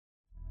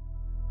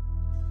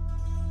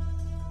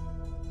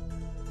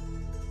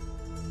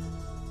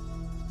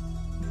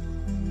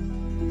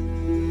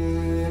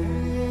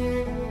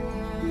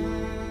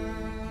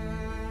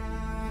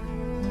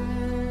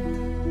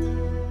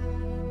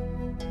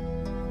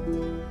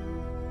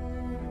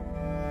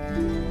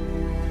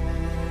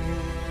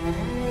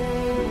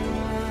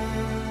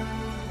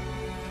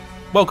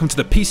Welcome to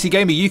the PC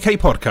Gamer UK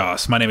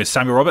podcast. My name is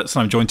Samuel Roberts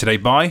and I'm joined today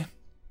by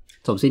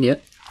Tom Senior,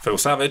 Phil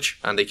Savage,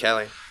 Andy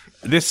Kelly.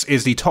 This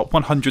is the top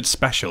 100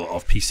 special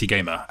of PC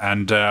Gamer,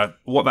 and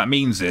what that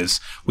means is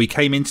we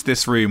came into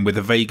this room with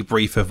a vague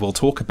brief of we'll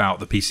talk about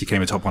the PC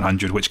Gamer Top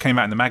 100, which came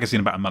out in the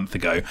magazine about a month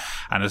ago,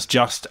 and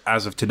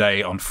as of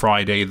today, on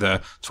Friday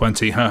the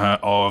 20th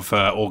of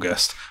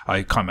August,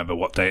 I can't remember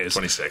what day it is.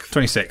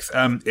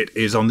 26th. It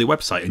is on the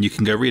website, and you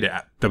can go read it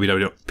at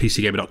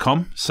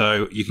www.pcgamer.com,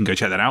 so you can go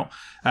check that out.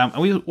 And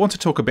we want to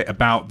talk a bit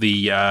about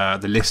the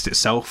list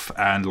itself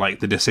and like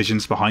the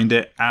decisions behind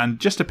it, and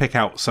just to pick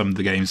out some of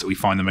the games that we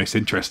find the most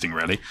interesting,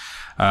 really.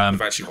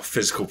 We've actually got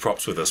physical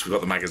props with us. We've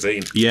got the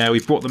magazine. Yeah,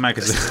 we've brought the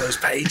magazine. Listen to those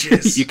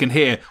pages. You can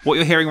hear what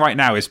you're hearing right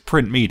now is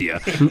print media.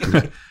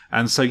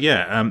 And so,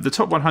 the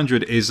top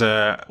 100 is,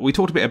 we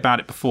talked a bit about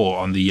it before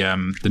on the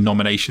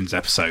nominations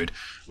episode,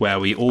 where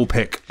we all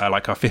pick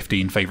like our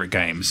 15 favourite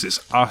games.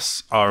 It's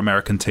us, our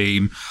American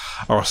team,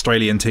 our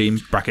Australian team,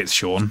 brackets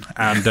Sean,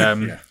 and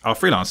our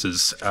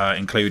freelancers,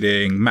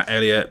 including Matt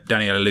Elliott,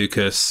 Daniela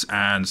Lucas,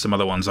 and some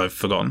other ones I've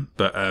forgotten,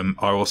 but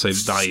are also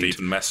valued.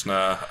 Stephen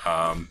Messner.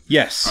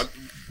 Yes.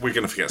 We're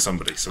going to forget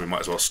somebody, so we might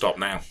as well stop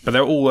now. But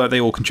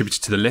they all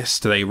contributed to the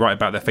list. They write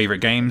about their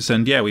favourite games,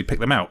 and we pick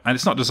them out. And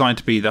it's not designed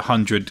to be the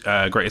 100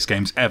 greatest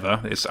games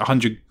ever. It's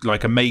 100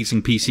 like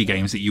amazing PC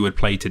games that you would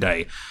play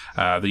today,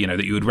 that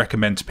you would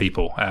recommend to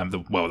people.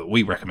 That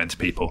we recommend to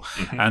people,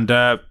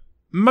 and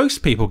most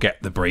people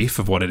get the brief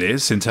of what it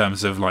is in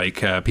terms of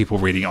like people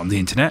reading it on the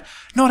internet.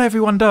 Not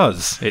everyone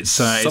does. It's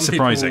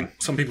surprising.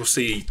 Some people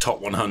see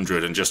top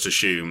 100 and just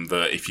assume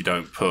that if you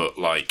don't put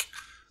like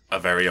a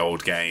very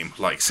old game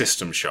like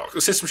System Shock.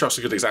 System Shock's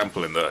a good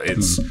example in that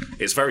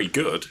it's very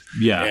good,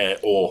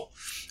 or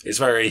it's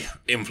very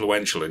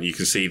influential, and you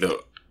can see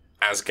that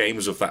as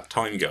games of that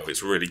time go,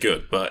 it's really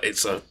good. But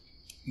it's a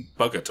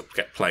bugger to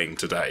get playing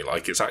today.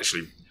 Like it's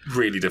actually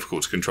really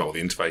difficult to control.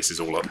 The interface is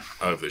all up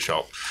over the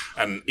shop,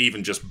 and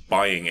even just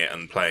buying it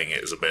and playing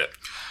it is a bit.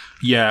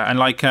 Yeah, and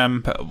like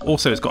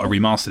also it's got a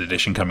remastered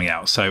edition coming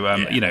out, so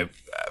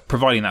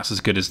providing that's as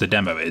good as the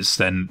demo is,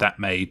 then that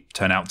may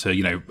turn out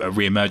to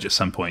re-emerge at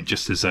some point,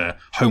 just as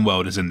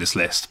Homeworld is in this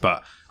list,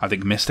 but I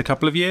think missed a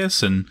couple of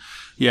years, and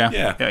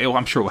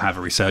I'm sure it will have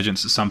a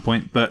resurgence at some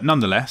point, but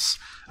nonetheless.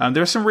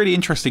 There are some really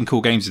interesting,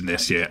 cool games in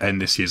this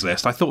year's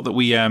list. I thought that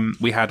we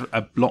had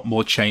a lot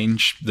more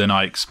change than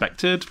I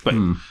expected, but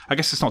I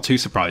guess it's not too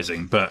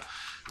surprising. But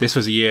this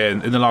was a year.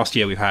 In the last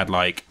year, we've had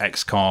like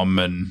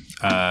XCOM and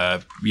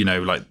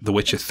like The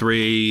Witcher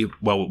 3.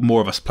 Well,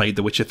 more of us played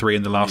The Witcher 3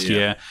 in the last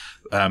year,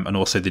 and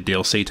also the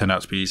DLC turned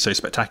out to be so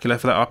spectacular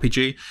for that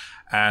RPG.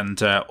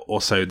 And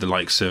also the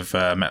likes of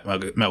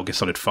Metal Gear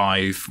Solid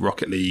 5,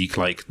 Rocket League.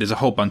 Like, there's a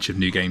whole bunch of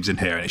new games in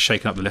here, and it's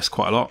shaken up the list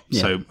quite a lot.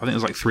 Yeah. So I think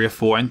there's like 3 or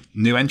 4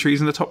 new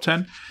entries in the top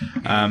 10.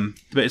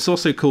 But it's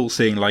also cool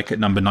seeing, like, at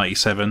number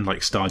 97,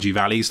 like Stardew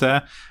Valley's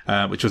there,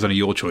 which was one of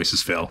your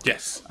choices, Phil.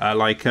 Yes.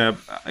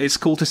 It's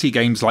cool to see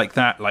games like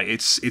that. Like,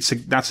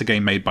 that's a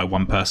game made by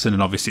one person,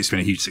 and obviously it's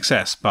been a huge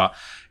success. But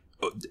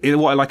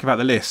what I like about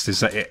the list is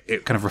that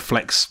it kind of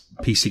reflects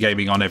PC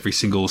gaming on every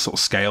single sort of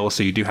scale.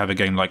 So you do have a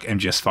game like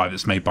MGS5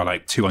 that's made by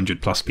like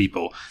 200 plus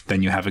people.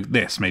 Then you have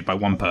this made by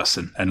one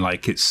person, and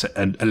like it's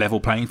a level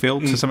playing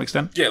field to some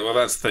extent. Yeah, well,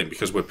 that's the thing,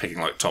 because we're picking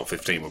like top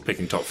 15. We're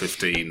picking top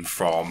 15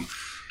 from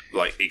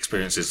like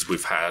experiences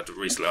we've had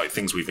recently, like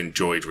things we've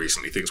enjoyed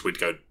recently, things we'd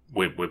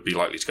be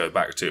likely to go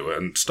back to.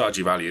 And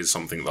Stardew Valley is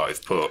something that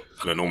I've put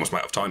an enormous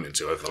amount of time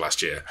into over the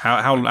last year.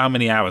 How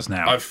many hours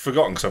now? I've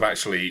forgotten, because I've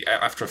actually,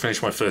 after I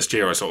finished my first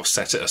year, I sort of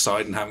set it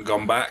aside and haven't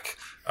gone back.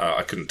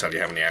 I couldn't tell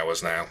you how many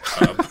hours now,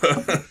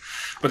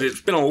 but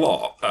it's been a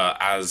lot,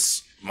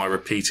 as my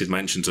repeated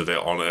mentions of it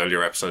on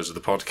earlier episodes of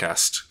the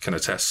podcast can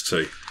attest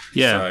to.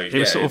 Yeah, so, it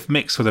was sort of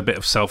mixed with a bit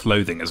of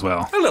self-loathing as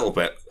well. A little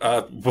bit.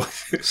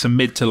 Some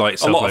mid to light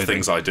self-loathing. A lot of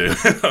things I do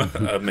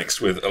are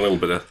mixed with a little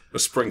bit of a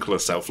sprinkle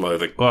of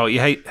self-loathing. Well,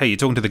 you're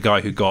talking to the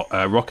guy who got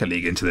Rocket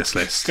League into this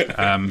list.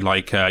 And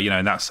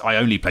that's, I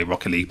only play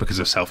Rocket League because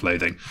of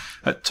self-loathing.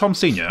 Tom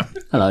Senior.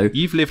 Hello.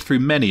 You've lived through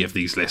many of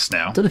these lists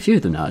now. I've done a few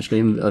of them now, actually.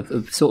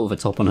 I'm sort of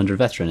a top 100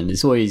 veteran, and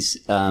it's always,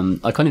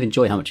 I kind of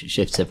enjoy how much it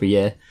shifts every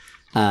year.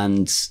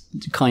 And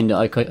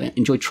I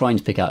enjoy trying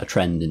to pick out a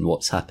trend in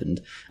what's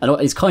happened. And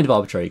it's kind of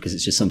arbitrary, because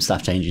it's just some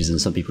staff changes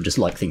and some people just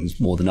like things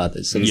more than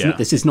others. So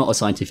this is not a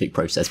scientific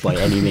process by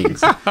any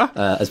means,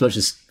 as much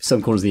as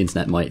some corners of the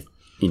internet might,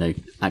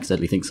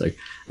 accidentally think so.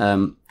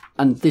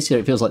 And this year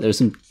it feels like there are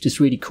some just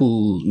really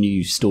cool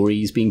new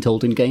stories being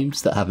told in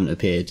games that haven't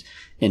appeared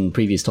in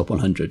previous top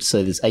 100.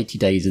 So there's 80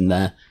 Days in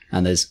there,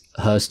 and there's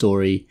Her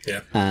Story,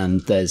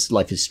 and there's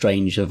Life is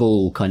Strange, have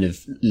all kind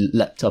of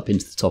leapt up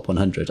into the top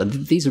 100.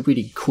 And these are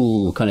really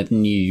cool kind of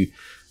new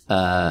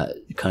kind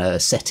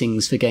of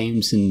settings for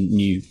games and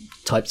new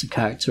types of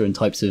character and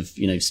types of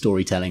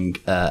storytelling,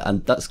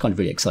 and that's kind of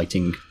really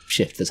exciting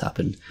shift that's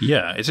happened.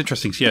 Yeah, it's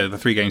interesting. So, the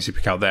 3 games you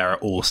pick out there are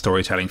all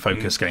storytelling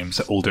focused games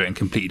that all do it in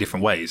completely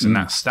different ways, and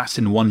that's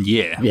in 1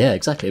 year. Yeah,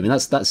 exactly. I mean,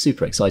 that's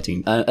super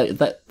exciting.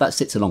 That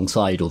sits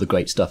alongside all the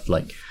great stuff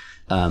like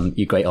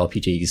your great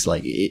RPGs.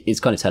 Like it's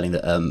kind of telling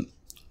that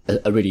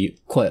a really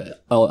quite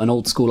an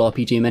old school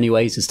RPG in many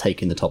ways, has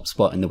taken the top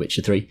spot in The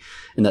Witcher 3,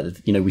 and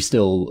that, you know, we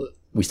still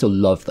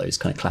love those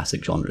kind of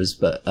classic genres,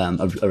 but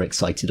are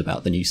excited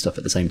about the new stuff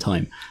at the same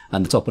time.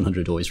 And the top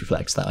 100 always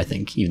reflects that, I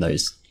think, even though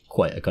it's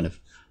quite a kind of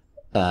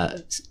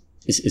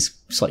it's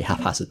slightly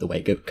haphazard the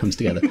way it comes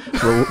together.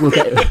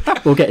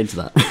 We'll get into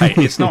that. Hey,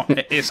 it's not.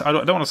 It's. I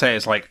don't want to say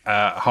it's like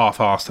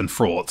half-assed and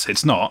fraught.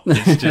 It's not.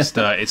 It's just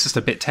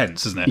a bit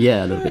tense, isn't it?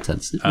 Yeah, a little bit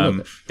tense.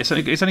 It's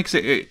only because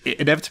it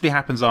inevitably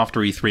happens after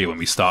E3 when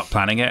we start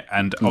planning it,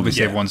 and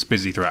obviously everyone's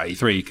busy throughout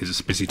E3 because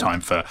it's a busy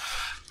time for,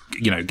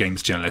 you know,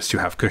 games journalists who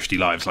have cushy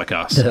lives like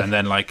us. And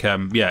then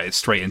it's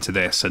straight into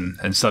this,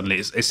 and suddenly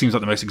it seems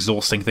like the most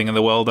exhausting thing in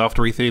the world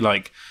after E3.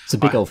 Like, it's a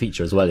big old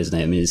feature as well, isn't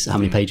it? I mean, how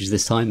many pages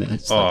this time?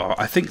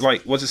 I think,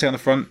 like, what does it say on the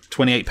front?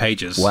 28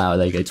 pages. Wow,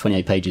 there you go.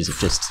 28 pages of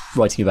just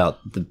writing about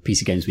the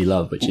PC games we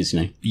love, which is,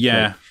 you know.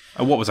 Yeah.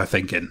 Great. What was I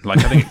thinking? Like,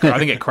 I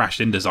think it crashed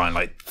InDesign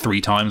like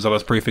 3 times while I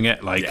was proofing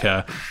it. Like,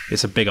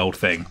 it's a big old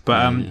thing. But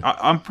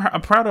I'm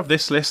proud of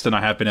this list, and I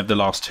have been of the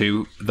last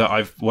 2 that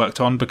I've worked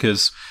on,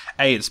 because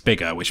it's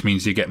bigger, which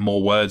means you get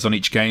more words on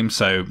each game.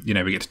 So, you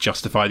know, we get to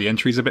justify the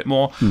entries a bit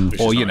more,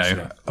 or you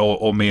know,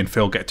 or me and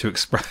Phil get to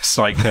express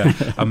like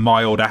a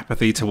mild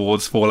apathy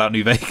towards Fallout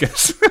New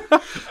Vegas.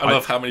 I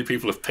love how many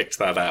people have picked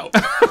that out.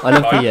 I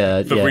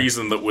love the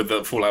reason that with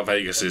the Fallout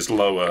Vegas is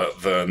lower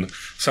than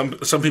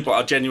some people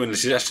are genuinely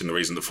suggesting the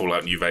reason that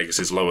Fallout New Vegas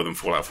is lower than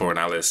Fallout 4 on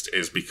our list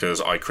is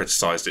because I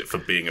criticised it for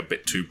being a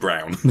bit too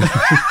brown.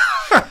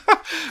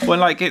 Well,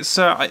 like, it's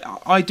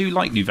I do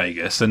like New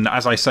Vegas, and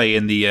as I say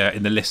in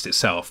the list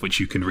itself, which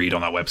you can read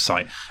on our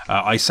website,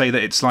 I say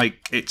that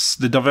it's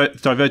the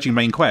diverging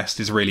main quest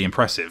is really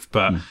impressive,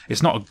 but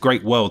it's not a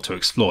great world to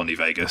explore, New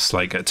Vegas,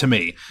 like, to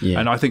me.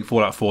 And I think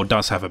Fallout 4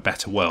 does have a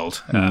better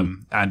world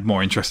and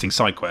more interesting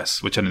side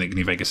quests, which I don't think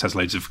New Vegas has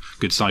loads of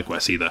good side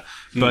quests either.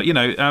 But, you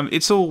know,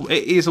 it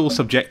is all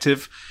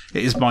subjective.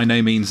 It is by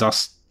no means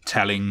us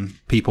telling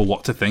people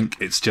what to think.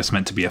 It's just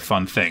meant to be a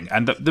fun thing,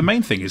 and the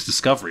main thing is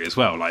discovery as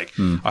well. Like,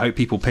 I hope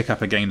people pick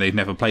up a game they've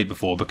never played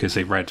before because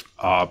they've read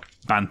our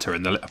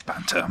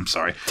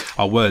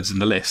our words in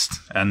the list.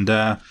 And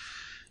I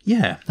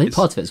think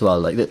part of it as well,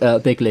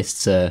 like big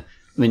lists. I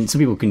mean, some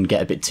people can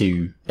get a bit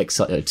too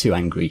excited, too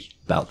angry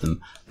about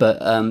them, but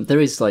there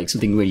is like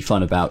something really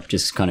fun about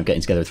just kind of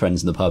getting together with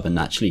friends in the pub and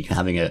actually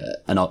having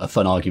a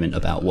fun argument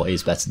about what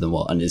is better than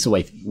what, and it's a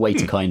way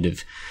to kind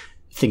of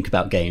think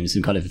about games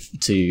and kind of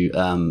to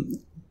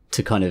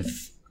kind of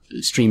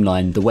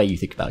streamline the way you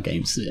think about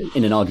games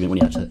in an argument. When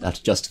you have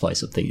to justify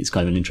something, it's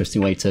kind of an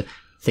interesting way to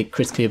think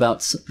critically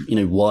about, you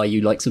know, why you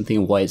like something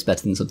and why it's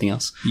better than something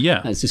else.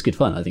 And it's just good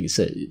fun. I think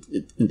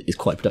it's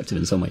quite productive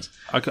in some ways.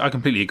 I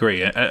completely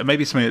agree.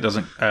 Maybe something that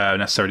doesn't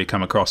necessarily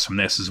come across from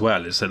this as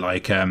well is that,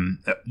 like,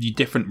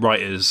 different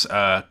writers'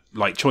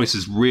 like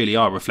choices really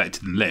are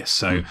reflected in lists.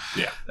 So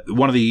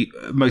one of the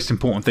most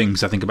important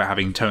things I think about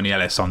having Tony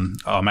Ellis on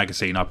our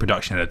magazine, our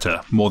production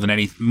editor, more than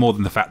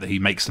the fact that he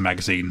makes the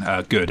magazine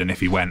good, and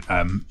if he went,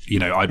 you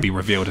know, I'd be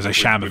revealed as a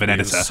sham of an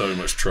editor. So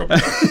much trouble.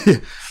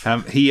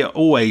 He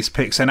always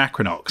picks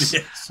Anachronox,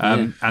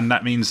 and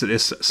that means that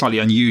this slightly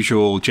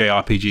unusual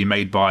JRPG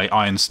made by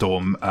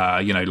Ironstorm,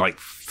 you know, like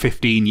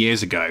 15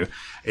 years ago,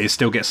 it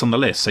still gets on the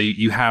list. So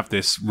you have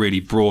this really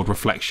broad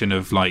reflection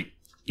of, like,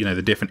 you know,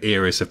 the different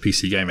eras of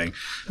PC gaming.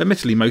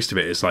 Admittedly, most of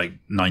it is like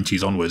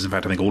 90s onwards. In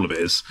fact, I think all of it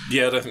is.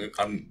 Yeah,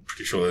 I'm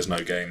pretty sure there's no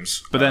games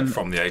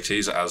from the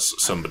 80s, as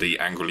somebody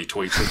angrily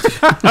tweeted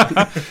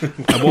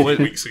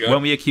weeks ago.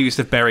 Weren't we accused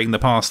of burying the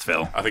past,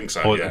 Phil? I think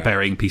so, or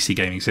burying PC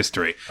gaming's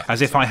history.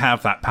 As if I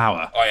have that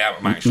power. I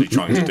am actually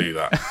trying to do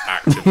that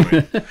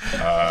actively.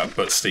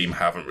 But Steam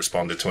haven't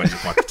responded to any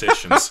of my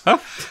petitions.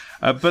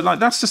 But, like,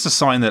 that's just a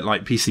sign that,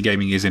 like, PC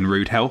gaming is in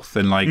rude health.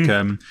 And, like,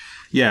 and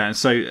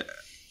so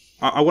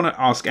I want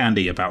to ask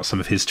Andy about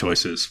some of his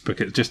choices,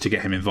 because just to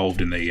get him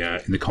involved in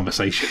the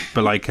conversation.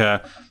 But, like,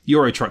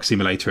 Euro Truck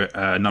Simulator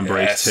at number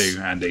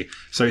 82, Andy.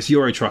 So it's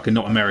Euro Truck and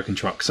not American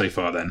Truck so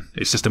far. Then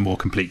it's just a more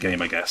complete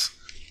game, I guess.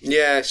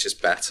 Yeah, it's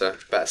just better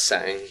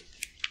setting,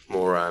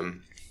 more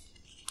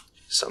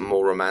something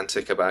more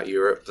romantic about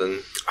Europe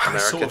than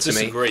America. I sort of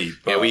disagree,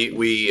 to me.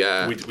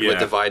 We're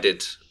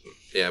divided.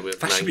 Yeah,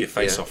 that should be a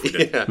face-off.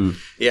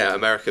 Yeah,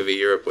 America v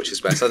Europe, which is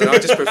best. I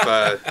just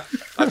prefer.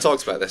 I've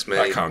talked about this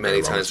many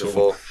times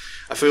before.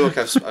 I feel like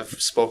I've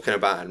spoken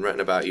about and written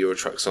about Euro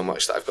Truck so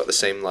much that I've got the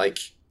same, like,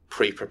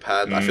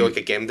 pre-prepared. I feel like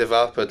a game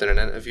developer doing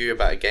an interview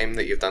about a game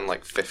that you've done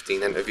like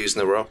 15 interviews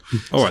in a row.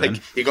 All right,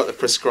 like, you got the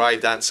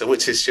prescribed answer,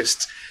 which is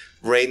just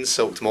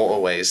rain-soaked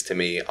motorways. To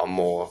me, are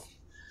more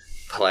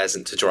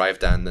pleasant to drive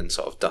down than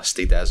sort of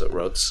dusty desert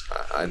roads.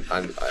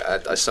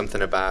 I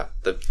something about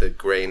the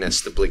greyness,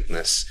 the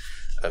bleakness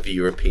of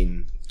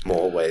European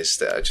motorways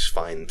that I just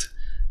find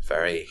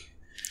very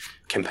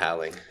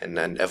compelling and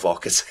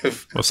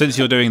evocative. Well, since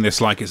you're doing this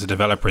like it's a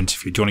developer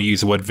interview, do you want to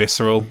use the word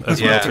visceral as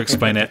well to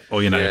explain it?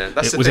 Or, you know,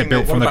 was it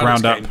built from the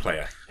ground up?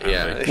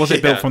 Was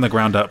it built from the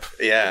ground up?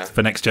 Yeah.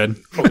 For next gen?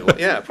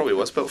 Probably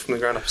was built from the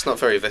ground up. It's not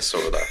very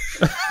visceral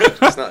though.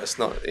 It's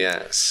not.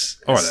 Yeah.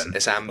 All right then.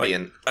 It's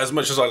ambient. Like, as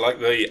much as I like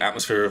the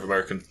atmosphere of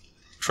American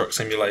Truck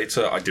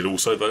Simulator, I did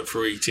also vote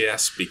for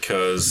ETS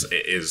because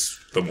it is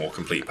the more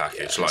complete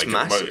package. It's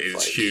massive,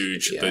 it's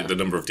huge. Yeah. The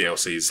number of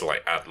DLCs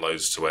add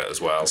loads to it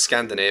as well.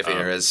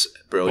 Scandinavia is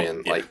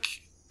brilliant. Well, yeah.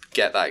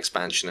 Get that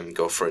expansion and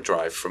go for a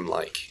drive from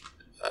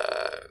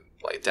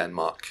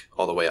Denmark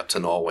all the way up to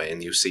Norway,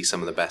 and you see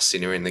some of the best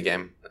scenery in the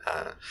game.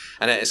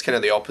 And it's kind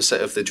of the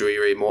opposite of the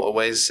dreary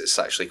motorways. It's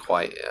actually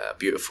quite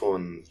beautiful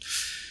and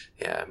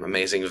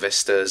amazing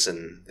vistas,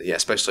 and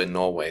especially in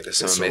Norway, there's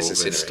some amazing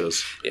scenery.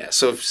 Yeah,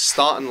 so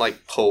starting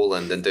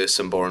Poland and do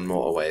some boring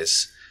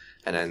motorways,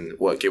 and then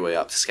work your way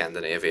up to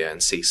Scandinavia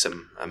and see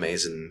some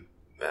amazing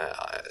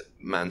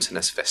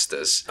mountainous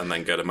vistas, and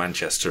then go to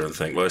Manchester and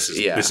think, well, this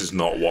is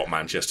not what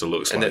Manchester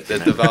looks like. And the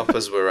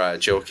developers were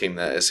joking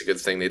that it's a good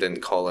thing they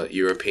didn't call it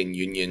European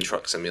Union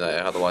Truck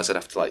Simulator, otherwise I'd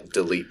have to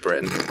delete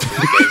Britain from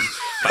the game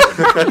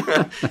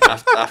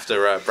after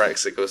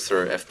Brexit goes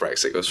through, if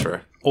Brexit goes through.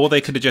 Or they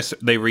could have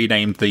they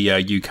renamed the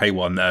UK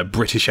one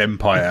British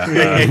Empire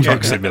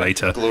Truck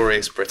Simulator.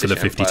 Glorious British to the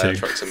Empire 52.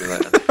 Truck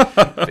Simulator.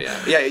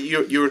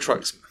 Euro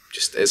Truck's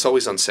it's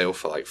always on sale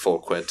for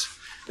 £4.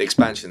 The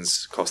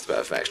expansions cost a bit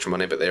of extra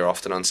money, but they're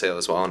often on sale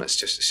as well, and it's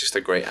just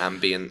a great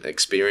ambient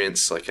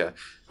experience. I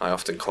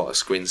often call it a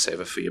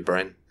screensaver for your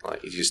brain.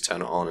 You just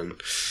turn it on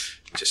and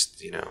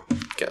just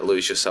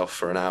lose yourself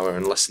for an hour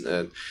and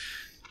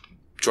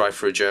drive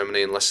through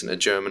Germany and listen to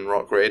German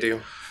rock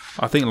radio.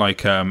 I think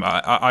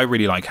I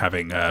really like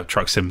having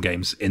truck sim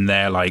games in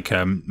there.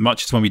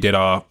 Much as when we did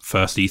our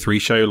first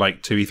E3 show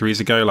 2 E3s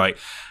ago,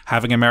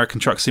 having American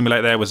Truck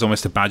Simulator there was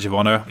almost a badge of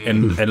honor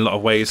in a lot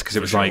of ways, because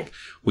it was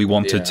we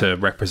wanted to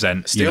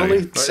represent. It's the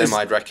only sim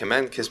I'd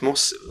recommend, because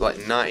most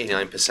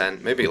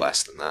 99%, maybe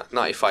less than that,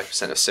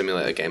 95% of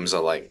simulator games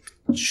are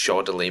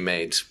shoddily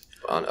made,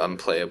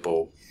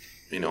 unplayable,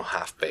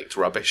 half-baked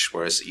rubbish,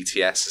 whereas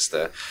ETS is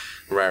the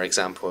rare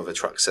example of a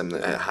truck sim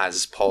that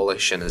has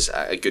polish and is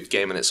a good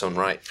game in its own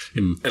right.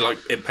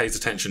 It pays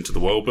attention to the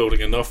world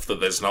building enough that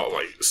there's not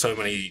so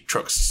many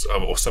trucks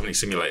or so many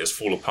simulators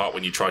fall apart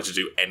when you try to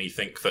do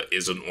anything that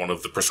isn't one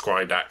of the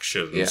prescribed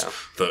actions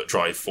that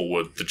drive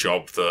forward the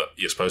job that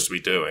you're supposed to be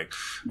doing.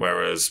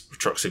 Whereas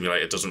Truck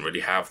Simulator doesn't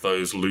really have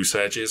those loose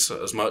edges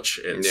as much.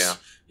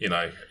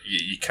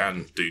 You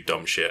can do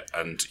dumb shit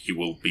and you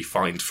will be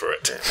fined for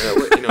it.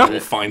 You will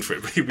fine for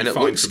it, but you'll be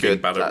fined for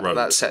being bad at roads.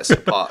 That sets it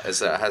apart, is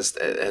that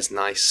it's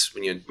nice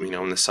when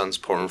when the sun's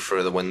pouring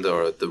through the window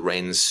or the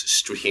rain's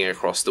streaking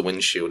across the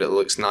windshield. It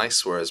looks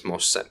nice, whereas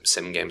most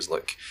sim games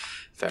look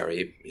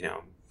very,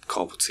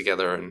 cobbled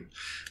together and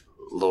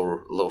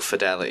low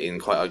fidelity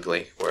and quite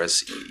ugly.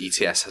 Whereas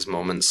ETS has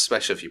moments,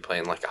 especially if you play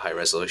in a high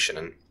resolution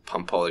and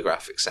pump all the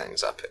graphic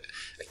settings up,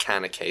 it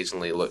can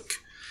occasionally look,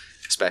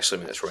 especially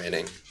when it's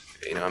raining,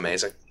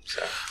 amazing.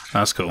 So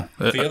that's cool.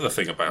 The other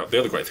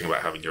great thing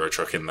about having Euro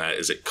Truck in there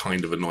is it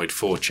kind of annoyed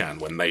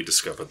 4chan when they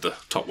discovered the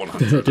top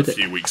 100 a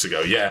few weeks ago.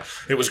 Yeah,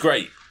 it was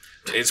great.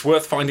 It's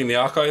worth finding the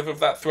archive of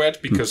that thread,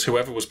 because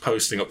whoever was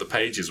posting up the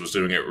pages was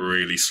doing it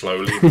really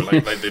slowly.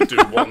 They'd do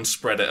one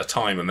spread at a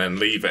time and then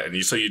leave it, and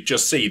you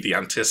just see the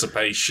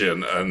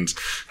anticipation and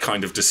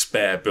kind of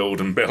despair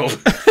build and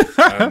build.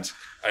 And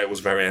it was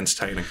very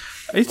entertaining.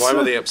 Why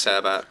were they upset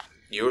about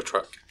Euro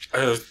Truck?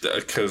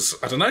 Because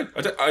I don't know.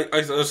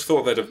 I just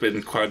thought they'd have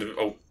been quite.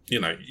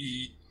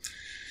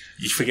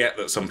 You forget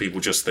that some people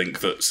just think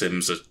that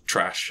Sims are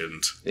trash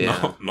and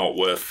not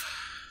worth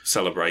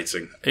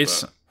celebrating. They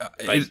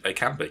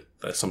can be.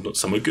 Some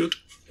are good.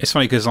 It's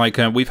funny because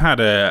we've had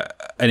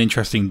an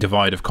interesting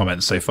divide of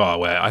comments so far,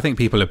 where I think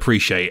people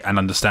appreciate and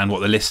understand what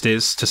the list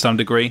is to some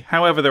degree.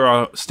 However, there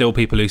are still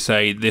people who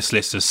say this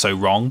list is so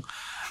wrong.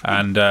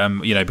 And,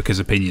 because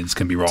opinions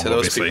can be wrong, to those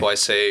obviously. People I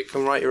say,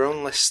 come write your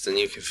own list and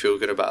you can feel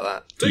good about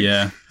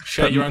that.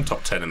 Share your own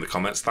top 10 in the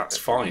comments, that's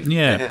fine.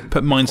 Yeah.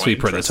 Put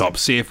Minesweeper at the top,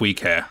 see if we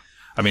care.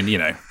 I mean,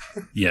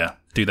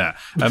 do that.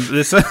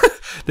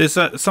 There's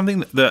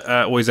something that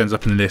always ends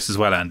up in the list as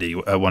well, Andy.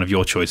 One of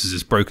your choices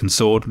is Broken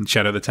Sword,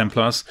 Shadow of the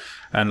Templars.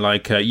 And,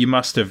 you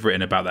must have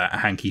written about that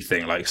hanky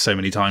thing, so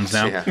many times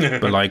now. Yeah.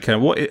 But,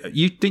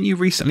 didn't you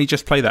recently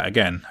just play that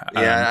again?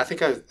 I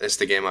think it's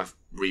the game I've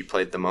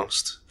replayed the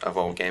most of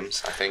all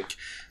games, I think,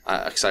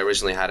 because I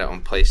originally had it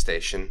on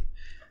PlayStation,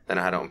 then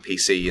I had it on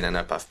PC, and then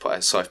I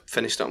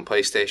finished it on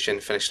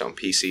PlayStation, finished it on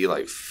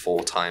PC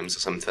 4 times or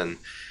something,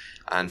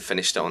 and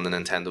finished it on the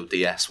Nintendo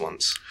DS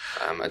once.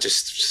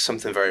 Just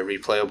something very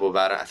replayable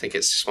about it. I think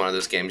it's just one of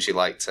those games you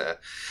like to.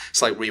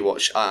 It's like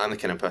rewatch. I'm the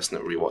kind of person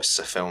that rewatches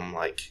a film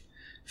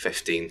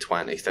 15,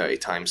 20, 30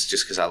 times,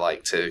 just because I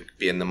like to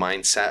be in the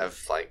mindset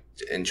of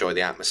enjoy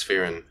the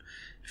atmosphere and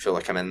feel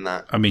like I'm in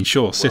that. I mean,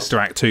 sure, Sister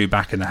Act 2,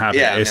 Back in the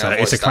Habit.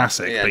 It's a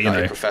classic. Yeah,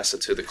 but, Professor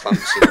to the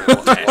Clumps.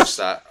 Watch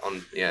that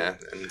on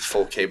in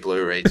 4K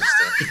Blu-ray just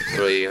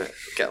to really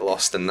get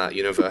lost in that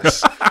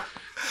universe.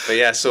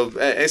 But so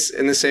it's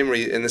in the same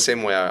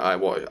way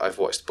I've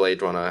watched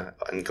Blade Runner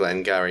and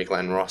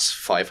Glenn Ross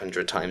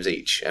 500 times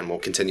each, and will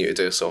continue to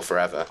do so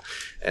forever.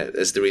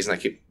 Is the reason I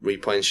keep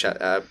replaying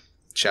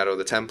Shadow of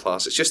the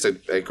Templars. It's just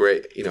a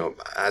great,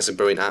 has a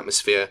brilliant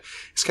atmosphere.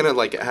 It's kind of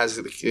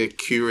it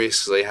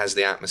curiously has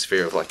the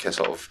atmosphere of a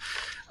sort of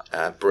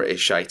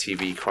British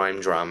ITV crime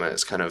drama.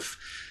 It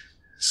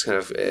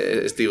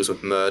deals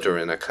with murder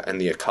in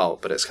the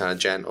occult, but it's kind of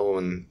gentle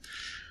and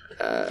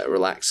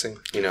relaxing.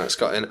 You know, it's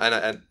got and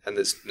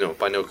it's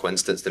by no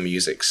coincidence the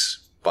music's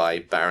by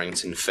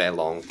Barrington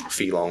Phelan,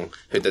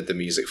 who did the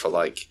music for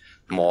like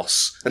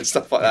Moss and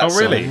stuff like that. Oh,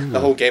 really? So the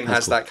whole game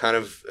has that kind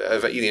of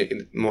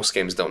most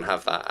games don't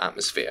have that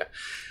atmosphere.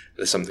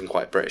 There's something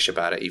quite British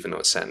about it, even though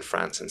it's set in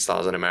France and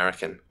stars an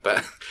American.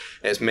 But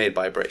it's made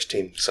by a British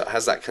team, so it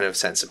has that kind of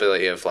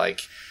sensibility of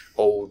like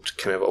old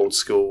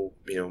school,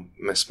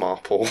 Miss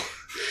Marple,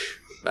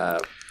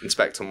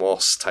 Inspector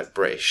Morse type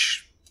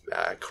British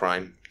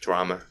crime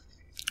drama.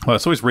 Well,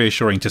 it's always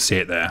reassuring to see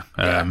it there.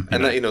 And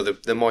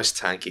the moist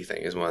tanky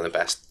thing is one of the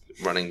best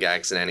running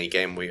gags in any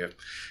game, where you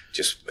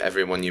just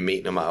everyone you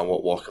meet, no matter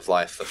what walk of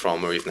life they're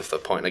from, or even if they're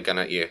pointing a gun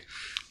at you,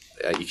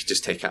 you could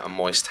just take out a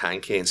moist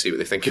hanky and see what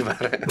they think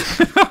about it.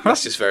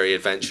 That's just very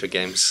adventure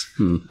games.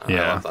 I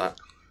love that.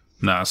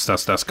 No,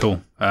 that's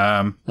cool.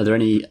 Are there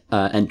any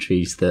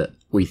entries that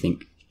we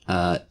think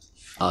are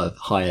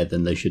higher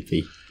than they should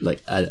be?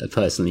 Like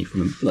personally,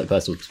 from like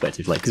personal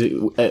perspective, like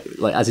because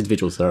like as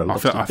individuals, there are.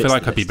 I feel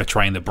like I'd be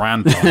betraying the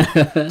brand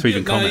to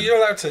even comment. You're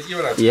allowed to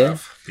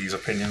have these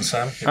opinions,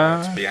 Sam. You're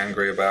allowed to be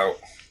angry about.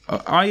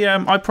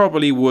 I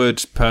probably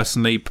would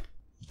personally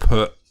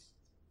put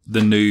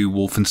the new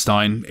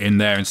Wolfenstein in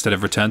there instead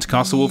of Return to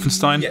Castle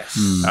Wolfenstein. Yes,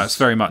 it's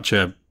very much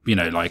a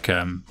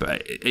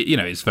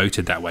it's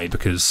voted that way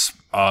because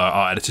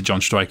our editor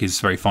John Strike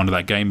is very fond of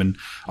that game, and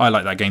I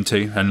like that game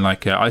too. And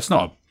like, it's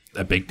not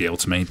a big deal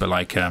to me, but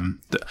like,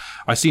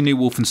 I see New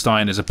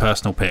Wolfenstein as a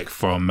personal pick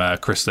from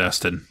Chris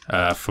Thurston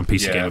from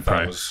PC Gamer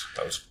Pro.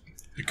 That was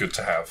good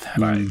to have.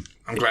 I'm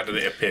glad that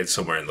it appeared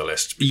somewhere in the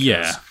list.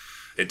 Yeah.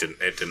 It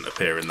didn't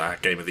appear in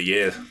that Game of the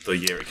Year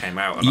it came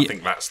out, and I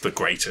think that's the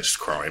greatest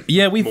crime.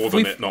 Yeah, more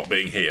than it not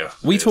being here.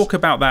 We talk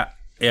about that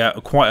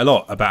quite a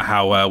lot, about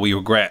how we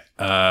regret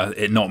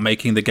it not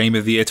making the Game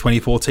of the Year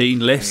 2014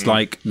 list.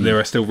 There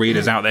are still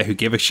readers out there who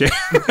give a shit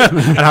and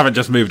haven't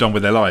just moved on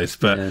with their lives.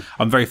 But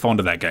I'm very fond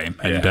of that game,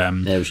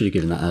 and we should have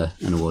given that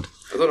an award.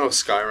 I don't know if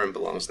Skyrim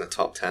belongs in the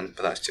top 10,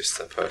 but that's just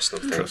a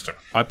personal thing.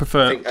 I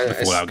prefer the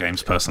Fallout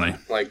games personally.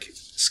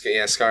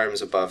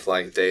 Skyrim's above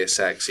like Deus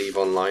Ex, EVE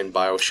Online,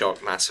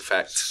 BioShock, Mass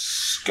Effect.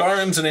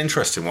 Skyrim's an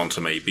interesting one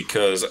to me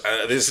because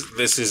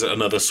this is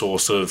another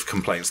source of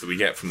complaints that we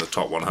get from the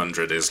top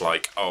 100 is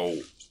like,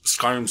 oh,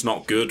 Skyrim's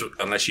not good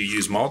unless you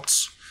use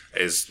mods,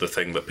 is the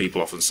thing that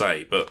people often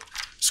say. But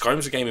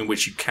Skyrim's a game in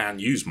which you can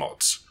use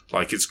mods.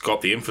 Like, it's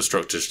got the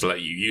infrastructure to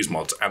let you use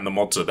mods, and the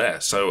mods are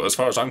there. So as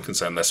far as I'm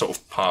concerned, they're sort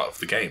of part of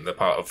the game. They're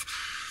part of...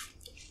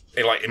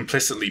 Like,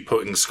 implicitly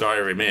putting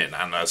Skyrim in,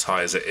 and as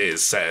high as it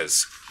is,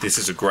 says this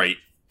is a great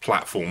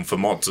platform for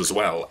mods as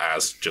well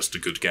as just a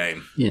good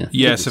game. Yeah,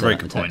 it's a very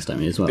good point.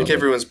 As well, I think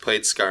everyone's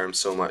played Skyrim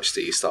so much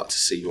that you start to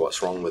see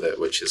what's wrong with it,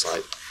 which is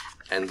like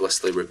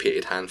endlessly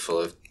repeated handful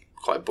of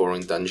quite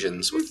boring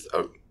dungeons with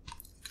an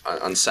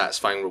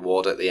unsatisfying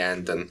reward at the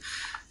end and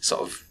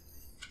sort of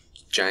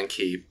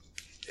janky,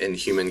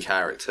 inhuman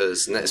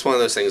characters. And it's one of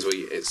those things where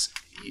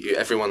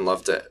everyone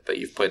loved it, but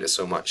you've played it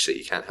so much that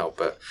you can't help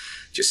but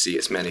just see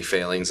its many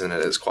failings, and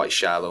it's quite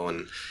shallow,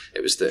 and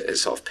it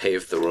sort of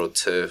paved the road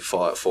to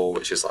Fallout 4,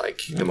 which is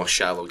like the most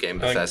shallow game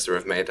Bethesda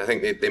have made. I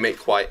think they make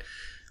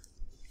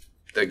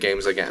their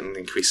games are getting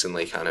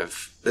increasingly kind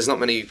of, there's not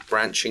many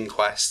branching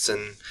quests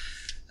in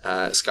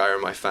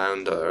Skyrim I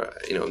found, or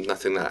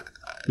nothing that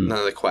none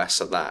of the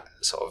quests are that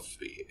sort of,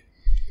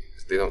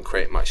 they don't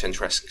create much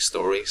interesting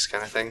stories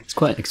kind of thing. It's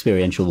quite an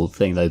experiential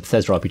thing, though.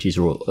 Bethesda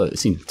RPGs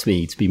seem to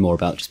me to be more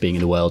about just being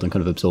in the world and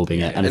kind of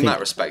absorbing it. And in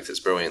that respect, it's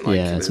brilliant.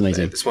 It's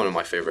amazing. It's one of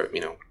my favourite,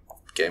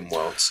 game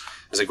worlds.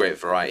 There's a great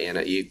variety in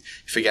it. You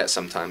forget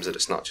sometimes that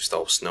it's not just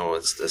all snow.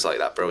 There's like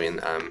that brilliant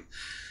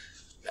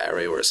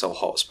area where it's all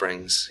hot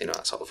springs.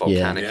 That sort of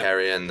volcanic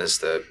area, and there's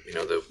the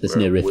there's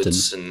near Riften,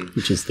 woods and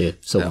which is the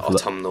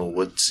autumnal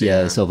woods.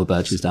 The silver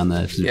birches down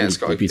there. It's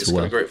got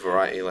a great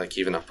variety. Like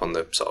even up on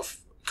the sort of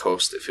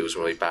coast, it feels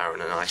really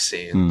barren and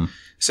icy, and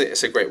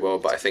it's a great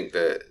world. But I think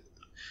that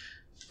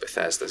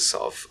Bethesda's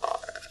sort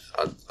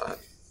of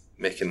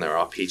making their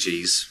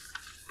RPGs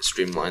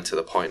streamlined to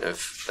the point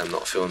of them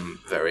not feeling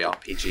very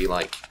RPG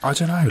like. I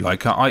don't know.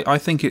 Like I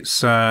think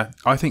it's.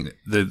 I think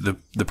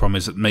the problem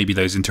is that maybe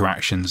those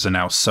interactions are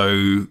now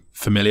so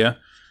familiar.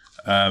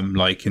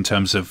 Like in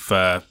terms of.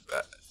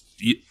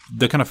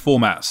 The kind of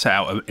format set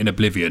out in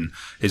Oblivion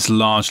is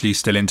largely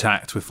still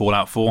intact with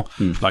Fallout 4,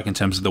 like in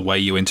terms of the way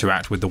you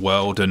interact with the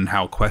world and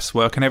how quests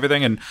work and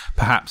everything, and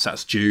perhaps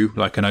that's due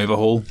like an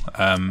overhaul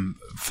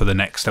for the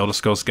next Elder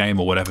Scrolls game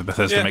or whatever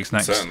Bethesda makes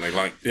next. Certainly,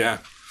 it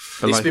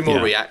needs to be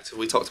more reactive.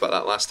 We talked about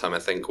that last time, I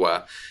think,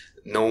 where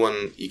no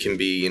one, you can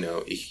be,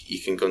 you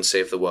can go and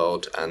save the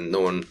world and no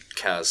one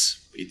cares.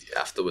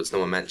 Afterwards, no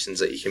one mentions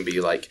that you can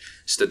be like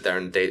stood there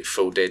in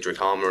full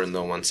Daedric armor and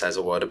no one says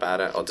a word about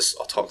it, or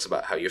talks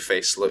about how your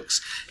face looks.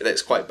 And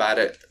it's quite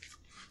bad.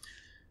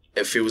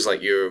 It feels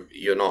like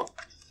you're not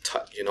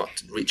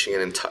reaching in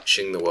and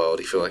touching the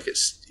world. You feel like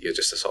you're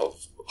just a sort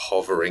of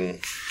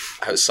hovering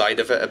outside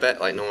of it a bit.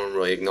 Like no one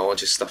really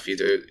acknowledges stuff you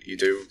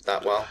do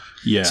that well.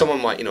 Yeah.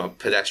 Someone might, a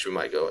pedestrian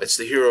might go, "It's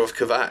the hero of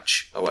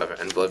Kvatch," or whatever,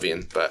 in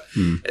Oblivion. But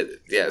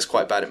it's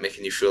quite bad at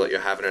making you feel like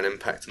you're having an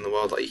impact in the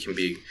world. Like you can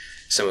be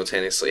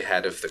simultaneously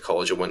head of the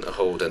College of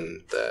Winterhold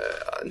and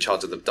in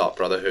charge of the Dark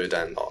Brotherhood,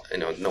 and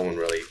no one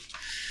really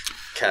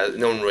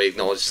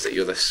acknowledges that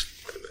you're this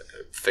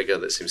figure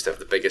that seems to have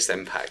the biggest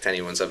impact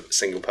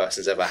single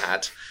person's ever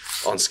had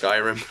on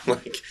Skyrim.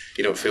 Like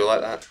you don't feel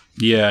like that.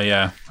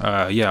 Yeah.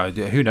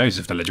 Who knows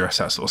if they'll address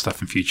that sort of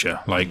stuff in future?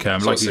 Like,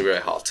 it's obviously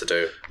really hard to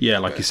do. Yeah,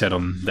 like you said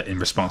in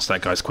response to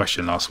that guy's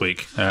question last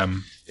week. But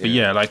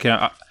yeah, like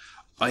I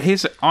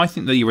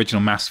think the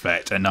original Mass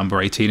Effect at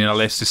number 18 in our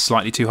list is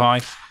slightly too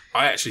high.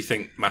 I actually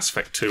think Mass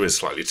Effect 2 is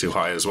slightly too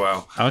high as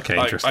well. Okay,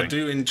 interesting. I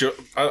do enjoy.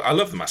 I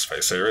love the Mass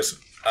Effect series,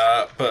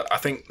 but I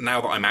think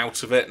now that I'm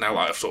out of it, now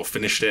that I've sort of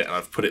finished it and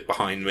I've put it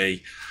behind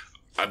me,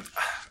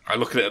 I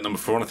look at it at number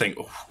 4 and I think,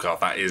 oh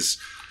god, that is.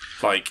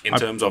 Like, in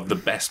terms of the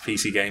best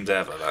PC games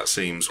ever, that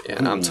seems... Yeah,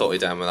 and I'm totally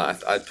down with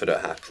that. I'd put it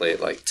happily at,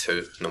 like,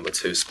 number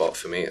 2 spot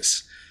for me.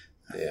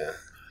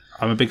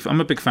 I'm a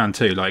big fan,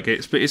 too. Like,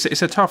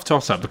 it's a tough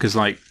toss-up because,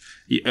 like,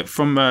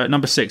 from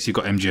number 6, you've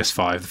got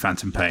MGS5, The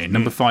Phantom Pain.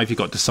 Number 5, you've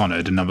got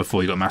Dishonored. And number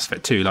 4, you've got Mass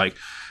Effect 2. Like,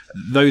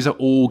 those are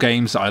all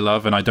games that I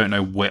love, and I don't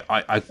know where...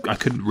 I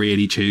couldn't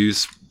really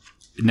choose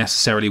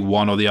necessarily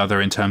one or the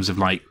other in terms of,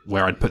 like,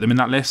 where I'd put them in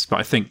that list, but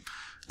I think...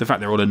 The fact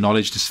they're all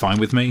acknowledged is fine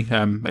with me.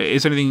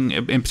 Is there anything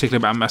in particular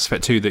about Mass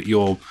Effect 2 that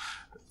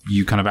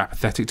you kind of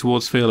apathetic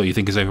towards, Phil, or you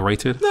think is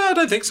overrated? No, I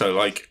don't think so.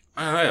 Like,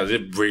 I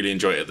did really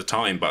enjoy it at the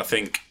time, but I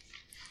think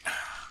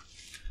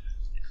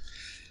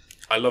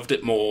I loved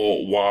it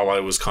more while I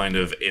was kind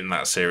of in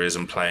that series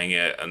and playing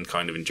it and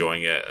kind of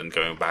enjoying it and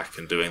going back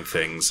and doing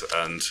things.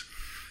 And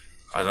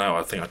I don't know,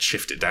 I think I'd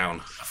shift it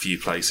down a few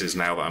places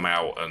now that I'm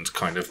out and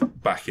kind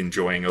of back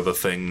enjoying other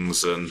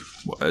things. And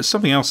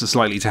something else that's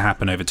likely to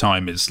happen over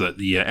time is that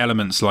the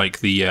elements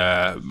like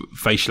the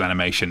facial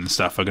animation and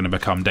stuff are going to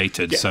become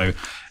dated. Yeah. So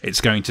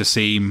it's going to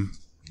seem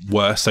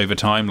worse over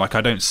time. Like,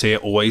 I don't see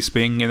it always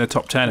being in the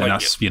top 10, and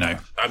that's,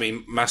 I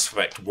mean, Mass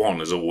Effect 1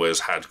 has always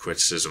had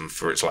criticism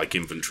for its, like,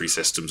 inventory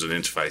systems and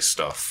interface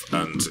stuff,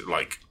 and,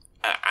 like...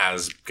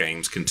 As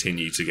games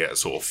continue to get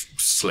sort of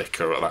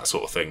slicker or that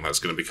sort of thing, that's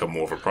going to become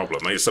more of a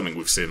problem. It's something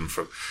we've seen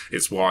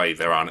it's why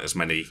there aren't as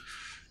many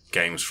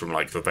games from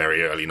like the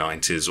very early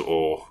 90s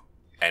or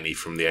any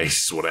from the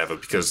 80s or whatever,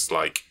 because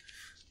like,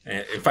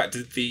 in fact,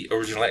 did the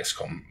original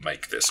XCOM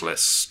make this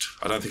list?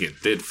 I don't think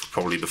it did for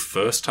probably the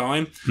first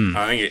time.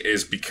 I think it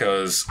is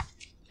because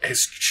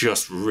it's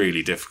just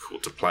really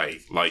difficult to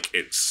play. Like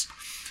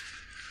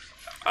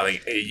I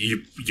think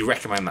you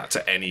recommend that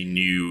to any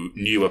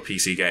newer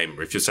PC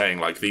gamer. If you're saying,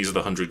 like, these are the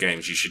 100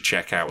 games you should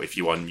check out if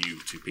you are new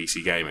to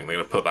PC gaming, they're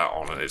going to put that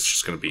on and it's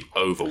just going to be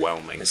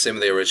overwhelming. The same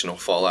with the original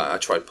Fallout. I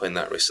tried playing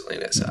that recently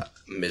and it's a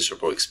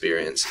miserable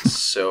experience. It's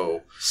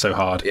so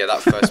hard. Yeah,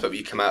 that first bit,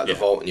 you come out of the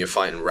vault and you're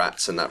fighting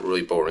rats in that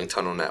really boring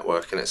tunnel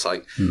network, and it's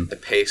like the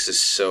pace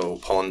is so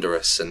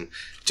ponderous, and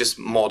just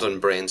modern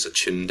brains are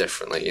tuned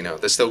differently.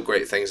 There's still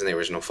great things in the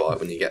original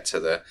Fallout when you get to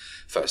the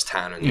first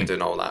town and you're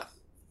doing all that,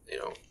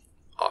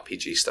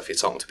 RPG stuff, you're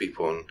talking to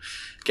people and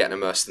getting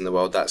immersed in the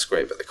world, that's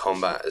great, but the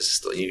combat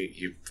is,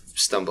 you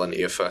stumble into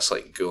your first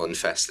like ghoul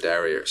infested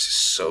area, it's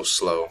just so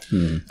slow.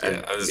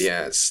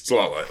 It's a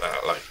lot like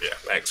that, like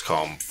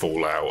XCOM,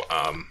 Fallout,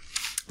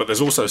 but there's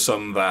also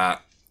some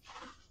that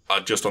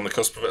are just on the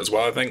cusp of it as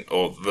well, I think,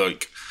 or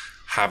like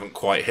haven't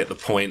quite hit the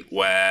point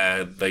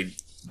where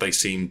they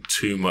seem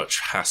too much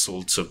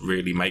hassle to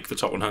really make the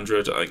top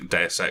 100. I think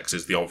Deus Ex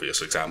is the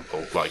obvious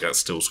example. Like, that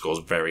still scores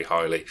very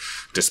highly,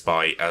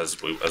 despite,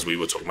 as we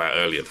were talking about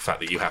earlier, the fact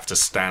that you have to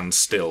stand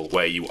still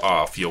where you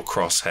are for your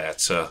crosshair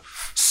to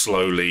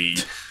slowly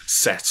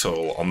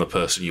settle on the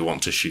person you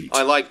want to shoot.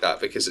 I like that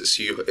because it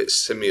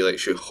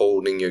simulates you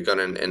holding your gun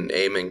and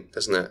aiming,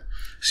 doesn't it?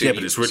 So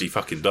but it's really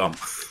fucking dumb.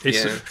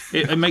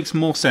 It makes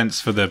more sense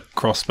for the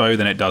crossbow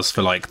than it does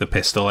for like the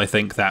pistol, I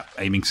think, that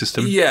aiming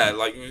system. Yeah,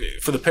 like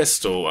for the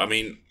pistol, I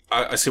mean,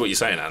 I see what you're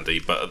saying,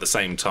 Andy, but at the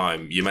same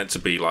time, you're meant to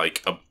be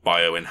like a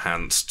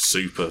bio-enhanced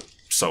super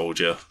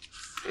soldier.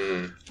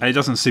 And it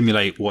doesn't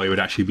simulate what it would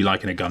actually be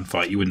like in a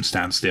gunfight. You wouldn't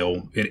stand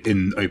still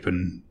in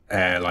open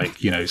air, like,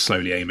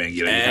 slowly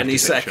aiming. Any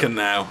second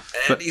now.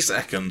 Any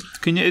second.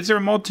 Is there a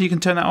mod you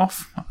can turn that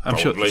off? I'm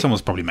sure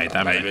someone's probably made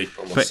that. Maybe.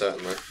 Almost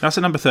certainly. That's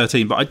at number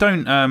 13, but I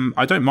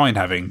don't mind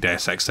having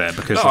Deus Ex there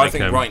because I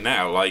think right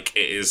now, like,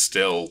 it is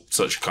still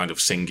such a kind of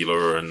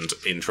singular and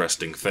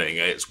interesting thing.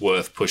 It's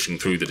worth pushing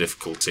through the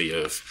difficulty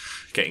of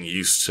getting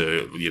used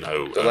to,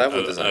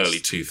 early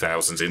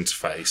 2000s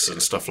interface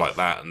and stuff like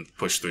that and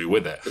push through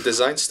with it. The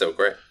design's still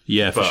great.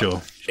 Yeah, for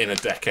sure. In a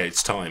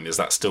decade's time, is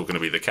that still going to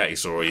be the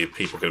case? Or are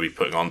people going to be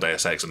putting on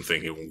Deus Ex and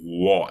thinking,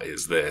 what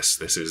is this?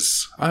 This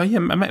is... yeah,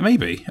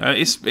 maybe.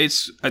 It's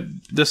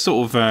the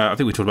sort of... I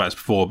think we talked about this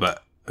before,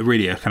 but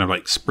really a kind of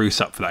like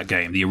spruce up for that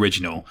game, the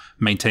original,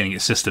 maintaining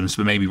its systems,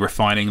 but maybe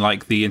refining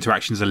like the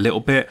interactions a little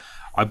bit.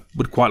 I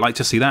would quite like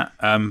to see that.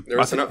 There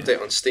is an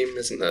update on Steam,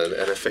 isn't there?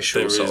 An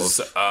official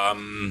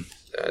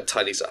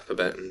tidies up a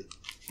bit. And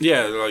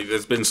yeah, like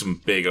there's been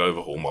some big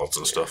overhaul mods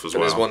and stuff as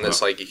well. There's one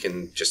that's like you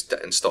can just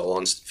install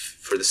on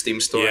for the Steam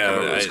store. Yeah, I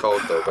don't know what it's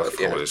called though, but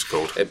what it's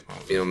called. It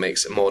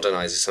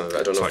modernizes some of it.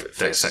 I don't know like if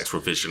Deus Ex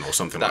Revision or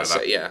something like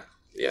that. Yeah.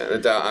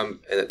 And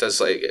it does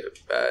like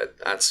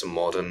add some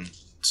modern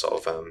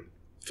sort of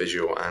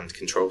visual and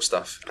control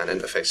stuff and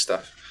interface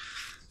stuff.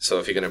 So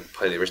if you're going to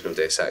play the original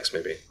Deus Ex,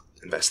 maybe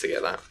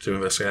investigate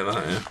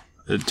that.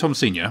 Tom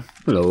Senior,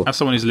 hello. As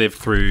someone who's lived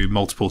through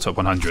multiple top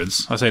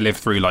 100s, I say lived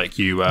through like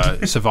you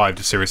survived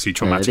a seriously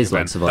traumatic it is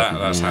event. Like surviving,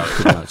 That's how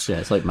pretty much, yeah,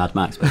 it's like Mad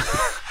Max,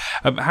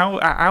 basically.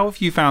 How have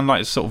you found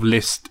like sort of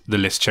the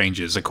list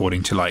changes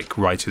according to like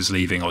writers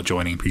leaving or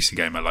joining PC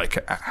Gamer?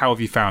 Like how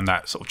have you found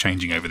that sort of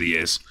changing over the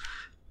years?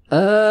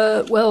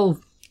 Well,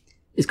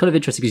 it's kind of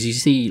interesting because you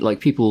see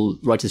like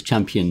writers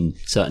champion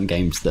certain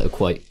games that are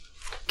quite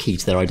key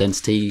to their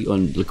identity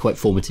and quite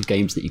formative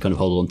games that you kind of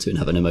hold on to and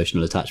have an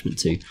emotional attachment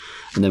to.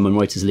 And then when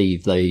writers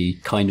leave, they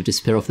kind of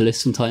disappear off the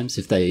list sometimes.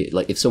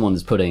 If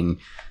someone's putting,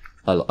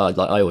 I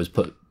always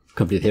put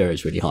Company of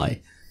Heroes really high.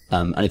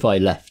 And if I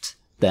left,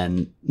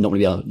 then not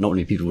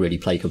many people really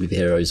play Company of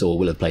Heroes or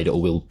will have played it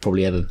or will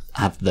probably ever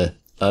have the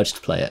urge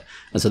to play it,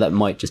 and so that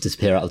might just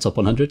disappear out of the top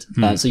 100.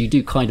 So you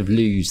do kind of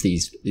lose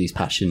these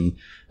passion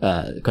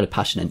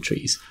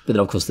entries, but then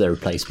of course they're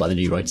replaced by the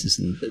new writers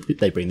and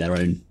they bring their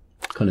own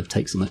kind of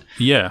takes on it.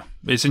 Yeah,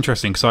 it's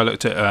interesting because I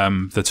looked at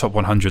the top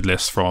 100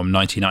 list from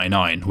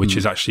 1999, which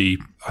is actually,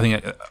 I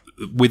think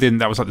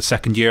that was like the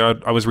second year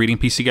I was reading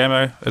PC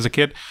Gamer as a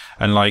kid,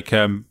 and like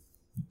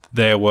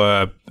there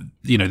were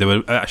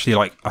actually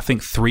like I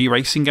think 3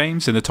 racing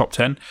games in the top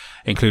 10,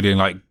 including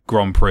like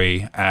Grand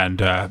Prix and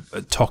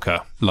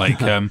TOCA.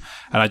 Like, and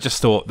I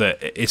just thought that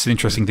it's an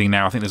interesting thing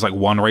now. I think there's like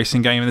 1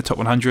 racing game in the top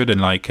 100, and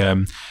like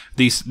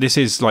this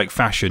is like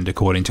fashioned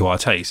according to our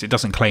taste. It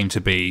doesn't claim to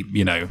be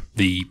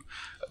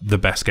the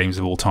best games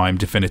of all time.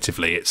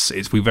 Definitively,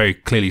 it's we very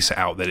clearly set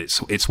out that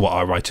it's what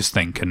our writers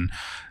think, and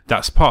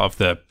that's part of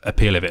the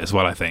appeal of it as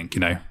well. I think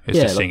it's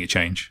just seeing it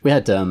change. We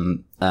had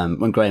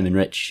when Graham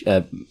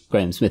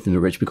Smith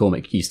and Rich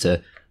McCormick used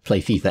to play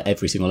FIFA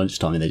every single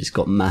lunchtime, and they just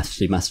got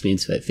massively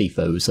into it.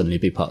 FIFA was suddenly a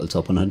big part of the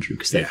top 100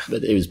 because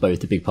it was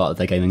both a big part of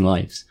their gaming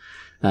lives,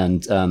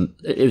 and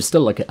it was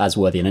still like as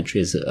worthy an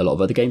entry as a lot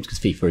of other games because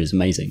FIFA is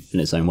amazing in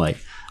its own way.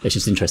 It's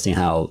just interesting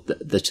how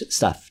the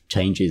staff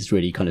changes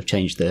really kind of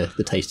change the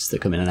tastes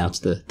that come in and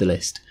out of the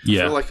list.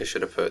 Yeah, I feel like I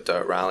should have put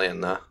Dirt Rally in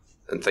there.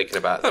 And thinking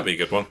about that'd be a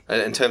good one.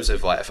 In terms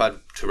of like, if I had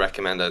to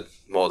recommend a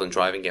modern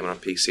driving game on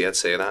PC, I'd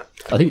say that.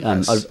 I think I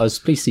was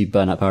pleased to see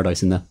Burnout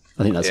Paradise in there.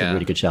 I think that's a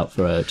really good shout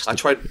for. I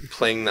tried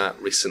playing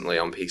that recently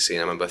on PC, and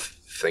I remember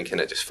thinking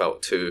it just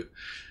felt a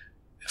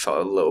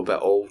little bit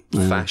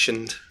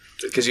old-fashioned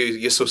because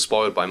you're so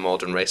spoiled by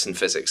modern racing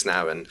physics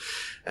now, and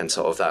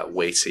sort of that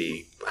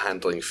weighty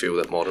handling feel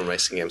that modern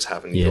racing games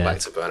have, and you go back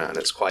to Burnout, and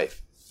it's quite.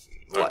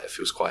 Like, it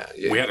feels quite.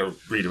 Yeah. We had a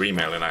reader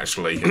email in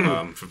actually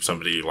from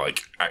somebody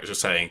like actually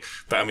saying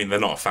that. I mean, they're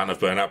not a fan of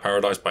Burnout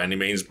Paradise by any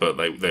means, but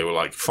they were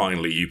like,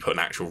 finally, you put an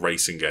actual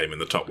racing game in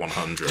the top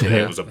 100.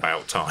 It was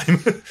about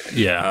time.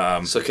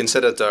 Yeah. So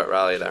consider Dirt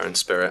Rally there in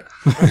spirit.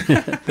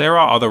 There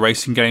are other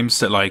racing games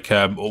that like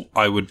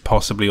I would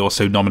possibly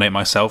also nominate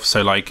myself.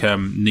 So like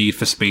Need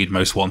for Speed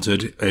Most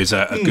Wanted is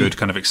a good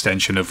kind of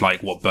extension of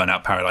like what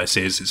Burnout Paradise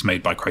is. It's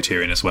made by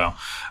Criterion as well,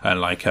 and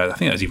like I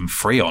think it was even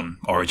free on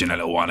Origin a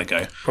little while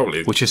ago.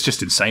 Probably. Which is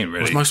just insane,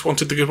 really. Was Most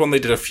Wanted the good one? They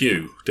did a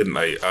few, didn't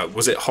they?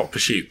 Was it Hot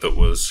Pursuit that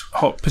was...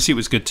 Hot Pursuit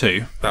was good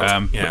too.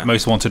 But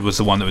Most Wanted was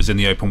the one that was in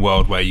the open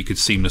world where you could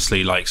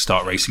seamlessly like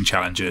start racing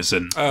challenges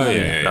and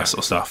that sort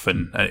of stuff.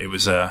 And it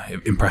was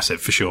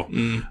impressive for sure.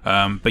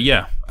 But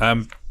yeah,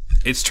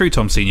 it's true,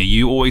 Tom Senior.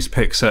 You always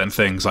pick certain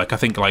things. Like I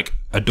think like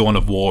A Dawn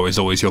of War is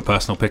always your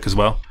personal pick as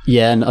well.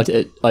 Yeah, and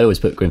I always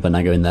put Grim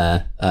Fandango in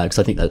there because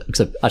I think that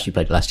because I actually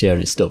played it last year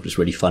and it's still just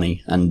really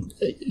funny. And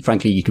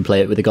frankly, you can play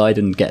it with a guide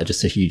and get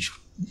just a huge,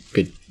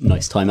 good,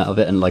 nice time out of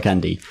it. And like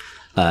Andy,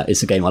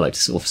 it's a game I like to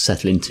sort of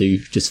settle into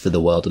just for the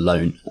world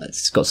alone.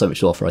 It's got so much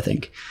to offer, I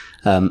think,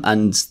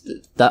 and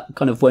that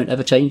kind of won't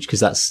ever change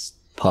because that's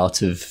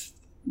part of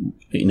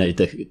the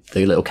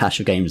little cache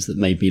of games that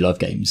made me love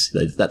games.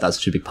 That's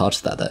such a big part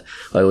of that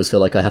I always feel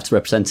like I have to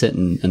represent it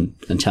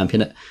and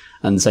champion it.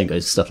 And the same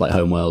goes to stuff like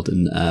Homeworld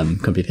and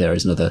Company of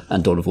Heroes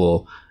and Dawn of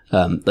War.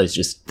 Those are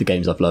just the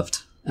games I've loved.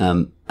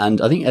 And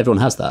I think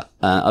everyone has that.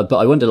 But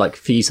I wonder, like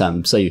for you,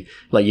 Sam, so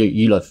like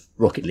you love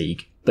Rocket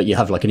League, but you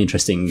have like an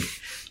interesting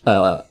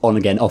on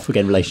again, off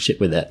again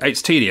relationship with it.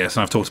 It's tedious,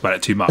 and I've talked about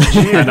it too much,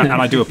 and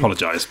I do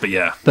apologise. But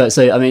yeah. But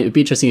so I mean, it'd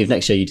be interesting if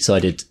next year you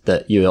decided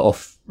that you were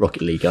off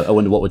Rocket League. I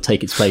wonder what would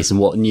take its place and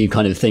what new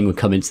kind of thing would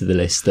come into the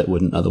list that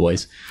wouldn't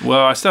otherwise.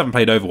 Well, I still haven't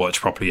played Overwatch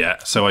properly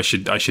yet, so I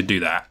should do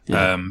that.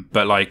 Yeah.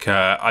 But like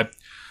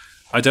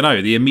I don't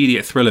know, the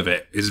immediate thrill of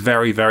it is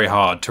very, very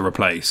hard to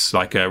replace.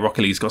 Like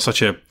Rocket League's got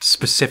such a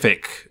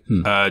specific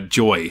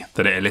joy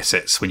that it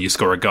elicits when you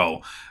score a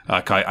goal.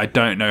 Like I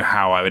don't know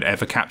how I would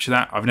ever capture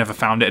that. I've never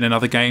found it in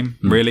another game,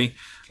 really.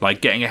 Like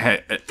getting a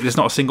head, there's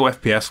not a single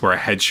FPS where a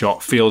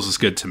headshot feels as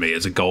good to me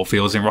as a goal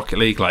feels in Rocket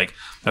League. Like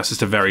that's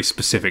just a very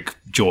specific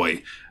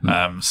joy.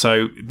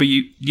 But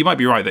you might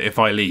be right that if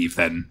I leave,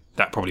 then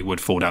that probably would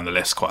fall down the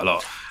list quite a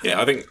lot.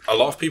 Yeah, I think a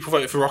lot of people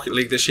voted for Rocket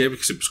League this year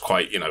because it was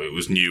quite, it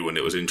was new and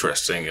it was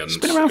interesting. And it's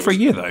been around for a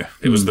year though.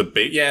 It was the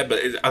big, I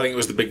think it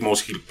was the big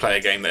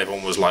multiplayer game that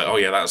everyone was like, oh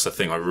yeah, that's the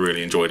thing I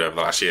really enjoyed over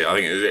the last year. I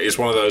think it's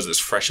one of those that's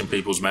fresh in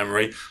people's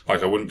memory.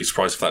 Like I wouldn't be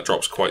surprised if that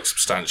drops quite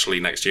substantially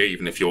next year,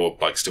 even if you're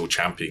like still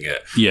championing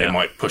it. Yeah. It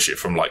might push it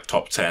from like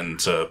top 10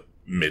 to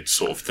mid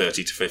sort of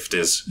 30 to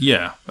 50s.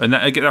 Yeah, and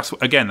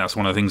that's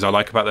one of the things I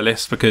like about the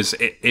list, because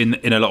in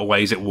a lot of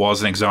ways it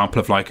was an example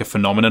of like a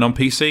phenomenon on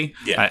PC.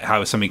 Yeah.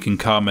 How something can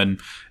come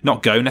and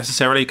not go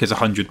necessarily, because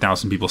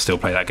 100,000 people still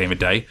play that game a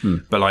day.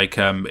 But like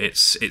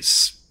it's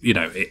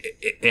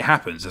it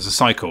happens as a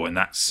cycle, and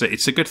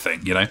it's a good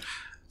thing.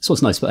 So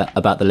what's nice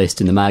about the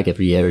list in the mag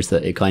every year is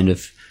that it kind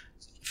of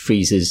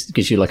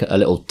gives you like a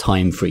little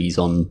time freeze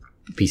on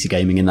PC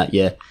gaming in that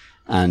year.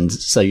 And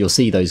so you'll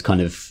see those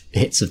kind of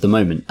hits of the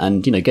moment.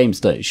 And, games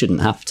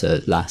shouldn't have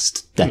to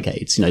last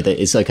decades.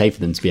 It's okay for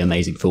them to be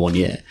amazing for 1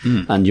 year.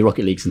 And your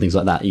Rocket Leagues and things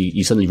like that,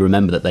 you suddenly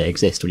remember that they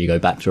exist when you go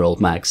back to your old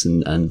mags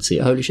and see,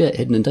 holy shit,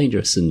 Hidden and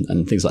Dangerous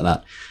and things like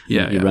that.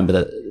 Yeah, you remember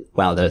that,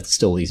 wow, there are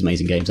still these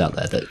amazing games out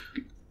there that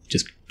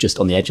just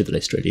on the edge of the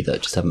list, really,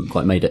 that just haven't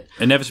quite made it.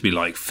 Inevitably,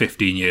 like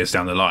 15 years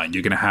down the line,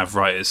 you're going to have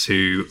writers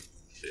who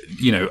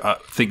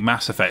think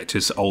Mass Effect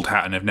is old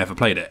hat and have never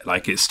played it.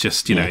 Like it's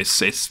just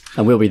it's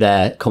and we'll be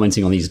there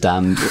commenting on these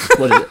damn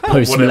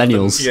post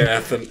millennials.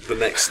 The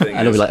next thing, and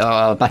it'll be like,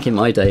 oh, back in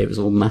my day it was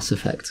all Mass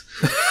Effect.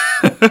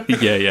 But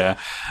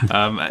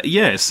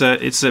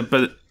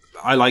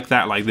I like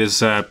that. Like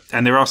there's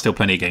and there are still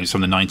plenty of games from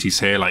the 90s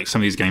here. Like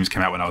some of these games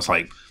came out when I was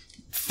like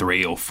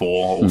 3 or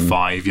 4 or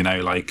 5.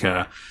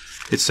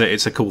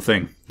 It's a cool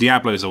thing.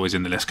 Diablo's always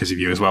in the list because of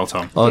you as well,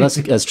 Tom. Oh,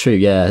 that's true.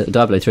 Yeah,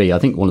 Diablo 3. I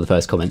think one of the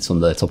first comments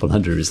on the top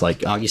 100 is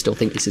like, "Oh, you still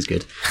think this is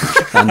good?"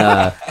 And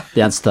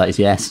the answer to that is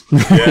yes.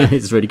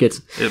 It's really good.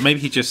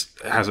 Maybe he just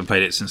hasn't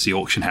played it since the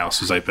auction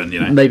house was open.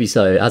 Maybe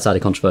so. It has had a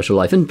controversial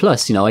life, and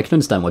plus, I can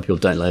understand why people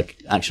don't like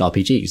action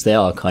RPGs. They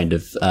are kind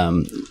of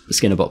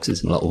Skinner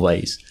boxes in a lot of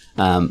ways.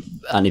 And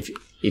if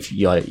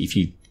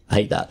you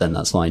hate that, then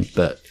that's fine.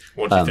 But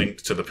what do you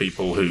think to the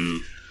people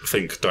who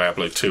think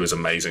Diablo 2 is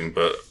amazing,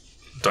 but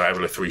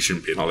Diablo 3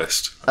 shouldn't be on a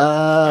list?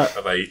 Are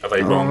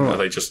they wrong? Are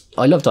they just...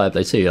 I love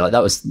Diablo 2. Like,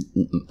 that was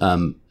it's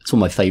one of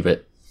my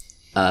favourite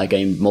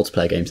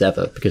multiplayer games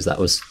ever, because that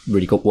was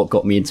really what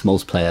got me into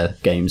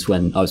multiplayer games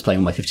when I was playing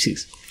on my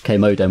 56k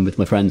modem with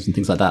my friends and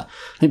things like that.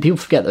 I think people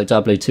forget that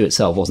Diablo 2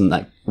 itself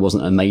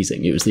wasn't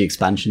amazing. It was the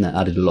expansion that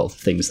added a lot of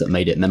things that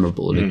made it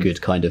memorable and a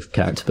good kind of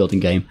character building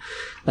game.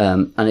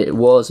 And it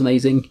was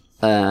amazing.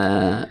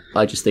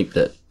 I just think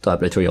that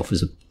Diablo 3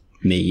 offers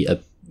me a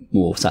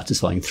more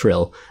satisfying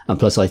thrill, and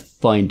plus I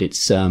find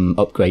its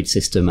upgrade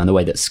system and the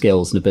way that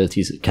skills and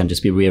abilities can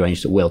just be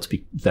rearranged at will to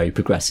be very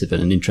progressive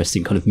and an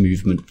interesting kind of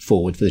movement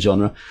forward for the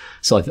genre.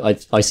 So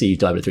I see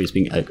Diablo 3 as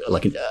being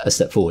a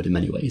step forward in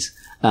many ways.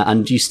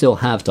 And you still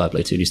have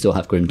Diablo 2, you still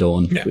have Grim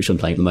Dawn, which I'm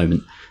playing at the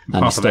moment.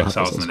 And Path of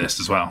Exile's on the list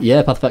as well.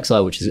 Yeah, Path of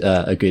Exile, which is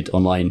a good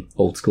online,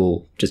 old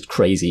school, just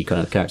crazy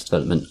kind of character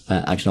development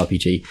action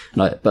RPG.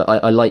 But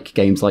I like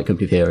games like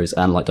Company of Heroes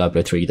and like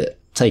Diablo 3 that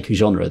take a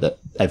genre that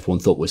everyone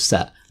thought was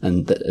set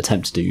and that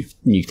attempt to do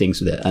new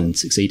things with it and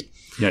succeed.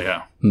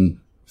 Yeah.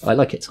 I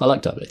like it. I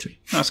like Diablo 3.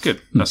 That's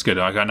good.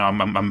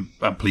 I'm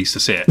pleased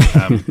to see it.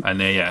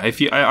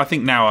 I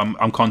think now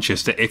I'm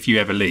conscious that if you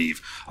ever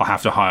leave, I'll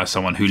have to hire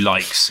someone who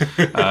likes,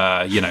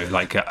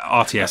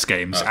 RTS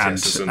games and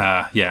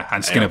Skinner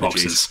ARPGs.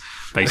 boxes,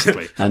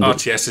 basically. And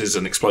RTSs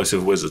and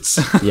explosive wizards.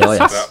 Yeah,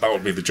 yes. That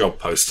would be the job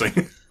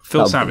posting.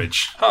 Phil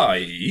Savage.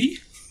 Hi.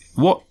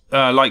 What,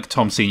 like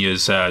Tom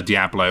Senior's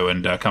Diablo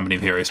and Company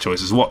of Heroes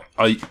choices, what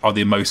are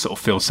the most sort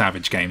of Phil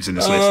Savage games in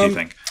this list, do you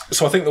think?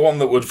 So I think the one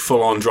that would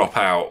full on drop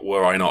out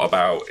were I not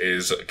about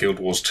is Guild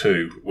Wars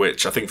 2,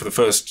 which I think for the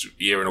first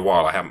year and a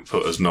while I haven't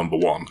put as number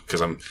one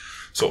because I'm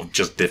sort of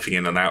just dipping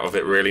in and out of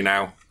it really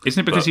now.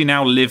 Isn't it because you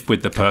now live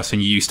with the person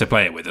you used to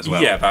play it with as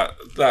well? Yeah,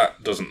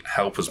 that doesn't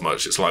help as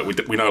much. It's like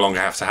we no longer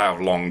have to have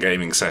long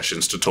gaming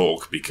sessions to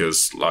talk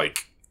because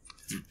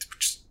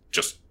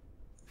just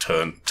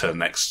turn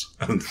next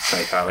and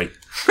say Pally.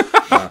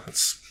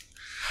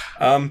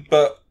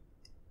 But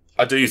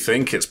I do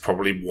think it's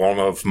probably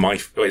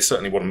it's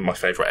certainly one of my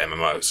favourite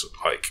MMOs,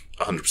 like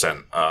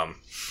 100%.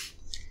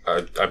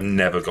 I've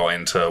never got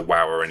into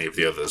WoW or any of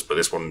the others, but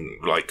this one,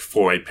 like,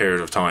 for a period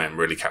of time,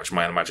 really captured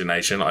my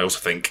imagination. I also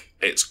think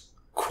it's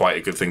quite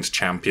a good thing to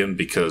champion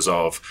because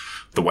of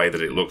the way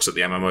that it looks at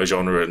the MMO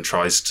genre and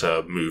tries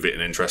to move it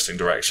in interesting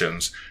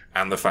directions,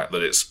 and the fact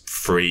that it's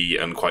free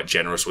and quite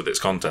generous with its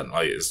content.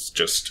 Like,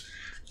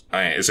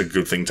 it's a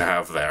good thing to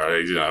have there.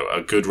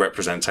 A good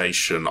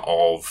representation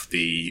of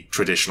the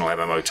traditional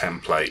MMO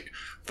template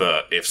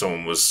that if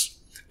someone was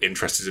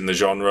interested in the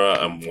genre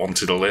and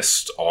wanted a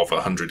list of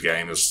 100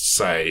 games,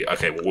 say,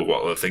 okay, well,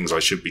 what are the things I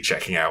should be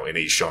checking out in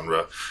each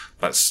genre?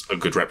 That's a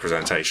good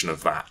representation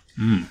of that.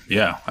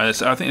 Yeah, I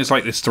think there's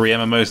like there's 3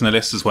 MMOs in the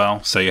list as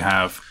well. So you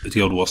have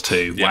Guild Wars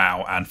 2,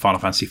 WoW, and Final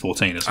Fantasy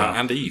 14 as well.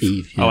 And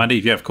Eve. Oh, and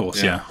Eve, yeah, of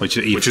course, yeah. Which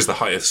is the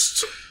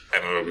highest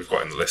MMO we've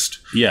got in the list.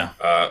 Yeah.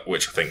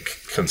 Which I think,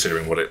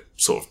 considering what it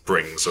sort of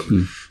brings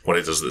and what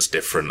it does that's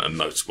different and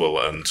notable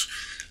and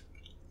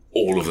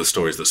all of the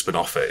stories that spin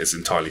off it is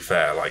entirely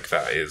fair. Like,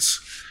 that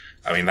is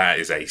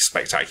a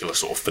spectacular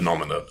sort of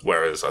phenomenon,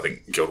 whereas I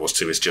think Guild Wars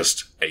 2 is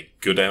just a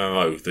good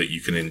MMO that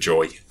you can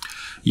enjoy.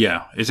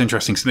 Yeah, it's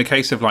interesting. So in the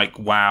case of like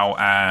WoW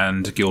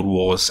and Guild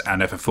Wars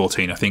and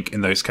FF14, I think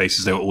in those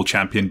cases they were all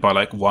championed by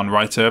like one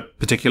writer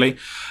particularly.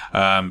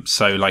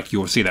 So like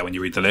you'll see that when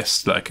you read the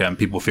list, like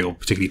people feel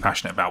particularly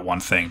passionate about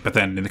one thing. But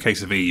then in the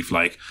case of Eve,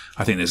 like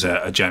I think there's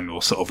a general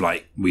sort of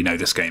like, we know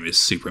this game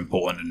is super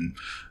important and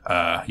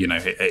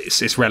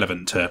it's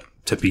relevant to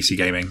PC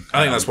gaming.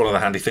 I think that's one of the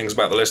handy things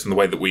about the list and the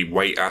way that we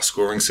weight our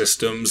scoring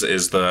systems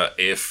is that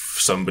if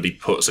somebody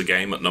puts a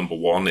game at number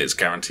 1, it's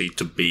guaranteed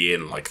to be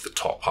in like the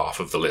top half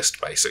of the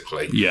list,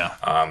 basically. Yeah.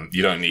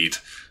 You don't need...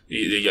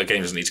 Your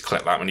game doesn't need to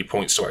collect that many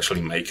points to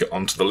actually make it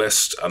onto the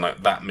list, and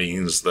that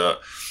means that...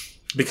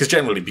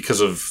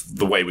 Because of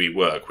the way we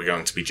work, we're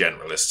going to be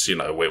generalists.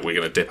 We're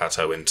going to dip our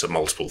toe into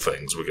multiple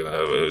things. We're going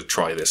to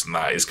try this and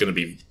that. It's going to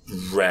be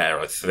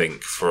rare, I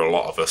think, for a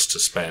lot of us to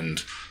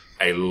spend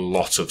a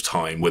lot of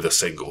time with a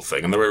single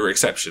thing. And there are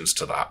exceptions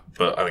to that,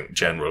 but I think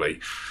generally,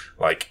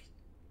 like,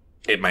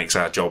 it makes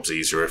our jobs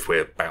easier if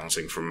we're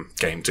bouncing from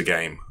game to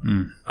game.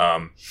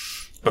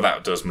 But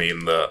that does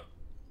mean that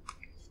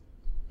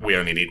we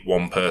only need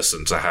one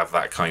person to have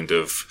that kind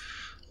of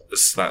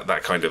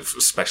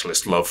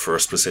specialist love for a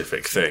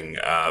specific thing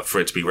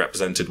for it to be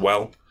represented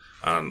well,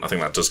 and I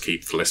think that does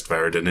keep the list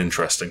varied and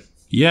interesting.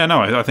 Yeah, no,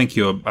 I think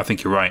you're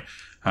right.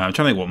 I'm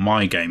trying to think what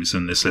my games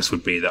in this list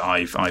would be that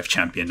I've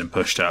championed and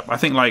pushed up. I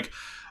think like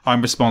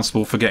I'm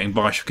responsible for getting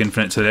BioShock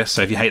Infinite to this.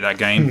 So if you hate that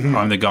game,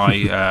 I'm the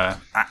guy.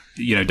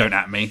 Don't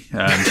at me.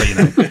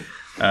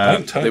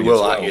 They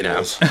will at you now.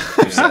 You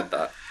said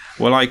that.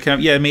 Well, like,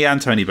 me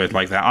and Tony both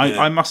like that.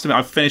 I must admit,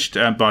 I've finished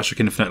BioShock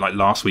Infinite like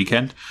last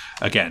weekend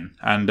again,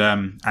 and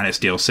it's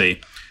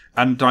DLC.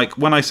 And like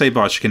when I say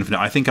BioShock Infinite,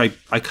 I think I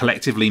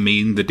collectively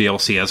mean the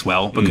DLC as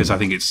well, because I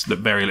think it's the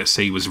Burial at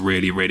Sea was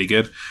really, really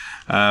good.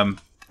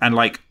 And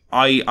like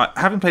I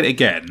haven't played it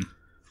again.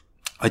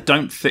 I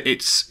don't think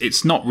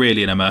it's not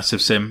really an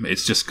immersive sim.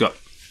 It's just got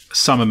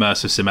some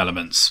immersive sim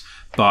elements,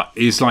 but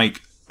it's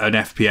like an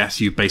FPS.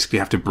 You basically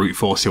have to brute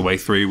force your way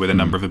through with a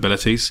number of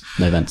abilities.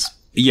 No events.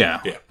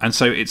 Yeah. And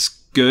so it's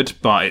good,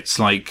 but it's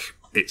like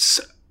it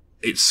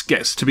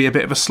gets to be a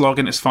bit of a slog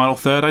in its final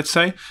third, I'd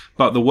say.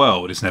 But the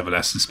world is never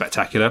less than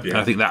spectacular. Yeah. And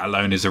I think that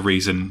alone is a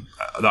reason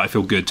that I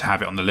feel good to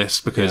have it on the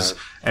list, because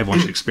everyone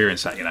should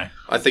experience that,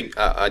 I think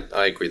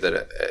I agree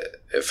that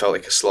it felt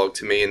like a slog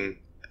to me, and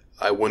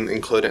I wouldn't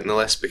include it in the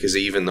list because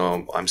even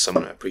though I'm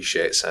someone who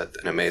appreciates an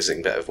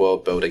amazing bit of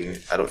world building,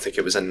 I don't think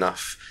it was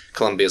enough.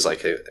 Columbia's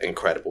like an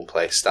incredible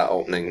place. That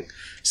opening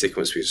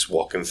sequence, we just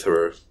walking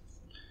through,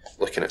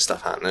 looking at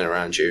stuff happening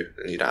around you,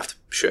 and you don't have to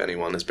shoot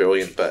anyone, is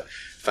brilliant. But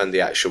I found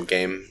the actual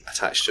game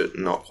attached to it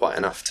not quite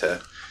enough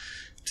to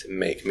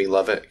make me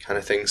love it, kind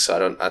of thing.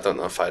 So I don't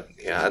know if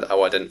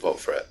I didn't vote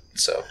for it.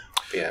 So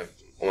yeah,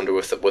 I wonder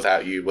if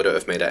without you would it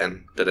have made it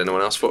in? Did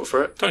anyone else vote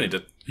for it? Tony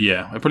did.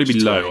 Yeah, it'd probably be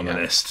low on the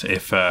list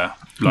if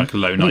like a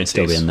low 90s. It'd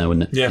still be in there,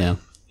 wouldn't it?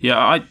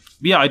 Yeah.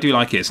 I do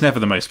like it. It's never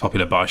the most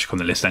popular BioShock on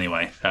the list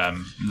anyway.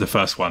 The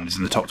first one is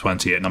in the top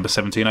 20 at number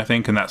 17, I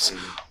think, and that's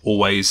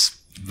always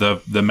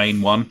the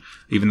main one,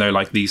 even though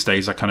like these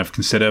days I kind of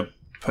consider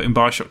putting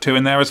BioShock 2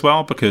 in there as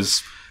well,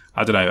 because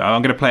I don't know,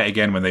 I'm going to play it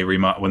again when the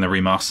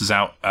remaster's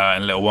out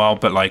in a little while,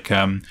 but like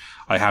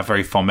I have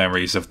very fond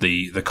memories of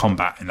the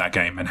combat in that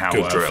game and how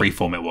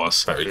freeform it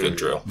was. Very good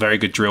drill,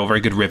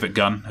 very good rivet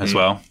gun as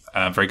well,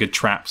 very good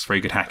traps,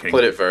 very good hacking. I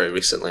played it very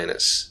recently, and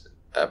it's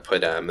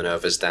played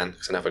Minerva's Den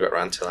because I never got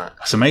around to that.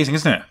 That's amazing,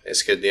 isn't it?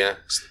 It's good, yeah.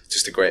 It's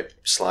just a great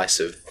slice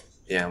of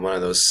one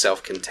of those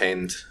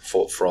self-contained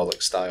Fort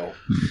Frolic style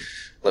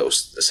little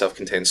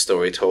self-contained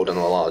story told in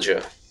a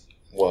larger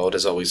world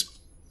is always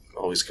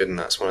good, and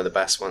that's one of the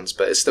best ones.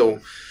 But it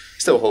still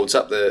holds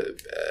up.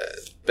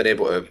 Been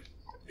able to,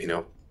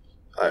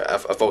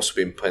 I've also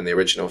been playing the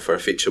original for a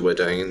feature we're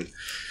doing, and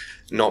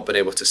not been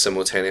able to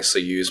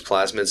simultaneously use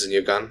plasmids in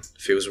your gun.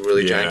 It feels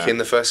really janky in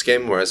the first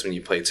game, whereas when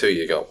you play 2,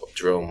 you got a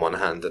drill in one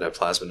hand and a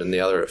plasmid in the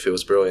other. It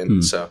feels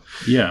brilliant. So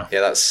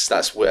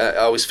that's I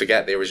always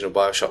forget the original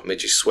BioShock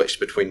made you switch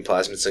between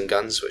plasmids and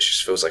guns, which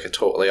just feels like a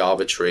totally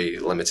arbitrary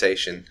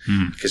limitation,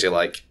 because you're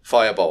like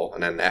fireball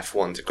and then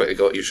F1 to quickly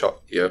go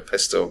your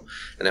pistol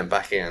and then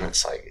back in.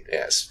 It's like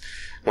it's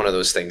one of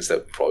those things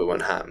that probably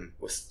won't happen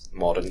with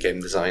modern game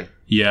design.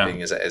 Yeah,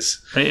 being as it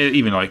is.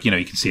 Even like, you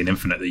can see in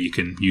Infinite that you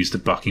can use the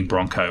bucking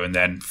Bronco and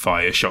then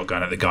fire a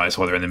shotgun at the guys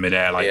while they're in the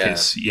midair. Like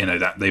it's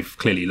that they've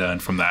clearly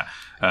learned from that.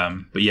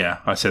 But yeah,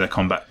 I'd say the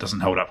combat doesn't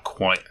hold up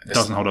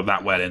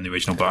that well in the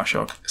original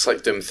Bioshock. It's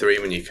like Doom 3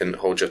 when you can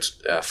hold your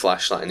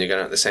flashlight and your gun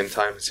at the same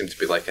time. It seemed to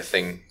be like a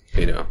thing,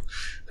 that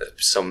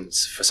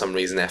for some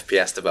reason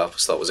FPS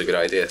developers thought was a good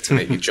idea to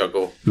make you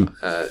juggle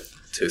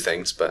two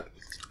things, but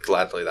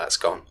gladly that's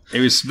gone. It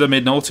was the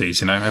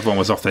mid-noughties, everyone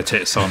was off their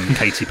tits on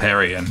Katy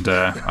Perry and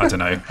I don't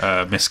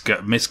know,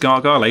 Miss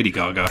Gaga, Lady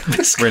Gaga.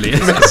 Really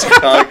is. Miss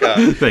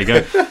Gaga. There you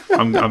go.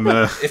 I'm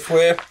if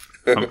we're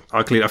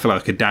I feel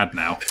like a dad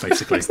now,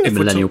 basically. From a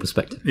millennial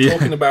perspective.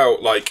 Talking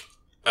about like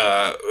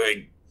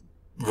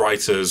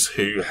writers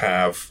who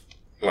have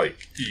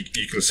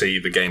you can see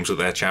the games that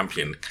they're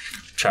championing.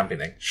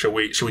 Shall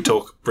we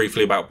talk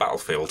briefly about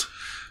Battlefield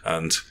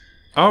and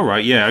oh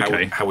right, yeah,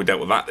 okay. How we dealt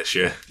with that this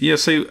year? Yeah,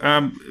 so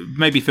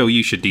maybe Phil,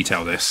 you should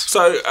detail this.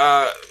 So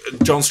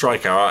John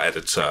Stryker, our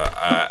editor,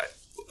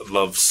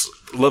 loves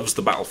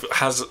the Battlefield,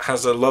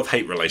 has a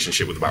love-hate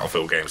relationship with the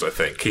Battlefield games. I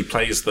think he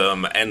plays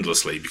them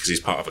endlessly because he's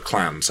part of a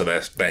clan, so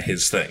they're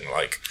his thing.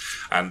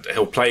 And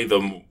he'll play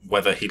them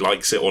whether he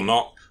likes it or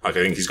not. I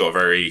think he's got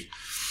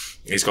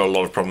a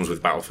lot of problems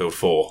with Battlefield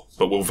 4,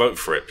 but we'll vote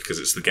for it because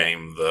it's the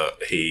game that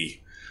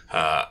he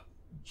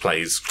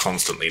plays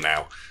constantly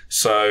now.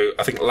 So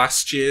I think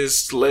last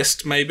year's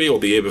list, maybe, or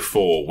the year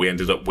before, we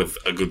ended up with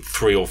a good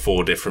 3 or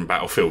 4 different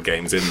Battlefield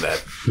games in there,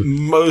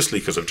 mostly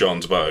because of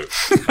John's vote.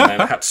 And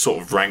then I had to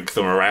sort of rank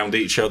them around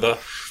each other.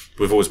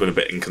 We've always been a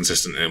bit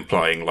inconsistent in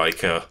implying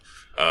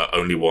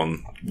only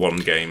one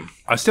game.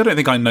 I still don't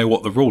think I know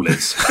what the rule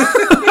is.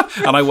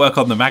 And I work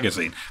on the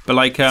magazine.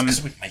 But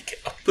because we make it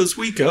up as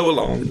we go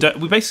along.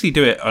 We basically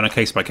do it on a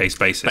case-by-case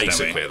basis,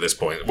 basically, don't we? At this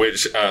point.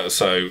 Which,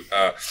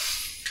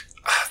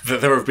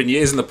 there have been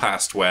years in the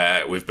past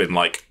where we've been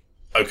like,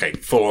 okay,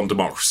 full-on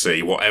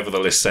democracy, whatever the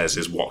list says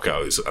is what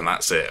goes, and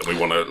that's it. And we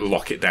want to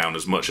lock it down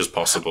as much as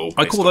possible.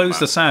 I call those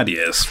the sad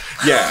years.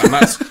 Yeah, and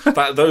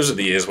those are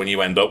the years when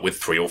you end up with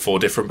 3 or 4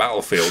 different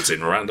battlefields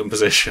in random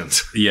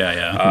positions.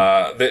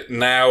 Yeah.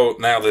 Now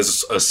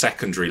there's a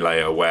secondary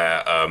layer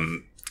where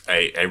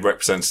a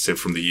representative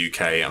from the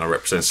UK and a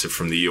representative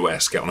from the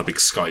US get on a big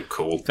Skype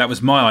call. That was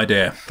my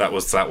idea. That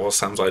was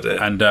Sam's idea.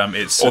 And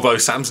it's although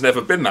Sam's never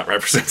been that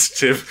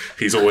representative,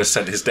 he's always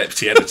sent his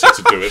deputy editor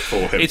to do it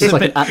for him. It's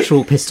like an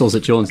actual Pistols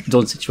at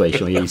Dawn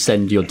situation where you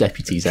send your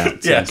deputies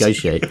out to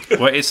negotiate.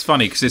 Well, it's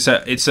funny because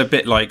it's a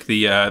bit like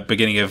the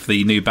beginning of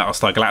the new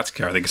Battlestar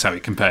Galactica. I think is how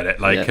we compared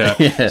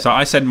it. So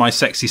I send my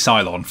sexy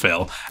Cylon,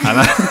 Phil,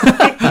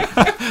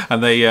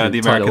 and the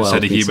Americans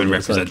send a human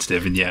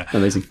representative, and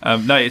amazing.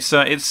 No,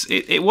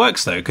 it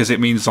works though because it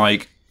means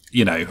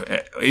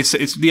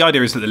it's the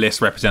idea is that the list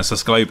represents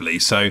us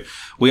globally. So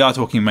we are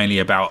talking mainly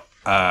about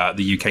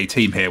the UK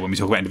team here when we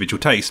talk about individual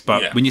taste,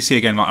 but when you see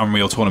again like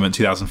Unreal Tournament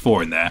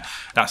 2004 in there,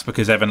 that's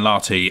because Evan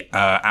Larty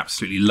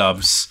absolutely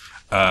loves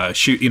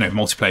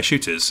multiplayer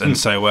shooters, and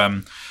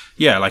so.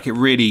 It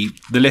really,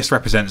 the list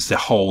represents the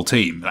whole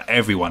team. Like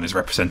everyone is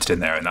represented in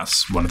there, and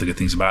that's one of the good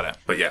things about it.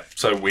 But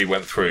so we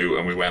went through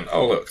and we went,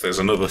 oh look, there's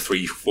another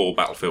 3-4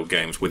 Battlefield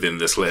games within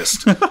this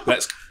list.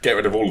 Let's get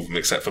rid of all of them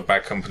except for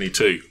Bad Company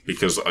 2,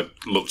 because I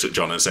looked at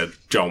John and said,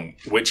 John,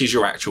 which is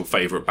your actual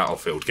favourite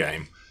Battlefield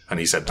game? And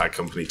he said Bad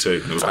Company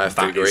 2. And it was like,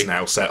 that is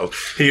now settled.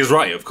 He is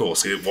right, of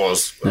course. It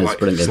was.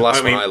 It's the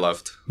last one I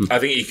loved. I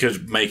think you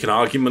could make an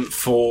argument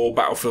for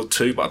Battlefield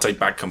 2, but I'd say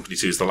Bad Company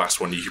 2 is the last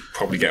one you could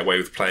probably get away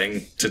with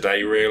playing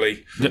today,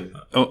 really.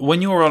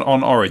 When you're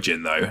on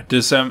Origin, though,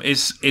 does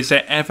is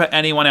there ever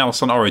anyone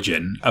else on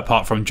Origin,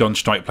 apart from John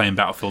Strike playing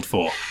Battlefield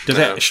 4?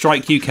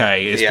 Strike UK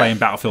is playing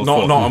Battlefield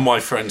 4? Not on my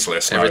friends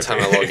list. Every time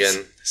I log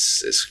in,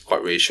 it's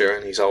quite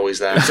reassuring. He's always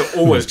there. It's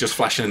always just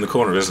flashing in the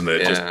corner, isn't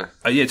it?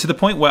 Yeah. To the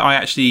point where I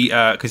actually,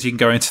 because you can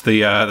go into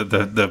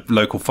the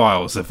local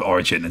files of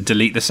Origin and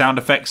delete the sound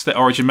effects that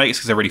Origin makes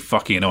because they're really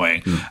fucking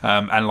annoying.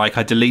 And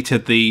I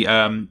deleted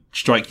the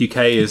Strike UK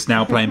is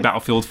now playing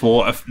Battlefield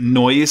 4 of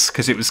noise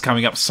because it was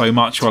coming up so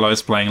much while I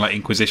was playing like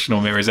Inquisition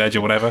or Mirror's Edge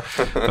or whatever.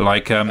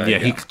 But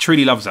he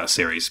truly loves that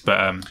series.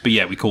 But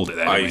we called it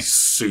there. I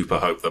super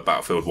hope that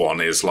Battlefield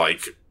 1 is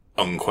like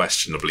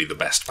unquestionably the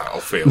best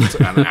Battlefield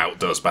and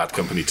outdoes Bad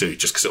Company 2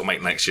 just because it'll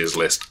make next year's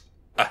list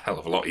a hell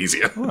of a lot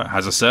easier. Well, it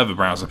has a server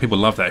browser. People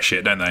love that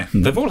shit, don't they?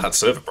 They've all had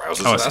server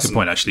browsers. Oh, that's a good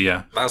point, actually,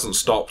 yeah. That hasn't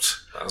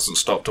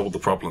stopped all the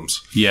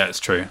problems. Yeah, it's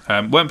true.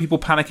 Weren't people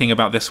panicking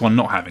about this one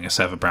not having a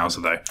server browser,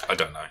 though? I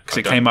don't know. Because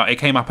it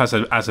came up as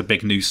a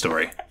big news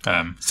story.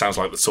 Sounds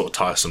like the sort of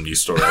tiresome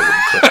news story I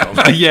wouldn't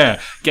click on.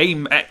 Yeah.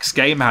 Game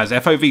has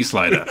FOV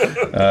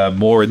slider.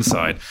 More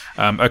inside.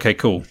 Okay,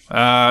 cool.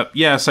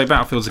 So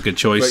Battlefield's a good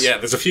choice. But yeah,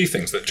 there's a few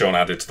things that John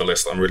added to the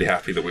list that I'm really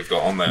happy that we've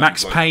got on there.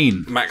 Max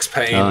Payne. Max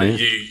Payne. Oh, yeah.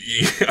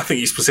 You I think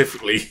you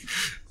specifically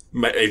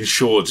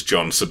ensured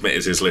John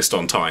submitted his list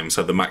on time,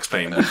 so the Max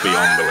Payne would be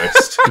on the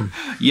list.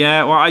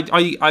 Yeah, well,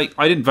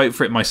 I didn't vote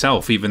for it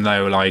myself, even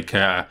though, like,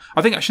 I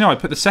think actually no, I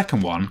put the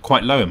second one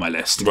quite low in my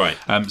list, Right.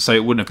 So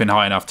it wouldn't have been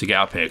high enough to get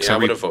up here. Yeah, I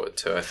would have voted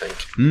too, I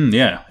think.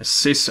 Yeah,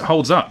 it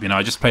holds up. You know,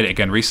 I just played it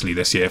again recently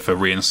this year for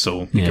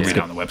reinstall. You can read it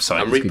on the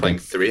website. I'm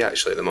replaying 3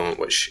 actually at the moment,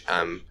 which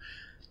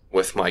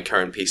with my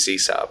current PC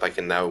setup, I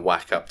can now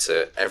whack up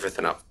to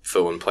everything up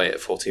full and play it at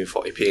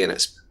 1440p, and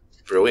it's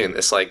brilliant.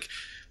 It's like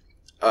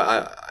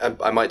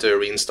I might do a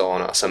reinstall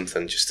on it or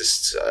something, just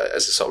as a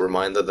sort of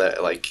reminder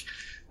that like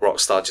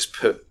Rockstar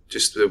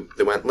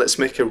they went, let's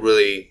make a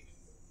really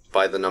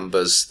by the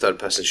numbers third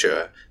person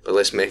shooter, but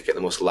let's make it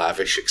the most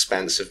lavish,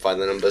 expensive by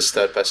the numbers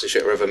third person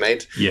shooter ever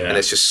made. Yeah, and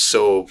it's just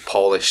so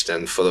polished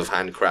and full of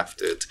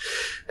handcrafted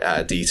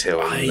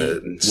detail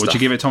and stuff. Would you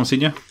give it, Tom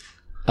Senior?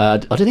 I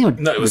don't think I'd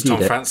No, it was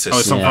Tom Francis. Oh,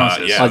 it's Tom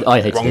Francis. Yeah,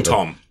 I hated wrong it.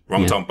 Tom.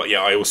 Tom. But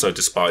yeah, I also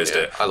despised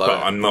it. I love but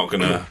it. I'm not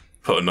going to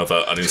put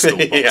another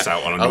uninstall box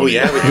out on a Oh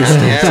yeah,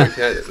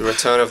 the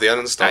Return of the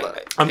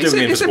Uninstalled. I'm doing the Is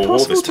it Invisible War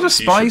possible this to time.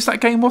 despise that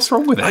game? What's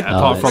wrong with it?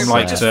 Apart from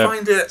like just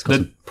find it.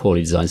 Some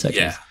poorly designed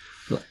sections. Yeah.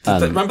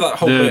 Remember that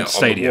whole the bit on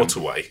stadium. the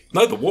waterway?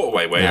 No, the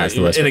waterway where Yeah, it's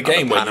the worst in a bit.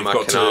 game where you've Panama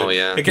got Canal, to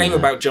yeah. a game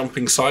about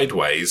jumping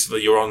sideways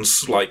that you're on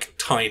like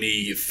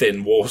tiny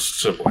thin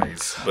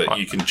waterways that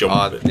you can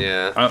jump.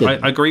 Yeah.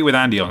 I agree with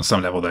Andy on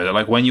some level though. That,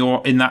 like when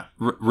you're in that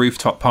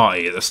rooftop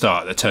party at the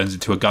start that turns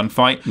into a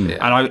gunfight,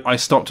 and I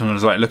stopped and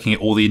was like looking at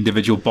all the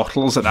individual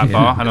bottles at that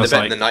bar, and I was The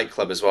bit like, in the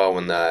nightclub as well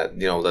when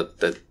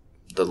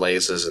the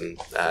lasers and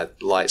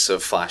lights are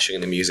flashing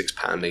and the music's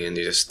pounding and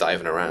you're just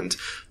diving around,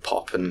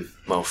 popping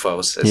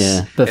mofos.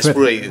 It's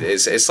really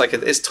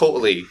it's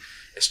totally.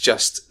 It's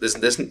just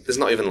there's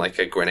not even like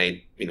a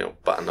grenade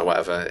button or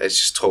whatever. It's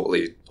just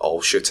totally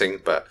all shooting,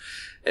 but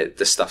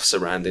the stuff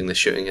surrounding the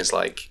shooting is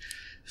like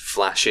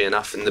flashy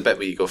enough. And the bit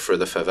where you go through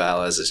the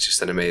favelas is just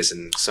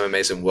some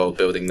amazing world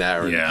building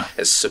there. And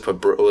it's super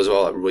brutal as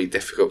well. Like a really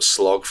difficult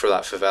slog for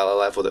that favela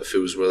level that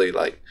feels really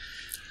like.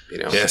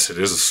 Yes, it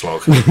is a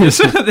slog. I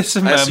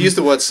use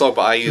the word slog,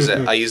 but I used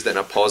it in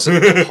a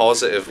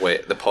positive way.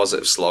 The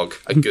positive slog,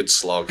 a good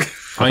slog.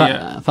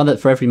 I found that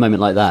for every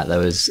moment like that, there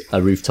was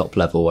a rooftop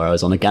level where I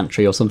was on a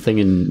gantry or something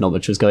and not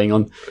much was going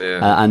on.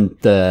 And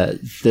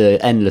the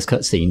endless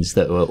cutscenes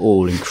that were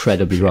all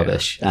incredibly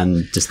rubbish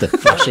and just the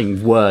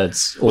flashing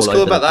words all What's over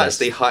cool about the that place. is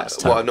they hide.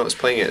 What I've noticed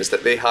playing it is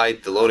that they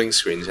hide the loading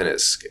screens, and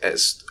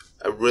it's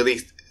a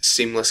really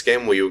seamless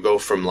game where you go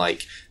from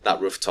like that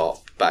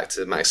rooftop back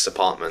to Max's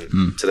apartment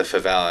to the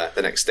favela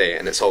the next day,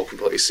 and it's all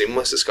completely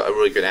seamless. It's got a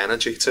really good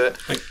energy to it.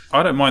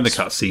 I don't mind the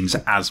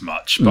cutscenes as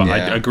much, but I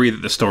agree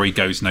that the story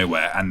goes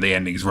nowhere and the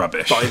ending's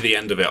rubbish. By the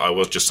end of it, I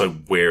was just so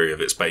weary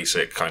of its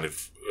basic kind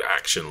of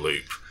action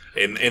loop.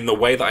 In the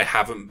way that I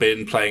haven't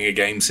been playing a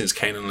game since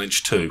Kane and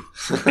Lynch 2.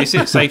 Is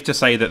it safe to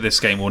say that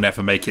this game will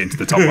never make it into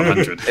the top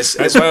 100?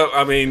 Well,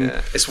 I mean...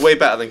 It's way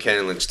better than Kane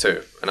and Lynch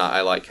 2, and I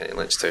like Kane and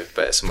Lynch 2,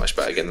 but it's a much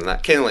better game than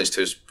that. Kane and Lynch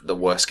 2 is the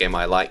worst game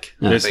I like.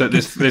 There's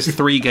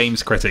 3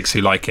 games critics who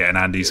like it, and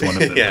Andy's one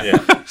of them.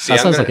 See,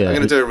 I'm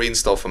going to do a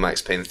reinstall for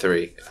Max Payne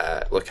 3.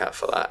 Look out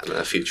for that in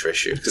a future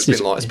issue, because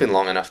it's been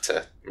long enough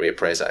to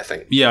reappraise it, I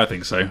think. Yeah, I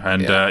think so.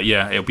 And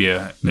it'll be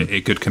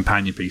a good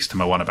companion piece to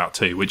my one about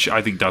 2, which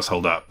I think does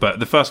hold up. But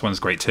the first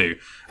one's great too,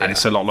 and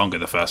it's a lot longer,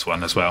 the first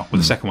one as well.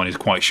 Well, the second one is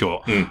quite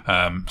short.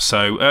 I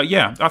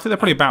think they're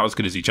probably about as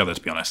good as each other,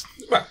 to be honest.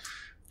 Well,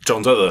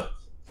 John's other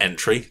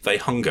entry, They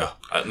Hunger,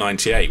 at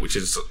 98, which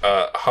is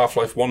a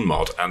Half-Life 1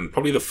 mod, and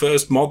probably the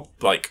first mod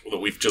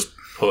that we've just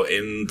put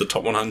in the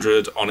top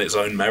 100 on its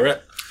own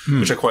merit.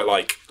 Which I quite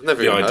like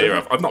the idea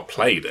of. I've not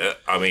played it.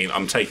 I mean,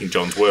 I'm taking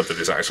John's word that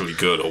it's actually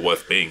good or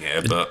worth being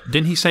here, but...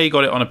 Didn't he say he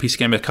got it on a PC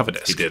Gamer cover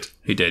disc?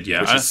 He did,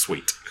 yeah. Which is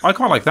sweet. I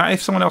quite like that.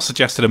 If someone else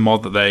suggested a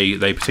mod that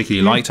they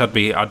particularly liked, I'd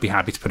be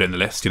happy to put it in the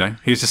list, He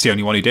was just the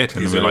only one who did.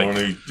 He's the only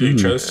one who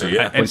chose to,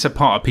 yeah. And it's a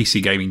part of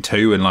PC gaming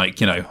too, and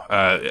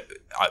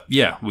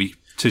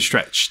to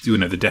stretch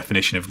the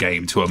definition of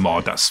game to a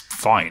mod, that's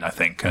fine, I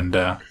think. And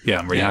I'm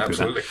really happy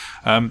with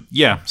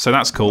that. So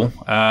that's cool.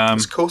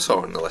 Is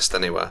KOTOR on the list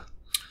anywhere?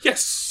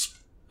 Yes.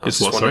 I was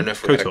just wondering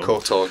if we had a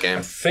KOTOR game.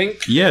 I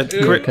think. Yeah,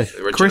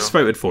 Chris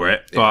voted for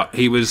it, but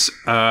he was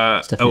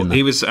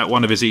he was at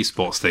one of his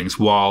esports things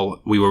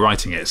while we were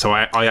writing it, so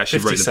I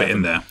actually wrote the bit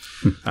in there.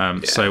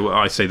 So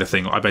I say the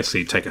thing. I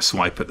basically take a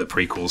swipe at the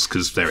prequels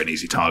because they're an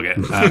easy target.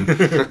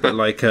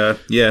 But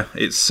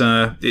it's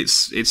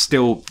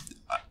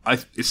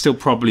still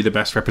probably the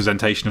best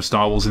representation of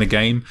Star Wars in a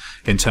game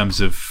in terms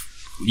of.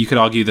 You could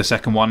argue the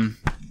second one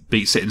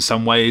beats it in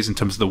some ways in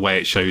terms of the way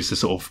it shows the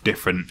sort of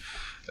different.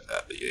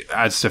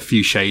 Adds a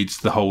few shades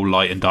to the whole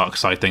light and dark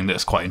side thing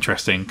that's quite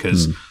interesting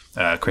because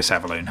Chris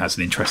Avellone has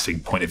an interesting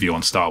point of view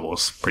on Star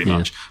Wars, pretty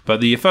much. But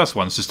the first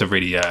one's just a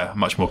really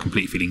much more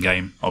complete feeling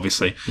game,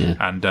 obviously.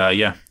 And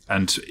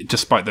and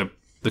despite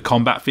the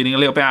combat feeling a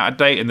little bit out of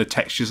date and the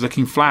textures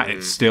looking flat,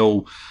 it's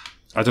still,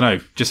 I don't know,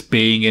 just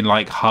being in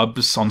like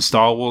hubs on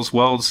Star Wars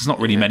worlds. There's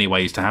not really many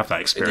ways to have that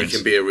experience. And you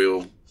can be a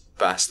real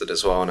bastard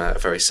as well in a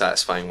very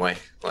satisfying way.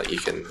 Like you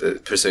can,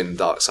 pursuing the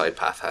dark side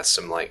path has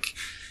some like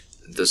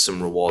there's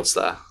some rewards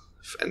there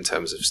in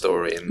terms of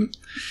story and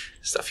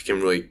stuff. You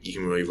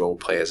can really role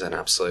play as an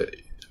absolute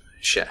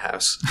shit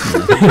house.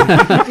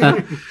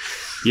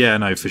 Yeah,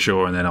 no, for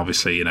sure. And then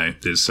obviously,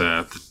 there's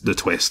the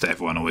twist that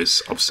everyone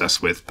always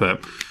obsessed with.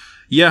 But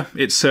yeah,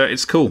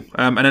 it's cool.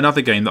 And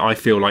another game that I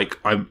feel like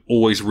I'm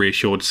always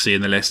reassured to see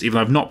in the list, even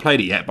though I've not played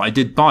it yet, but I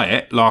did buy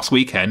it last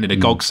weekend in a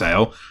GOG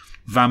sale,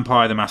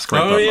 Vampire the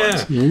Masquerade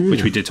Bloodlines,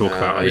 which we did talk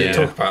about. We did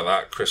talk about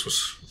that. Chris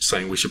was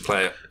saying we should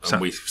play it, and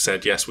we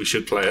said yes, we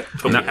should play it,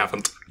 but we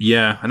haven't.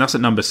 Yeah, and that's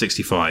at number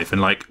 65.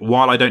 And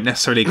while I don't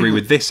necessarily agree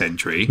with this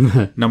entry,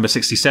 number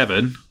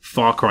 67,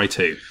 Far Cry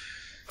 2.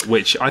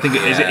 Which I think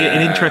is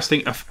an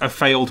interesting, a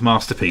failed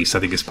masterpiece. I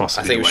think is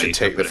possibly. I think we should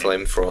take the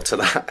flamethrower to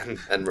that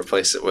and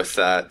replace it with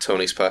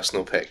Tony's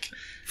personal pick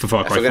for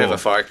Far Cry 4. If we're going to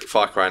have a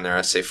Far Cry in there,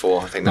 I'd say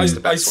 4. I think that's the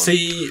best one.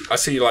 I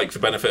see the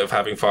benefit of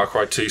having Far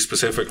Cry 2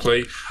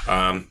 specifically.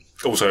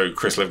 Also,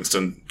 Chris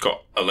Livingston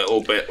got a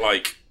little bit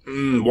why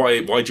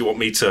do you want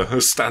me to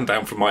stand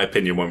down from my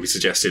opinion when we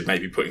suggested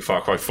maybe putting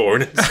Far Cry 4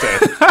 in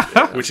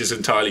instead, which is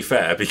entirely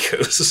fair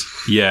because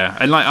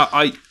and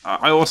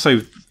I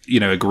also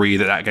agree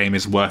that game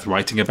is worth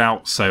writing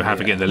about. So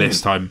having it in the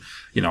list, I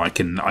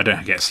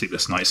don't get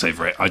sleepless nights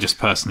over it. I just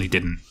personally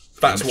didn't.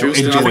 That's one. I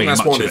think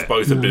that's one. If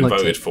both had been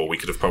voted for, we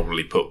could have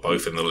probably put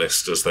both in the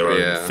list as their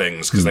own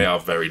things because they are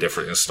very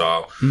different in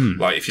style.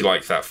 Like if you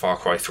like that Far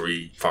Cry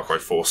 3, Far Cry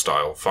 4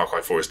 style, Far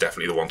Cry 4 is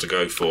definitely the one to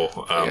go for.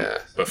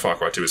 But Far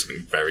Cry 2 is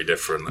something very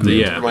different.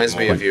 It reminds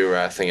me of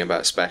your thing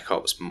about Spec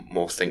Ops: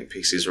 more think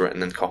pieces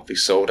written than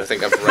copies sold. I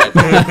think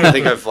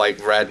I've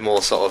read. read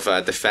more sort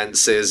of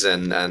defenses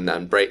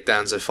and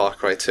breakdowns of Far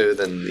Cry 2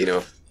 than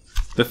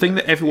The thing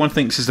that everyone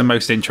thinks is the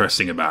most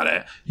interesting about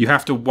it, you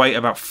have to wait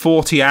about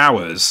 40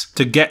 hours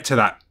to get to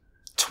that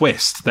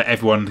twist that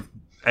everyone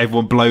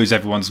blows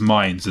everyone's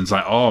minds and it's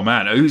like, oh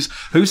man, who's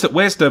that?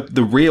 Where's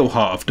the real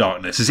heart of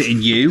darkness? Is it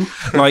in you?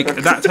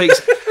 That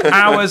takes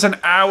hours and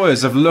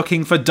hours of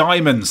looking for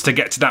diamonds to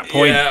get to that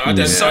point.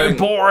 It's so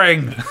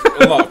boring.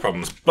 A lot of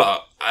problems,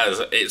 but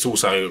it's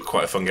also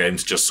quite a fun game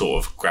to just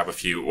sort of grab a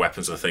few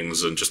weapons and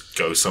things and just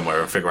go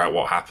somewhere and figure out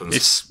what happens.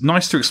 It's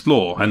nice to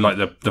explore, and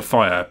the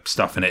fire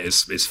stuff in it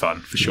is fun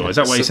for sure. Is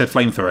that why you said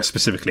flamethrower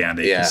specifically,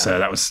 Andy?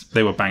 Yeah,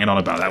 they were banging on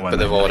about that one. But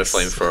they've ordered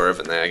flamethrower,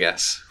 haven't they? I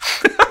guess.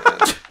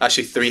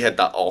 Actually, 3 had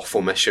that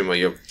awful mission where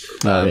you're.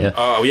 When you're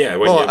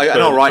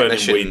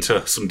burning weed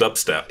to some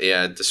dubstep.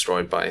 Yeah,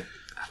 destroyed by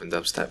having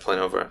dubstep playing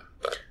over it.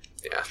 But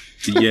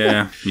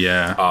yeah.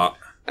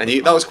 And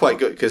that was quite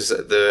good because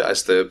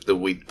as the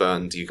weed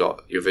burned,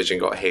 your vision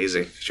got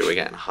hazy because you were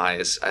getting high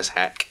as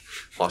heck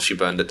whilst you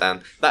burned it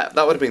down. That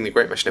would have been the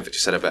great mission if it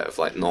just had a bit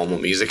of normal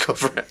music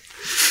over it.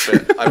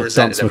 But I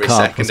resented every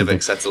second of it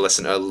because I had to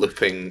listen to a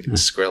looping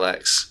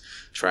Skrillex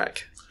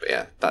track. But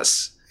yeah,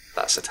 that's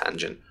a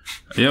tangent.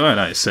 Yeah, well,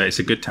 no, it's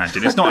a good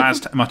tangent. It's not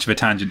as much of a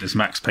tangent as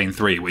Max Payne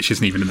 3, which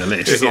isn't even in the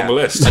list. It's on the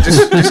list.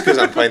 Just because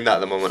I'm playing that at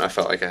the moment, I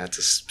felt like I had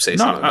to say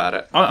something about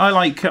it. I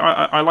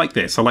like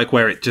this. I like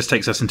where it just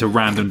takes us into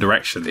random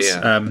directions.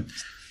 Yeah.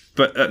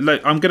 But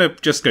look, I'm going to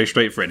just go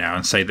straight for it now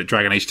and say that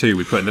Dragon Age 2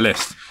 we put in the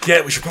list.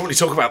 Yeah, we should probably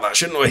talk about that,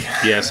 shouldn't we?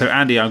 Yeah, so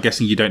Andy, I'm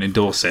guessing you don't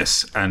endorse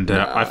this, and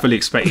I fully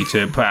expect you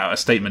to put out a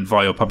statement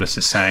via your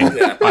publicist saying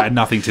I had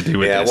nothing to do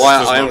with this.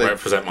 Well, I only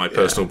represent my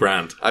personal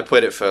brand. I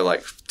played it for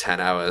 10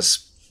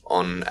 hours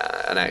on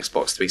an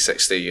Xbox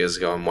 360 years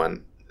ago and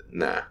went,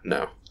 no.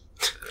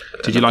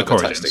 Did you like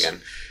Origins?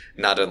 Again.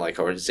 No, I don't like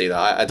Origins either.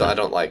 I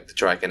don't like the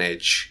Dragon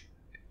Age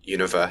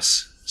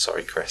universe.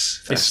 Sorry,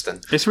 Chris.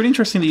 It's really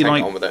interesting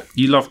that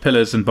you love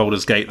Pillars and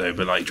Baldur's Gate though,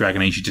 but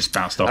Dragon Age you just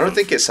bounced off. I don't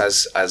think it's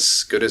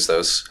as good as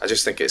those. I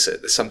just think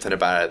there's something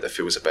about it that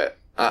feels a bit.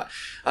 I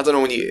don't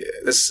know,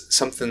 there's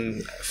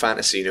something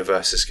fantasy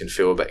universes can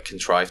feel a bit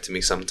contrived to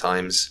me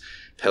sometimes.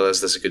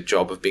 Pillars does a good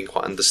job of being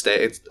quite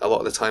understated a lot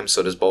of the time.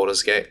 So does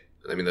Baldur's Gate.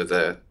 I mean,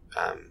 the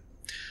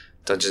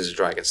Dungeons and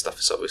Dragons stuff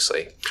is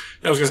obviously.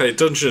 I was going to say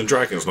Dungeons and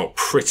Dragons not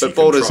pretty. But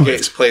Baldur's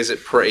Gate plays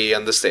it pretty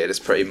understated. It's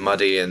pretty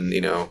muddy and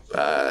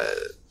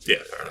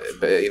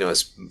but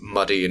it's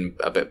muddy and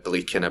a bit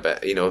bleak and a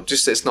bit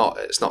just it's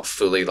not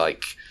fully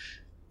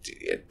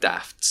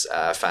daft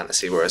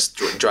fantasy. Whereas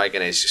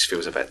Dragon Age just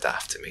feels a bit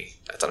daft to me.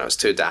 I don't know. It's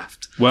too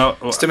daft. Well,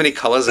 it's too many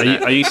colours in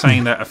it. Are you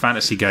saying that a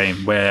fantasy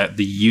game where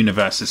the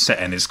universe is set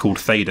in is called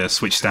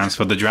Thedas, which stands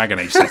for the Dragon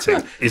Age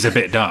setting, is a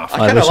bit daft?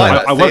 I kind of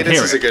like that.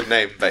 Thedas is a good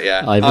name, but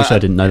yeah. I wish I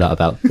didn't know that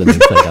about the name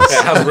Thedas.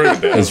 It has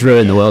ruined it. It's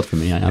ruined the world for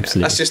me.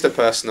 Absolutely. That's just a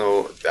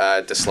personal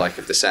dislike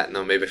of the set.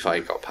 No, maybe if I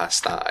got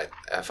past that,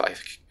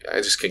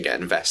 I just can get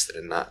invested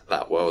in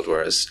that world.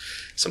 Whereas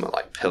something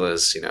like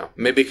Pillars,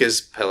 maybe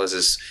because Pillars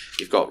is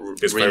you've got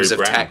reams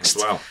of text.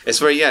 As well. It's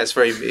very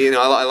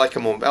I like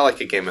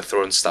a Game of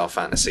Thrones style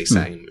fantasy,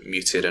 saying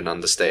muted and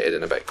understated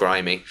and a bit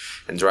grimy.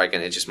 And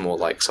Dragon Age is more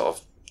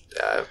sort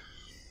of.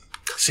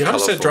 See, I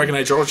said Dragon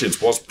Age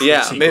Origins was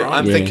pretty grimy.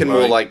 I'm thinking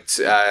more like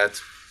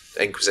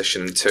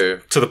Inquisition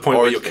 2. To the point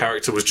where your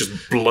character was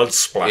just blood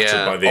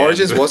splattered by the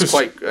Origins end. was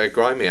quite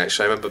grimy,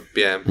 actually. I remember,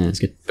 it's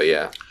good. But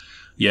yeah.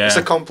 Yeah. It's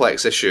a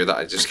complex issue that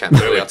I just can't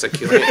really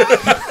articulate.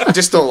 I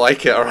just don't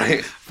like it, all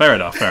right? Fair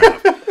enough.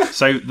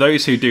 So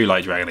those who do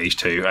like Dragon Age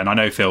 2, and I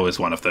know Phil is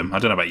one of them. I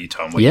don't know about you,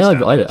 Tom.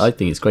 I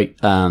think it's great.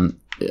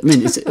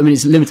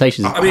 It's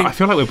limitations. I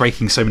feel like we're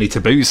breaking so many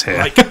taboos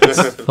here.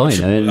 Fine.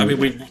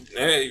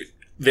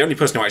 The only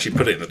person who actually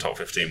put it in the top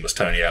 15 was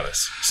Tony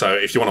Ellis. So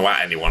if you want to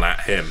at anyone, at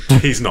him.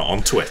 He's not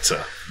on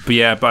Twitter.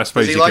 But I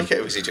suppose Does he like it,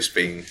 or was he just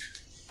being...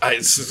 I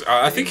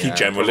think he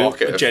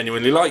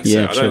genuinely likes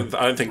it. I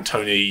don't think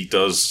Tony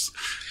does.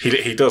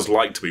 He does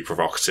like to be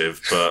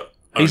provocative, but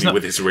only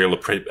with his real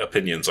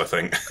opinions. I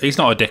think he's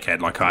not a dickhead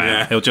like I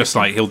am.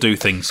 Yeah. He'll do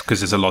things because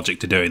there's a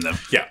logic to doing them.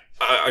 Yeah,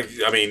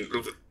 I mean,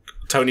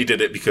 Tony did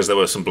it because there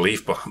was some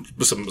belief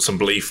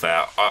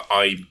there.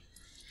 I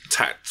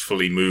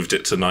tactfully moved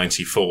it to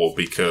 94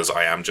 because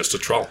I am just a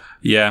troll.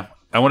 Yeah,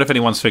 I wonder if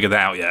anyone's figured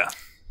that out yet.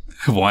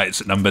 Why it's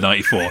at number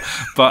 94,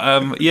 but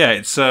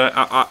it's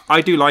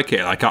I do like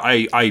it. Like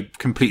I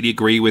completely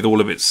agree with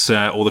all of its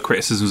all the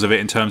criticisms of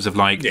it in terms of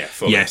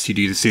yes, you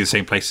do see the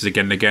same places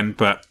again and again,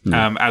 but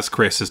as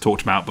Chris has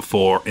talked about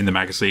before in the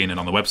magazine and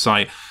on the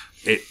website,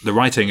 the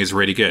writing is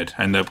really good,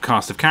 and the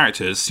cast of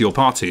characters, your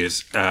party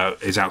is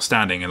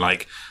outstanding, and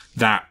like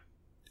that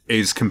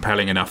is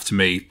compelling enough to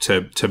me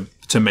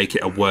to make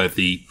it a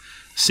worthy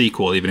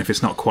sequel, even if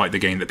it's not quite the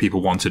game that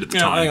people wanted at the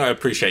time. I think I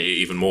appreciate it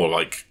even more.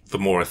 Like the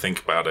more I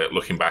think about it,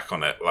 looking back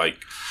on it,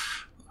 like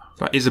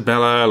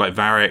Isabella, like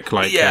Varric,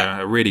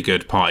 a really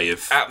good party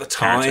of at the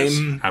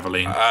time.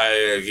 Aveline.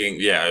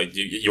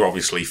 You're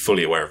obviously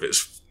fully aware of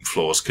its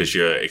flaws because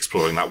you're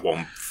exploring that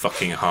one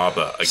fucking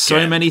harbour again.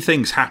 So many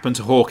things happen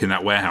to Hawke in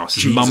that warehouse.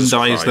 His mum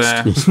dies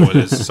there.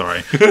 Spoilers, sorry.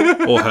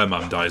 Or her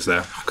mum dies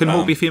there. Couldn't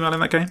Hawke be female in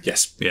that game?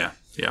 Yes. Yeah,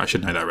 I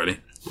should know that really.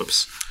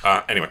 Whoops.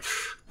 Anyway,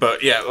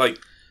 but yeah, like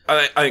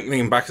I think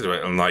thinking back to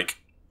it and like.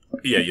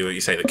 Yeah, you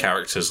say the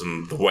characters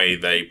and the way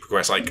they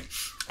progress. Like,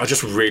 I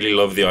just really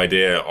love the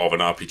idea of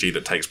an RPG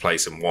that takes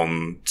place in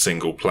one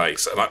single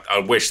place. And I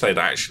wish they'd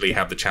actually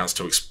had the chance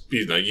to,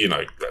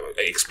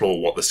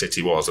 explore what the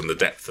city was and the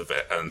depth of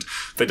it. And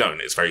they don't.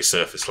 It's very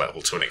surface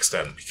level to an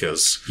extent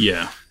because,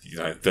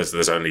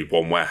 there's only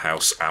one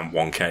warehouse and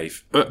one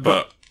cave.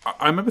 But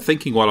I remember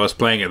thinking while I was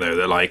playing it though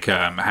that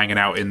hanging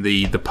out in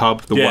the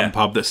pub, one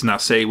pub that's in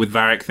that city with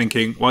Varric,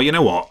 thinking, well, you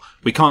know what?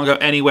 We can't go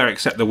anywhere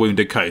except the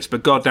Wounded Coast.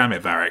 But god damn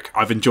it, Varric,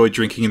 I've enjoyed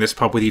drinking in this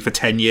pub with you for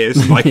 10 years.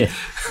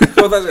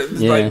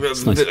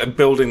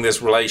 Building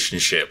this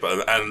relationship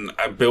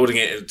and building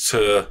it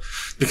into...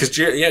 Because,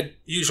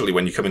 usually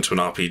when you come into an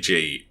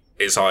RPG,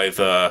 it's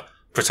either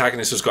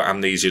protagonist has got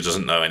amnesia,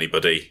 doesn't know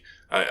anybody,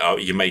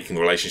 you're making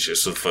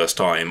relationships for the first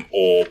time,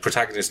 or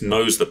protagonist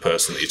knows the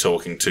person that you're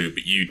talking to,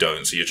 but you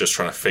don't, so you're just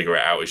trying to figure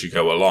it out as you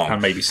go along. And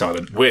maybe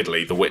silent.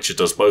 Weirdly, The Witcher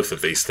does both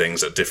of these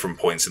things at different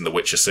points in the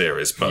Witcher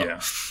series,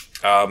 but...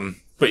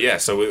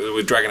 So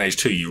with Dragon Age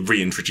 2, you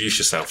reintroduce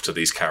yourself to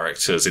these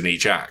characters in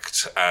each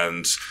act,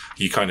 and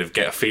you kind of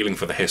get a feeling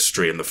for the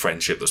history and the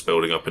friendship that's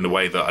building up in a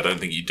way that I don't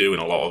think you do in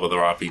a lot of other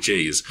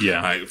RPGs.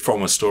 Yeah.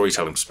 From a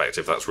storytelling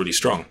perspective, that's really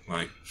strong.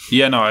 I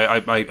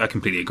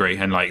completely agree,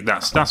 and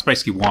that's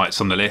basically why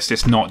it's on the list.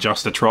 It's not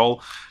just a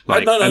troll.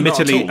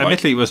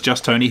 Admittedly, it was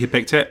just Tony who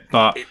picked it,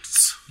 but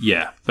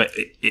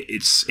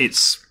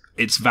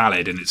it's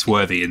valid and it's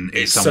worthy in some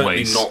ways. It's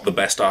certainly not the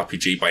best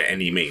RPG by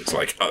any means.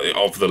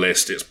 Of the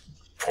list, it's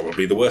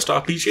probably the worst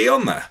RPG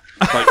on there.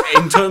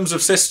 In terms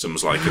of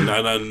systems,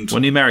 and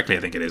numerically, I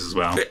think it is as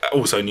well.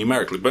 Also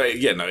numerically, but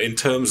in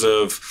terms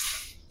of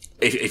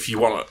if you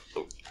want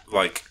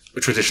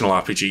traditional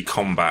RPG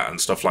combat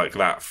and stuff like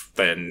that,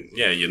 then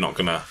you're not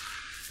gonna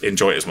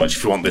enjoy it as much.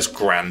 If you want this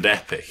grand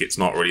epic, it's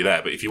not really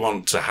there. But if you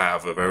want to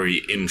have a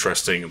very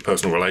interesting and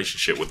personal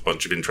relationship with a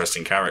bunch of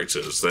interesting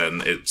characters,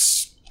 then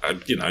it's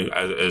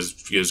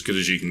as good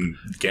as you can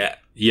get.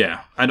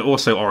 Yeah, and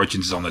also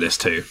Origins is on the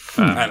list too.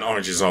 And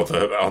Origins on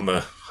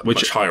the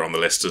much higher on the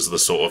list as the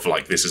sort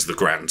of this is the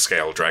grand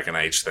scale Dragon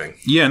Age thing.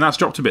 Yeah, and that's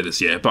dropped a bit this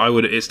year,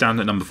 but it's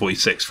down at number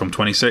 46 from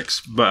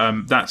 26.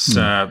 But that's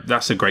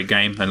a great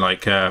game, and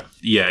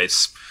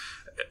it's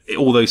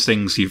all those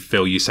things you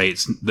say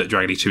that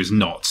Dragon Age 2 is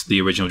not, the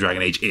original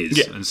Dragon Age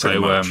is, and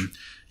so.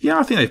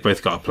 I think they've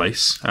both got a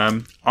place.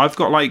 I've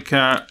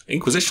got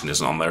Inquisition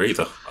isn't on there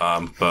either,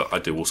 but I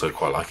do also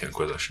quite like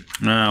Inquisition.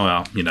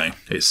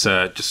 It's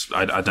just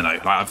I don't know.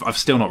 I've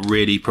still not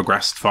really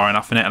progressed far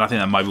enough in it, and I think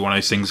that might be one of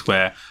those things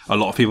where a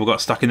lot of people got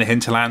stuck in the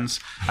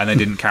hinterlands and they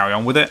didn't carry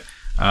on with it.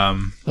 I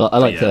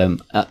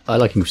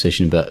like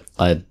Inquisition, but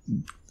I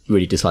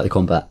really dislike the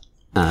combat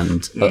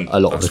and a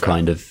lot of the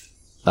kind of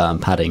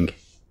padding.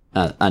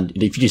 And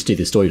if you just do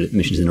the story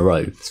missions in a row,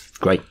 it's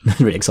great,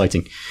 really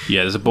exciting.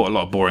 Yeah, there's a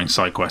lot of boring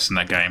side quests in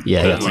that game.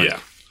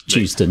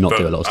 choose to not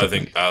do a lot of stuff. I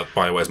think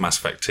BioWare's Mass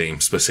Effect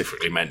team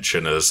specifically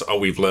mention as,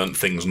 we've learned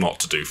things not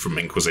to do from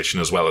Inquisition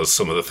as well as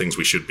some of the things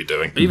we should be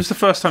doing. It was the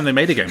first time they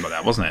made a game like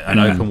that, wasn't it? An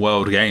open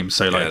world game.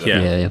 So, like,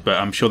 yeah. But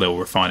I'm sure they'll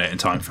refine it in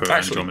time for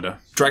Andromeda.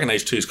 Dragon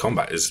Age 2's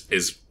combat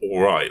is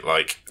all right.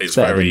 Like, it's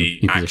better very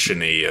than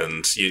actiony,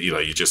 and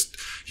you're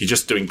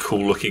just doing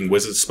cool looking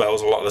wizard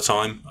spells a lot of the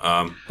time.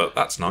 But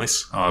that's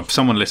nice.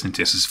 Someone listening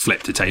to this has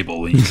flipped a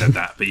table when you said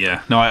that. But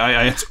yeah, no,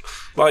 I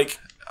like.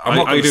 I'm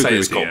not going to say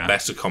it's agree with got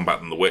better combat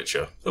than The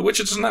Witcher. The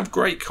Witcher doesn't have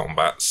great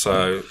combat,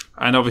 so...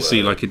 And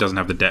obviously, like, it doesn't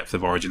have the depth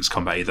of Origins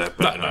combat either.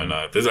 But,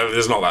 no.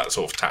 There's not that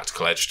sort of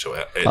tactical edge to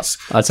it. It's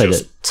I'd say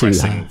just that 2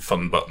 pressing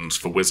fun buttons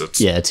for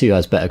wizards. Yeah, 2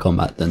 has better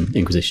combat than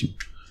Inquisition.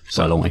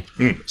 So a long way.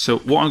 So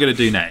what I'm going to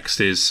do next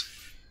is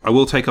I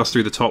will take us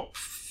through the top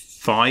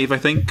 5, I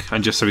think,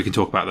 and just so we can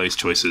talk about those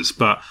choices.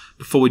 But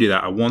before we do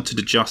that, I wanted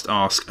to just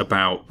ask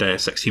about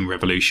Deus Ex Human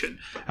Revolution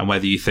and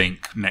whether you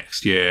think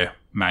next year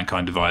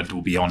Mankind Divided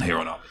will be on here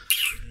or not.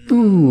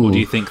 Ooh. Or do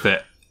you think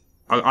that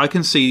I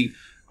can see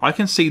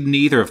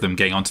neither of them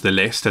getting onto the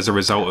list as a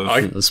result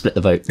of Let's split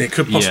the vote. It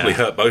could possibly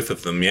hurt both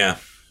of them, yeah.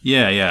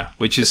 Yeah,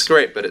 which is It's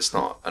great, but it's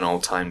not an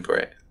all-time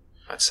great,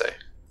 I'd say.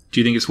 Do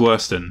you think it's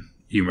worse than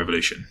Human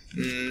Revolution?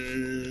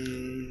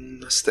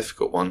 That's a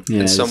difficult one.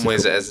 Yeah, in some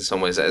ways it is, in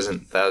some ways it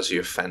isn't. That was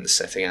your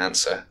fence-setting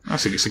answer. I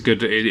think it's a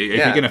good... If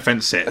you're going to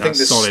fence it,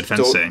 that's solid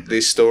fencing.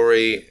 The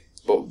story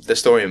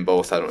in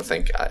both, I don't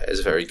think,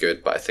 is very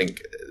good, but I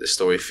think the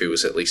story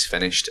feels at least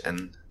finished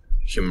in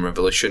Human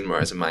Revolution,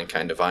 whereas in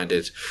Mankind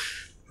Divided,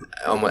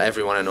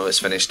 everyone I know that's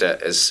finished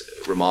it has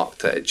remarked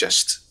that it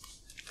just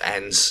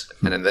ends,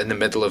 and in the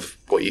middle of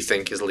what you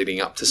think is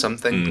leading up to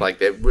something.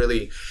 Like, it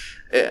really...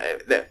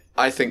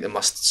 I think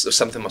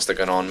something must have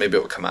gone on. Maybe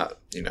it will come out,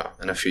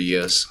 in a few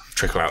years.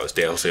 Trickle out as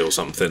DLC or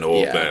something,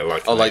 or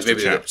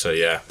maybe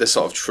chapter, the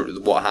sort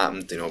of what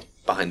happened,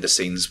 behind the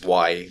scenes,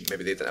 why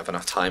maybe they didn't have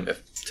enough time to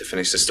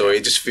finish the story.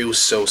 It just feels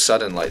so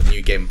sudden. Like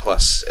New Game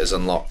Plus is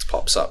unlocked,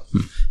 pops up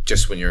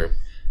just when you're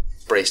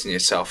bracing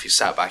yourself. You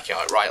sat back, you're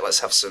like, right, let's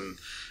have some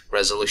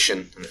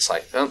resolution, and it's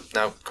like, oh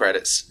no,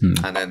 credits,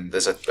 and then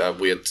there's a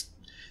weird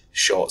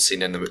short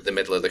scene in the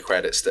middle of the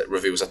credits that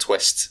reveals a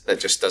twist that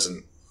just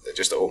doesn't. It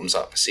just opens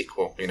up a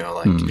sequel,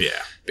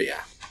 Yeah. But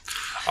yeah,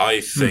 I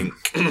think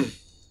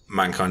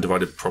Mankind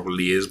Divided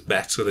probably is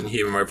better than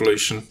Human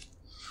Revolution.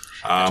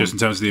 Just in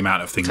terms of the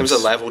amount of things. in terms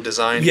of level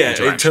design, Yeah,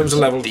 in terms of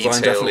level detail.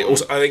 design, definitely.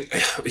 Also, I think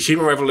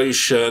Human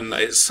Revolution,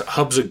 its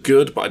hubs are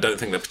good, but I don't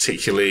think they're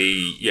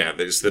particularly. Yeah,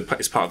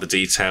 it's part of the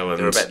detail, and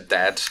they're a bit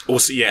dead.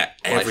 Also,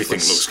 everything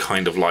Lifeless. looks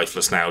kind of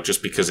lifeless now,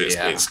 just because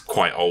it's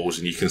quite old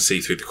and you can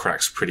see through the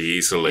cracks pretty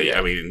easily. Yeah.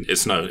 I mean,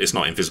 it's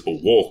not Invisible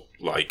War,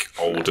 like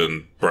old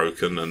and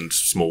broken and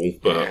small,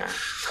 but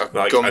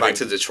Going back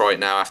to Detroit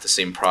now after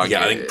seeing Prague.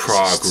 Yeah, I think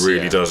Prague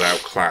really does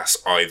outclass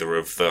either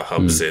of the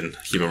hubs in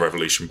Human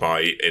Revolution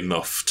by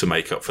enough to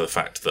make up for the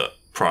fact that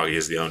Prague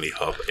is the only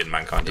hub in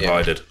Mankind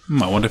Divided.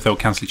 I wonder if they'll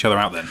cancel each other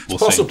out then. We'll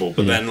Possible, see.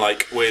 but then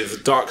like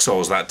with Dark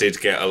Souls, that did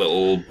get a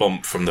little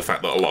bump from the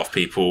fact that a lot of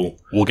people...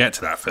 We'll get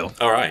to that, Phil.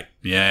 All right.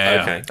 Yeah.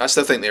 Okay. I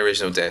still think the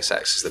original Deus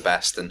Ex is the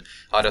best, and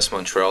Eidos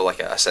Montreal,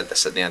 like I said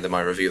this at the end of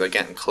my review, they're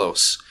getting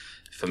close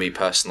for me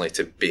personally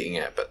to beating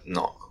it, but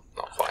not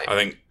quite. I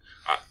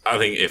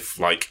think if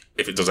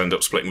it does end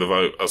up splitting the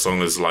vote, as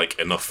long as like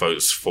enough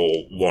votes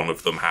for one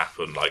of them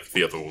happen, like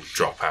the other will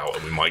drop out,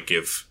 and we might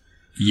give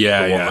the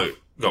one that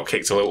got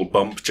kicked a little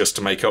bump just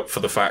to make up for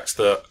the fact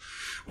that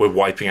we're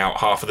wiping out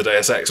half of the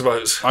Deus Ex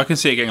votes. I can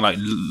see it getting like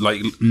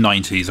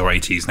 90s or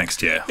 80s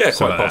next year. Yeah,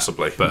 Something quite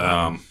possibly. That.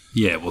 But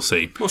yeah, we'll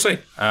see. We'll see.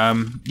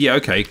 Yeah,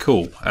 okay,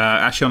 cool.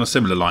 Actually, on a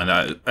similar line,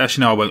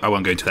 actually, no, I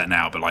won't go into that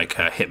now, but like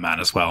Hitman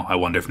as well. I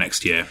wonder if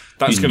next year...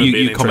 That's going to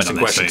be an interesting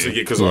question, so,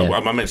 because I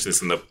mentioned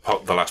this in the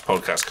last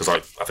podcast, because I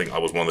think I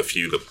was one of the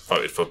few that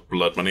voted for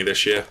Blood Money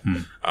this year.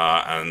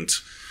 And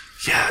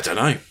yeah, I don't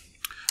know.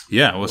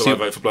 Yeah, will I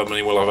vote for Blood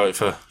Money? Will I vote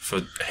for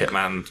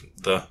Hitman,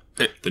 the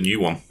new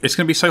one? It's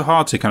going to be so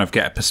hard to kind of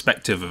get a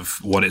perspective of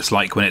what it's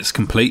like when it's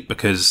complete,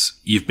 because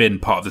you've been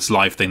part of this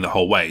live thing the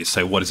whole way.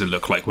 So what does it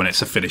look like when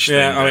it's a finished thing?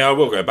 Yeah, I mean, I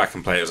will go back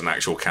and play it as an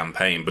actual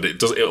campaign, but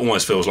it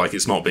almost feels like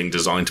it's not being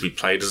designed to be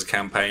played as a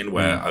campaign,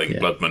 where I think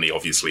Blood Money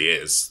obviously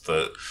is.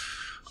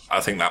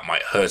 I think that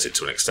might hurt it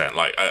to an extent.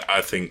 Like,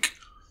 I think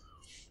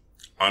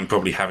I'm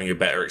probably having a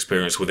better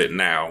experience with it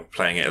now,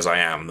 playing it as I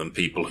am, than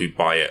people who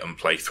buy it and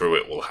play through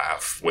it will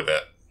have with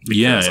it.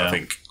 Because I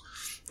think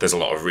there's a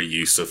lot of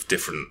reuse of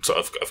different sort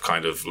of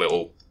kind of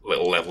little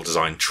level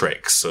design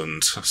tricks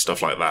and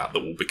stuff like that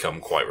will become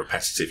quite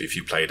repetitive if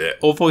you played it.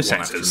 Or voice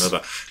actors.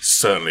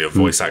 Certainly of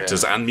voice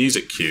actors and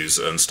music cues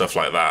and stuff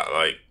like that.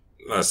 Like,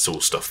 that's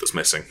all stuff that's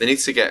missing. They need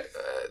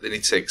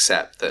to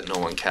accept that no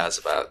one cares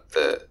about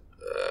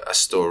a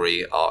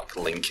story arc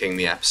linking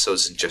the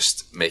episodes and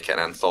just make it an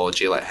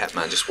anthology. Like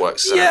Hitman just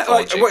works as an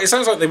anthology. It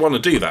sounds like they want to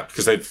do that,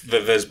 because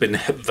there's been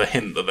the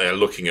hint that they're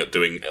looking at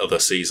doing other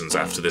seasons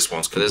after this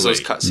one's complete. But there's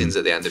those cutscenes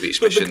at the end of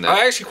each mission.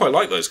 I actually quite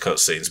like those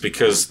cutscenes,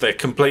 because they're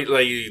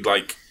completely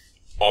like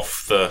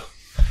off the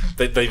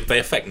they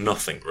affect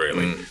nothing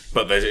really,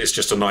 but it's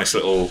just a nice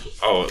little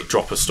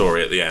drop a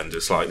story at the end.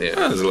 It's like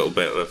there's a little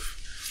bit of,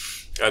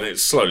 and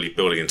it's slowly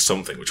building into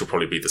something which will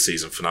probably be the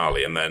season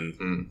finale, and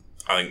then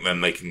I think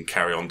then they can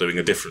carry on doing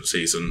a different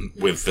season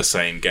with the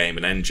same game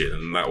and engine,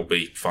 and that will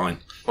be fine.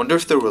 Wonder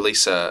if they'll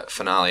release a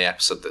finale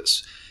episode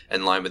that's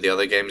in line with the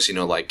other games. You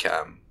know, like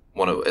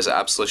is it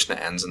Absolution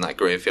that ends in that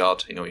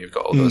graveyard? You know, you've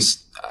got all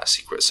those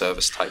Secret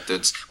Service type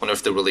dudes. Wonder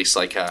if they'll release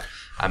like a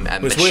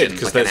mission, it's weird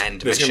because like an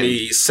end there's mission. going to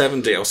be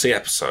 7 DLC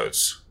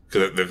episodes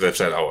because they've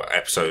said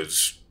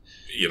episodes.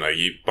 You know,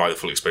 you buy the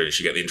full experience,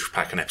 you get the intro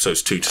pack, and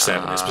episodes 2 to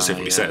 7 it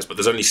specifically says, but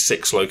there's only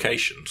 6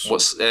 locations.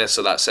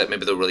 So that's it.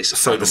 Maybe they'll release a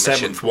so final the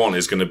 7th one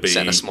is going to be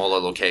set in a smaller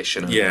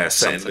location. I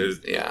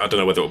don't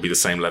know whether it will be the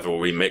same level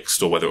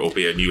remixed or whether it will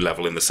be a new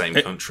level in the same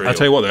country. I'll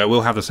tell you what, though, it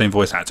will have the same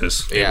voice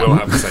actors. Yeah, it will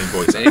have the same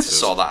voice actors. They need to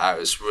sort that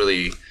out. It's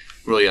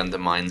really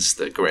undermines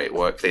the great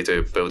work they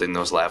do building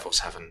those levels,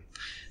 having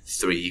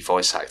 3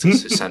 voice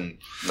actors who sound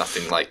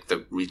nothing like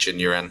the region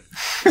you're in.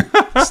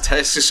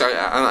 It's just,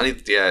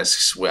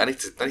 I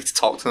need to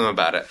talk to them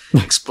about it.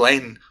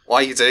 Explain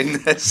why you're doing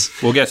this.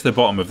 We'll get to the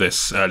bottom of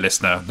this,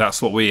 listener.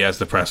 That's what we as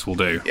the press will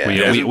do. Yeah,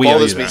 it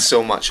bothers me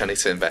so much. I need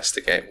to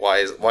investigate. Why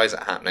is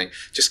it happening?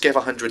 Just give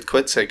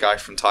 £100 to a guy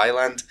from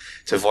Thailand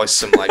to voice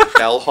some like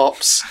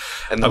bellhops.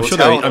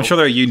 I'm sure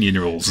there are union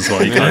rules as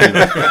well. You can't do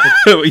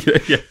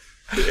that.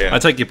 I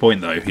take your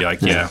point though.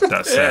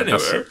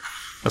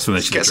 That's when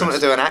they should get someone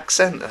to do an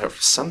accent or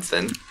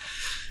something.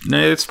 No,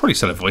 it's probably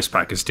sell a voice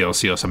pack as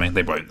DLC or something.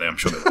 They won't. I'm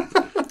sure they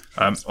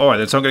won't. All right,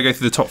 then. So I'm going to go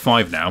through the top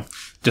 5 now.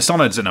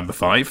 Dishonored's at number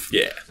 5.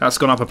 Yeah, that's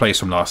gone up a place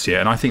from last year,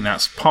 and I think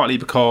that's partly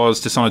because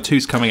Dishonored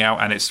 2's coming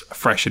out and it's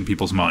fresh in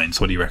people's minds.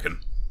 What do you reckon?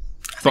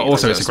 But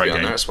also, it's a great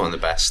game. It's one of the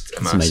best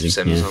immersive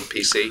sims on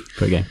PC.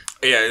 Great game.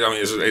 Yeah, I mean,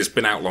 it's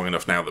been out long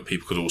enough now that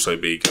people could also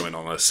be going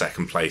on a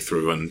second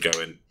playthrough and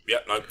going,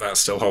 that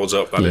still holds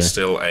up. That is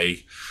still a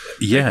top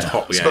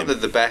game. It's got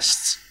the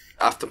best,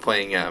 after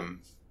playing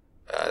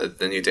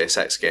the new Deus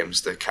Ex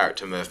games, the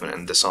character movement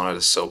in Dishonored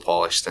is so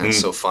polished and it's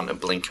so fun to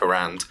blink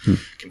around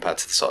compared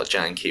to the sort of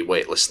janky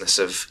weightlessness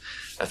of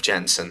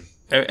Jensen.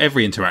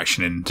 Every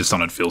interaction in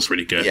Dishonored feels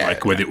really good.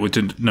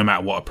 No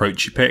matter what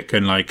approach you pick,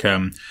 and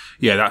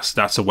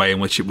that's a way in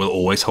which it will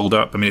always hold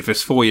up. I mean, if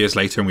it's 4 years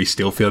later and we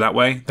still feel that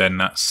way, then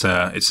that's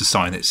it's a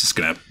sign that it's just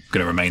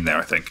gonna remain there,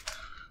 I think.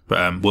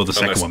 But will the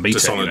second one beat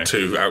Dishonored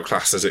 2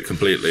 outclasses it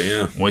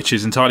completely, which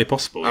is entirely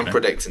possible. I'm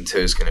predicting 2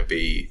 is going to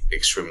be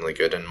extremely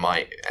good and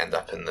might end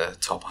up in the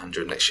top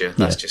 100 next year.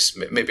 That's just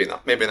maybe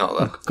not though.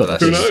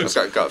 Who knows?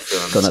 I've got a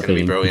feeling it's going to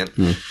be brilliant.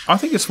 Yeah. I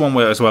think it's one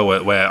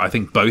where I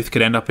think both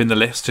could end up in the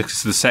list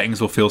because the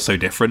settings will feel so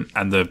different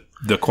and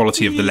the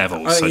quality of the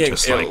levels are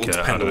just it'll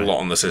depend a lot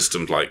on the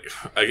system. Like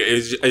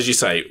as you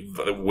say,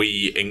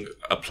 we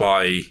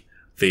apply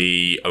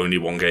the only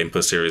one game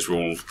per series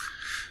rule.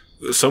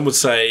 Some would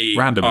say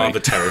randomly,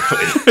 arbitrarily.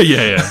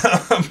 yeah.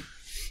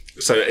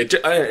 So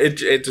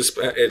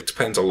it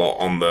depends a lot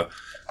on the.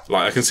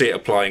 Like I can see it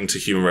applying to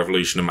Human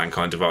Revolution and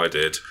Mankind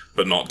Divided,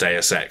 but not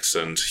Deus Ex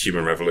and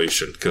Human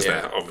Revolution because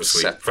they're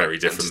obviously very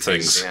different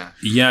things.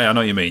 Yeah, I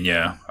know what you mean.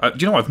 Yeah, do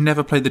you know I've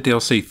never played the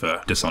DLC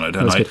for Dishonored,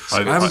 and I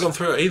haven't gone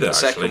through it either. The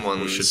second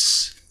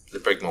one's the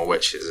Brigmore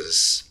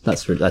Witches.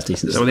 That's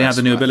decent. So they have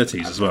the new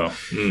abilities as well.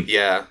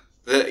 Yeah.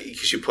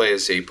 Because you play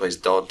as he plays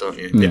Dodd, don't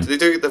you? Yeah.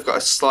 They've got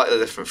a slightly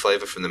different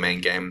flavour from the main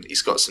game.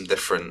 He's got some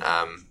different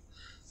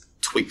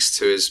tweaks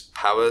to his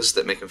powers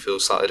that make him feel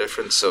slightly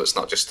different. So it's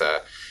not just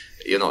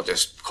you're not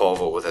just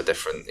Corvo with a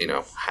different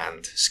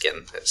hand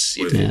skin.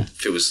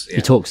 Feels.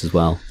 He talks as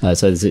well, so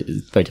there's a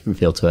very different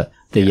feel to it.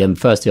 The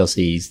first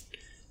DLC is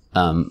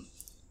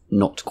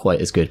not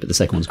quite as good, but the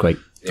second one's great.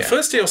 The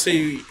first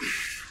DLC,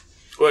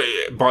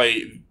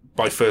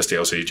 by first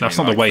DLC, that's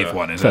not the wave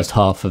one, is it? First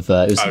half of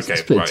it was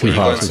split 2 you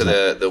go halves.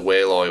 into the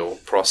whale oil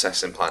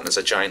processing plant. There's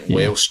a giant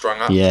whale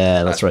strung up.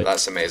 Yeah, that's right.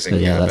 That's amazing.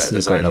 That's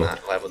a great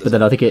level. But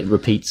then I think it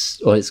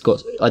repeats, or it's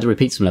got either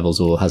repeats some levels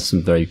or has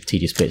some very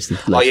tedious bits.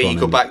 You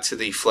go back to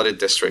the flooded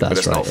district, but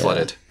it's not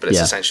flooded. But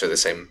it's essentially the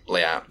same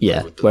layout.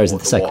 Yeah. Whereas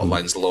the second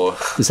line's lower.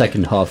 The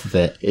second half of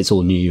it, it's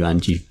all new,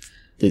 and you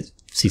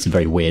see some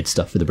very weird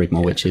stuff with the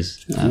Brigmore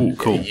Witches.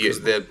 Cool.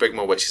 The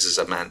Brigmore Witches is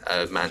a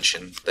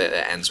mansion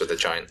that ends with a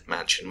giant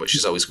mansion, which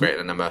is always great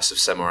in an immersive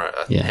sim or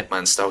a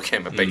Hitman style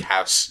game. A big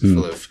house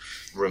full of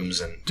rooms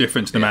and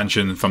different to the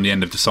mansion from the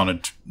end of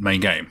Dishonored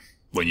main game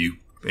when you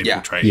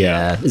infiltrate.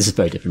 Yeah, this is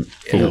very different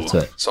feel to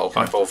it. It's all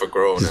kind of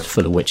overgrown and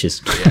full of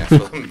witches. Yeah,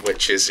 full of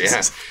witches.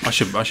 Yeah, I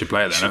should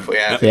play it then.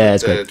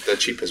 They're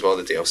cheap as well.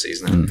 The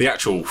DLCs now. The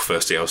actual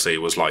first DLC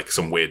was like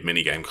some weird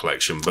minigame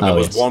collection, but there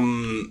was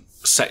one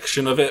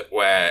section of it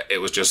where it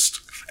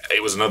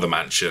was another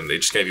mansion. They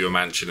just gave you a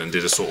mansion and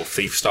did a sort of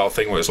thief style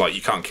thing where it's like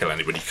you can't kill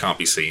anybody, you can't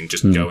be seen,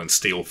 just go and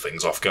steal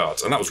things off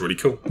guards, and that was really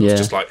cool. It was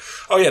just like,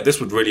 this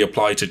would really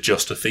apply to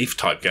just a thief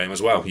type game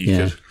as well. You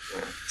could.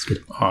 It's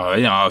good.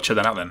 I'll check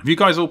that out then. Have you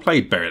guys all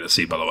played Buried at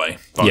Sea, by the way?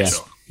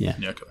 Yeah.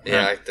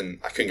 I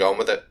couldn't go on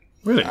with it.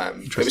 Really?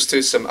 It was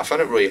too I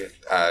found it really.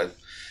 I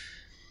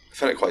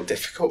found it quite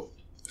difficult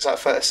Is that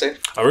fair to say?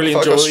 I really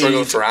enjoyed. I was struggling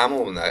enjoyed. for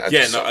ammo, and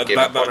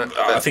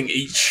I think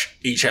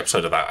each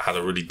episode of that had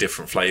a really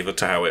different flavour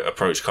to how it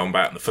approached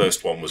combat. And the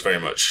first one was very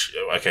much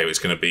okay. It's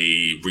going to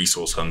be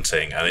resource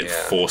hunting, and it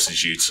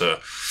forces you to.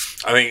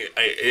 I think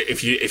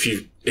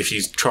if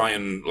you try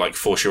and like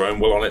force your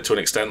own will on it to an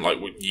extent, like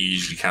what you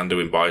usually can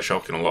do in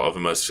BioShock and a lot of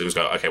immersive things,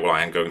 go, okay, well,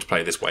 I am going to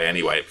play this way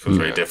anyway. It becomes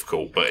very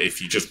difficult. But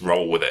if you just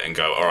roll with it and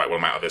go, all right, well,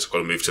 I'm out of this. I've got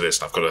to move to this.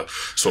 And I've got to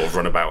sort of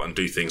run about and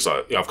do things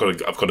like I've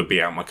got to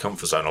be out of my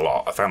comfort zone a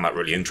lot. I found that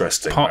really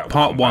interesting.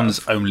 Part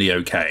one's only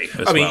okay.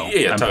 I mean,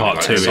 yeah, and totally.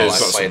 part two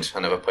is. I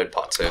never played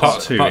part two.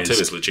 Part two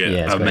is legit.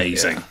 Yeah,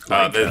 amazing.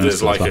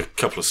 There's like a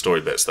couple of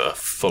story bits that are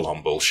full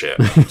on bullshit.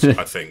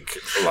 I think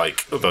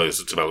like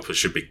those developers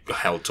should be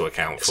held to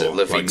account for.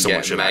 Like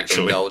someone should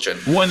actually.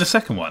 Indulgent. What in the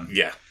second one?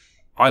 Yeah.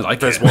 I like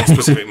There's it. one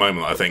specific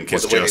moment I think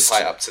is the way just they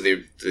tie up to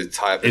the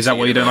tie up. Is that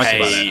what you don't like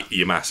about hey, it?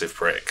 you massive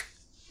prick.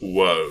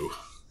 Whoa.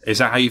 Is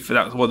that how you feel?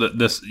 That's what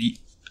this,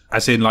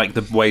 as in like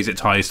the ways it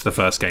ties to the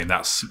first game.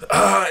 That's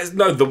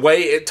no, the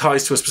way it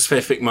ties to a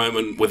specific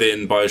moment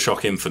within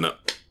BioShock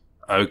Infinite.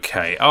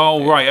 okay.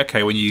 Oh right,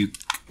 okay. When you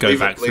go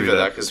back through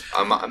that, because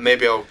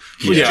maybe I'll.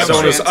 I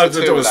don't want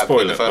to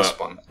spoil it. First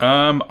one.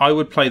 I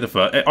would play the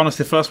first.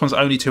 Honestly, the first one's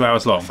only 2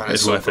 hours long. I find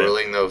It's it so worth it.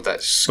 grueling though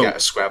that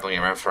scrabbling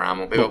around for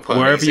ammo. Maybe I'll put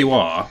Wherever you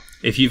are,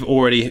 if you've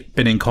already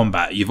been in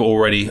combat, you've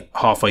already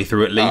halfway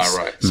through at least.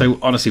 Right. So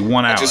honestly,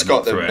 1 hour. I just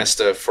got the through it.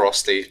 Mr.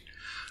 Frosty.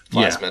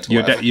 Yeah,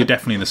 you're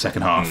definitely in the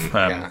second half.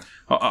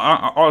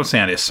 I honestly,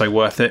 and it's so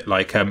worth it.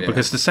 Like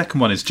because the second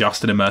one is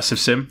just an immersive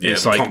sim. Yeah,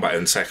 it's the like combat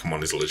in the second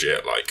one is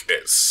legit. Like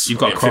it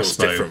got a crossbow. feels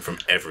different from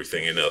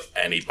everything in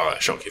any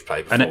BioShock you've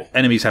played before. and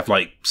enemies have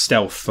like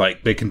stealth.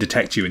 Like they can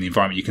detect you in the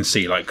environment. You can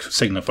see like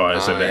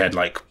signifiers over their head,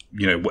 like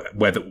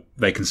whether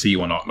they can see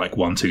you or not. Like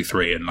 1, 2,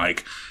 3, and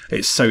like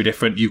it's so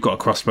different. You've got a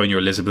crossbow and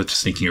you're Elizabeth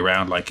just sneaking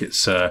around. Like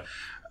it's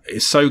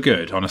so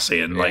good,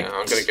 honestly, and like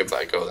I'm gonna give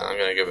that a go. Then I'm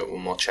gonna give it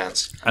one more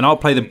chance. And I'll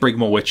play the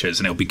Brigmore Witches,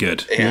 and it'll be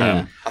good.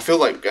 Yeah, I feel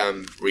like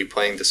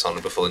replaying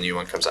Dishonored before the new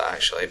one comes out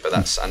actually, but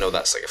I know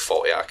that's like a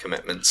 40-hour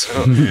commitment.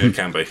 So yeah, it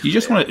can be. You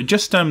just want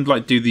to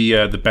like do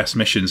the best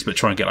missions, but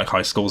try and get like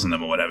high scores in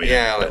them or whatever.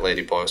 Yeah, like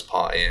Lady Boy's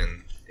Party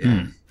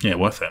and. Yeah,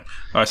 worth it.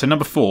 All right, so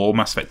number 4,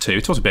 Mass Effect 2.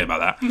 We talked a bit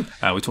about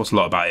that. We talked a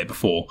lot about it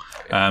before.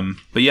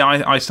 But yeah,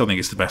 I still think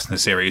it's the best in the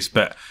series.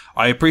 But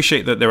I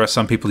appreciate that there are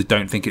some people who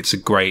don't think it's a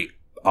great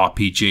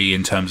RPG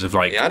in terms of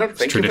like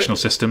traditional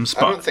systems.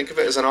 But I don't think of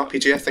it as an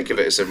RPG. I think of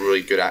it as a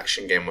really good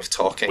action game with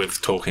talking.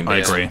 I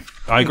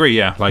agree.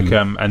 Yeah, like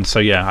and so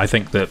yeah, I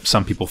think that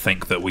some people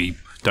think that we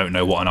don't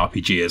know what an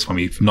RPG is when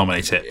we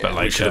nominate it, but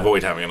like we should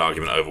avoid having an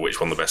argument over which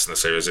one the best in the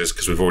series is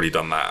because we've already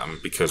done that,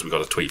 and because we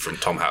got a tweet from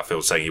Tom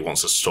Hatfield saying he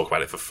wants us to talk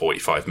about it for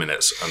 45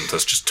 minutes, and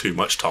that's just too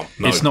much, Tom.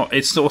 No. It's not.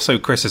 It's also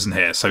Chris isn't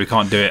here, so we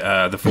can't do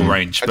it the full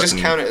range. I just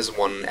count it as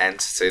one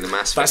entity. The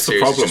Mass Effect that's the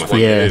series problem. is I just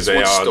think Yeah. is they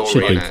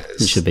are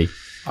It should be.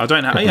 I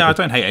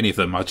don't hate any of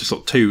them. I just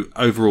thought 2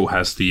 overall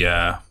has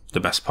the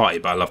best party,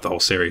 but I love the whole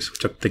series,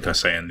 which I think I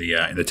say in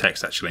the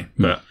text actually.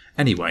 But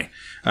anyway,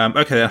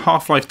 okay, then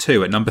Half-Life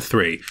 2 at number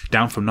 3,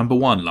 down from number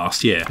 1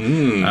 last year.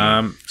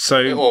 So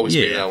It'll always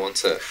be there,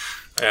 won't it?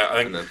 Yeah,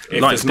 I think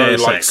if like there's no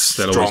Deus like Ex,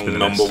 they'll always be strong the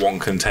number list. 1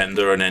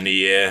 contender in any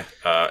year,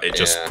 it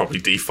just probably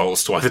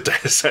defaults to either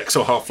Deus Ex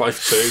or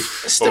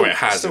Half-Life 2, or it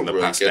has in the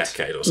really past good.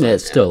 decade or something. Yeah,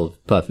 it's still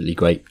perfectly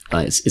great.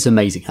 It's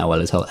amazing how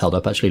well it's held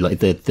up. Actually, like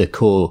the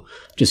core,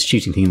 just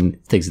shooting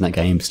things in that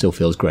game still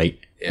feels great.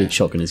 Yeah. The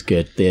shotgun is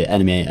good. The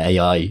enemy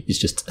AI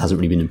hasn't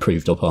really been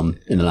improved upon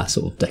in the last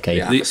sort of decade.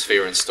 The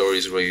atmosphere and story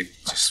is really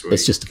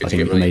It's just a good to fucking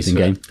get really amazing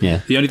into. game.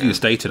 Yeah, The only thing that's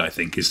dated, I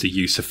think, is the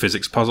use of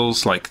physics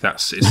puzzles. Like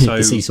it's so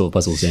the seesaw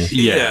puzzles. Yeah,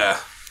 yeah.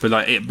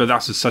 But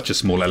that's such a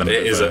small element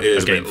It is of a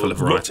a game full of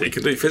variety. We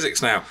can do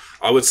physics now.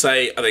 I would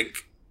say, I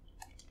think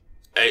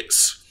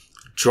it's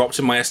dropped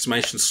in my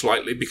estimation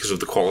slightly because of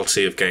the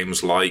quality of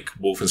games like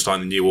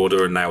Wolfenstein: The New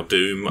Order and now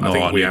Doom. I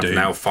think we have Doom.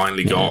 now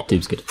finally got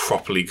Doom's good.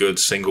 properly good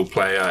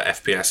single-player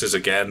FPSs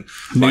again.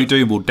 New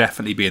Doom will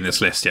definitely be in this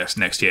list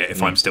next year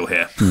if I'm still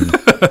here.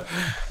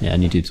 yeah,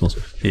 New Doom's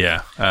awesome.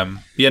 Yeah,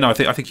 no, I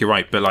think you're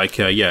right, but like,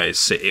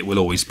 it will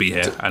always be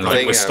here, and I like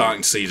think we're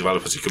starting to see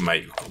developers who can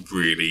make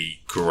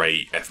really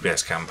great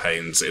FPS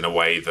campaigns in a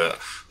way that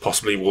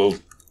possibly will,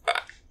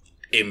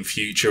 in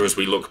future, as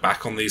we look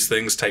back on these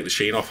things, take the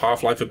sheen off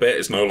Half-Life a bit.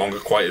 It's no longer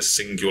quite as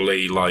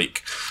singularly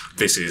like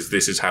this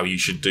is how you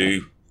should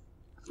do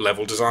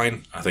level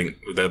design. I think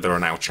there are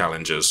now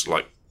challenges,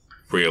 like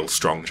real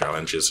strong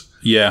challenges.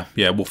 yeah,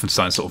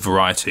 Wolfenstein sort of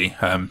variety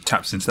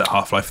taps into that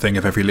Half-Life thing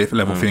of every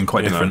level feeling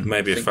quite different.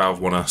 Maybe if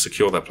Valve want to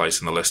secure their place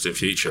in the list in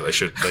future, they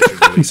should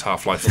release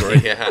Half-Life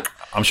 3. Yeah.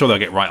 I'm sure they'll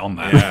get right on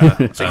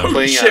that. Yeah.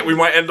 Holy shit, we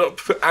might end up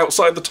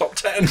outside the top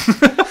 10.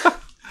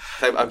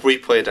 I've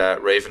replayed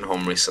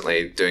Ravenholm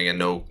recently, doing a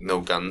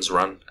no guns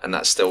run, and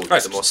that's still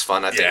the most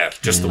fun. I think. Yeah,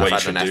 just the way you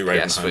I've should had an do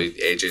FPS Ravenholm.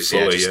 for ages.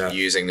 Fully, just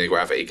using the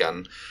gravity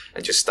gun,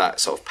 and just that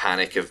sort of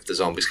panic of the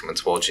zombies coming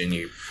towards you, and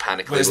you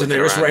panically Where's the looking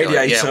nearest around, you're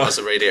radiator? Like, where's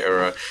the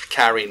radiator? Or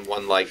carrying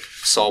one like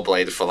saw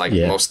blade for like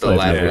Yeah, most of the over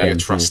level, there, your yeah.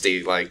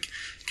 trusty like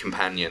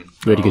companion.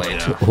 Really good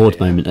horde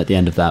moment at the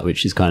end of that,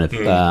 which is kind of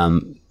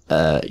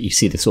you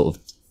see the sort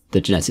of the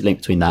genetic link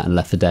between that and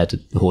Left 4 Dead,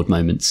 the horde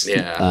moments.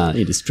 Yeah,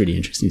 it is really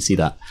interesting to see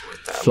that.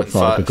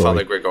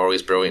 Father Gregory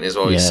is brilliant as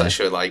well. He's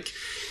such a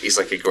he's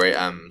like a great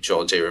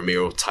George A.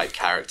 Romero type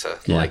character.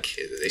 Like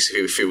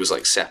who feels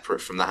like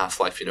separate from the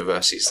Half-Life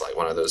universe. He's like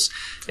one of those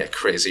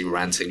crazy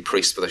ranting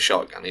priests with a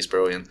shotgun. He's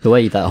brilliant. The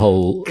way that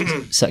whole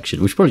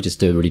section, we should probably just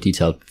do a really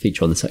detailed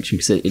feature on the section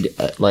because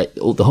it like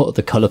all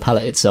the color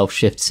palette itself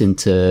shifts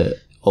into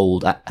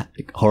old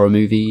horror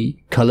movie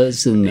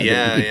colors, and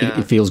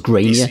it feels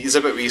grainier. It's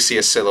a bit where you see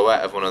a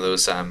silhouette of one of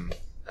those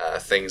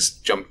things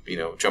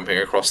jumping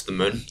across the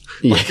moon.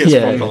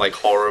 Proper like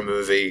horror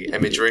movie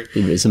imagery.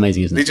 It's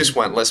amazing, isn't it? They just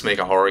went, let's make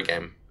a horror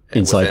game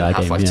inside our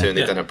game. Half-Life 2, and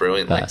they've done it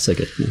brilliantly. That's so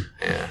good.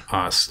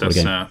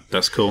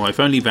 That's cool. If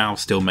only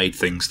Valve still made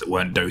things that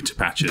weren't Dota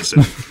patches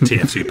and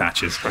TF2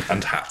 patches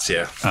and hats.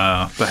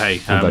 But hey,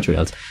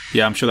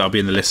 I'm sure that'll be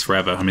in the list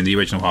forever. I mean, the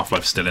original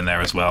Half-Life's still in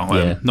there as well.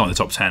 Not in the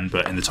top 10,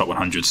 but in the top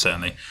 100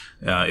 certainly.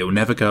 It will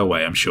never go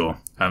away, I'm sure.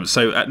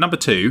 So at number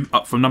 2,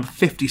 up from number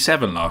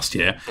 57 last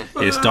year,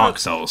 is Dark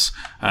Souls.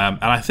 And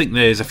I think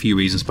there's a few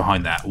reasons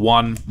behind that.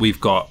 One,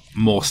 we've got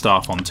more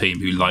staff on team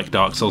who like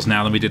Dark Souls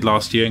now than we did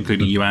last year,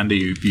 including you,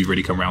 Andy. You've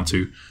really come around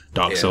to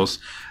Dark Souls.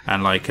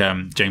 And like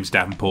James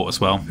Davenport as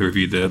well, who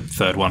reviewed the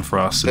third one for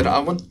us. I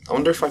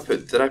wonder if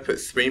did I put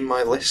 3 in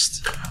my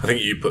list? I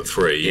think you put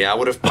 3. Yeah, I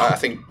would have.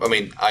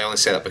 I only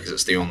say that because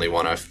it's the only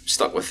one I've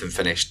stuck with and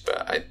finished.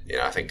 But I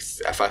think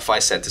if I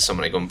said to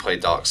somebody go and play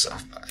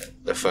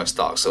the first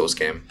Dark Souls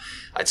game,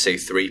 I'd say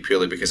 3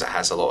 purely because it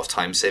has a lot of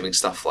time saving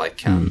stuff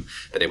like being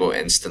able to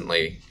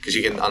instantly, because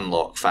you can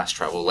unlock fast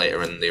travel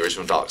later in the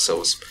original Dark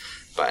Souls,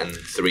 but in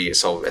 3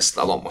 it's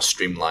a lot more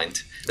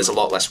streamlined. There's a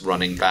lot less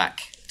running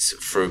back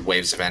through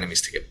waves of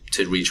enemies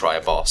to retry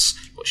a boss,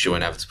 which you'll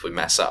inevitably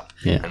mess up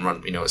and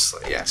run. It's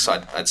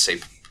so I'd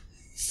say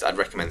I'd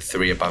recommend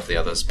 3 above the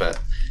others, but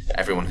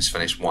everyone who's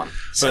finished 1.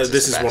 So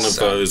this is one of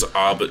those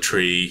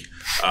arbitrary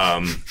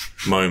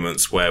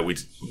moments where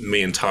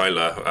me and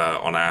Tyler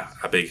on our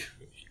big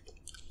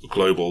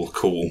global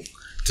call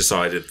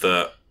decided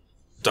that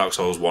Dark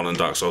Souls 1 and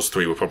Dark Souls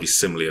 3 were probably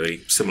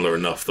similar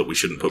enough that we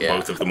shouldn't put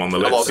both of them on the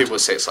list. A lot of people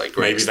say it's like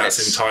great. Maybe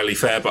that's entirely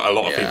fair, but a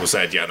lot of people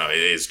said, it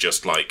is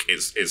just like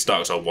it's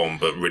Dark Souls 1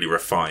 but really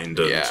refined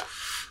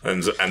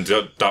and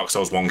Dark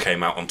Souls 1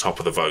 came out on top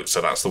of the vote,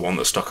 so that's the one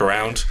that stuck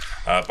around.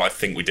 But I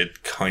think we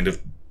did kind of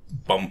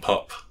bump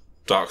up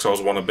Dark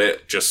Souls 1 a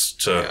bit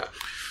just to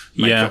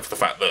make up for the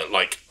fact that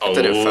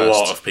a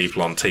lot of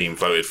people on team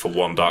voted for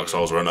one Dark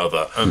Souls or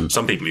another.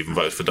 Some people even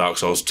voted for Dark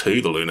Souls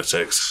 2, the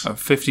lunatics.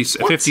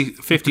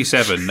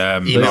 57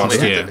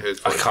 last year.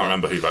 I can't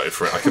remember who voted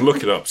for it. I can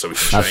look it up so we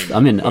can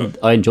shame.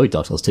 I enjoyed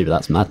Dark Souls 2, but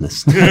that's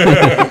madness.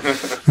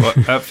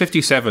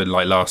 57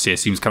 last year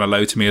seems kind of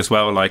low to me as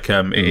well.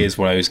 It is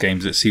one of those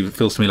games that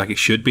feels to me like it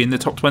should be in the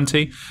top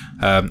 20.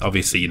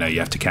 Obviously, you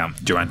have to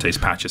count Durante's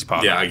patch as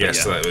part of it. I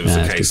guess that it was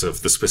a case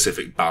of the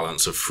specific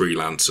balance of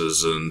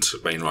freelancers and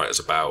main writers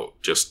about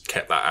just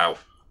kept that out.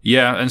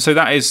 Yeah, and so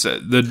that is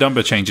the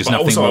number change is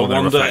nothing more than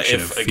a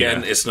reflection of.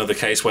 Again, it's another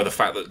case where the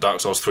fact that Dark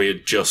Souls 3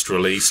 had just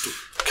released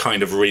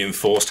kind of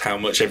reinforced how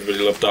much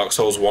everybody loved Dark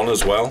Souls 1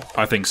 as well.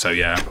 I think so,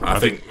 yeah. I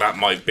think that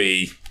might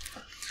be.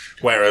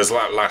 Whereas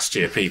last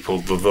year,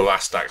 the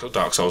last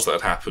Dark Souls that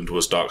had happened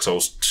was Dark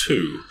Souls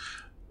 2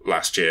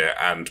 last year,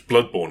 and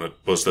Bloodborne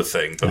was the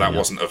thing, but that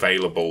wasn't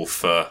available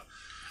for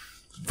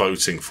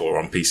voting for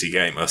on PC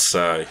Gamer.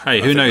 So hey,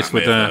 who knows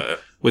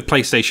with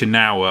PlayStation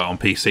Now on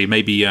PC,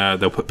 maybe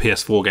they'll put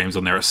PS4 games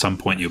on there at some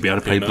point. You'll be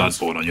able to play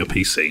Bloodborne on your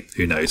PC.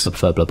 Who knows? I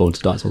prefer Bloodborne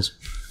to Dark Souls.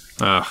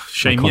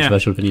 Shame,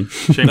 controversial opinion.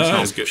 Shame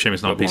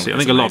it's not PC. I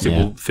think a lot of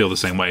people feel the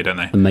same way, don't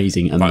they?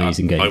 Amazing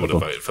game. I would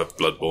have voted for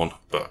Bloodborne,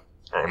 but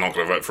I'm not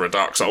going to vote for a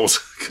Dark Souls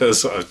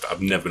because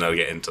I've never been able to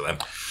get into them.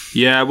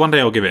 Yeah, one day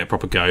I'll give it a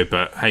proper go,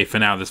 but hey, for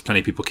now there's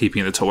plenty of people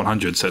keeping it in the top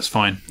 100, so it's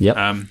fine. Yep,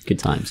 good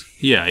times.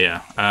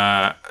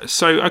 Yeah.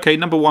 So, okay,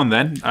 number 1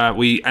 then.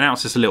 We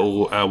announced this a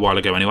little while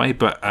ago anyway,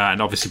 but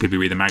and obviously people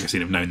who read the magazine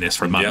have known this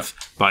for a month,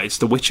 but it's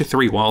The Witcher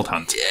 3 Wild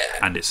Hunt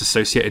and its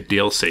associated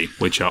DLC,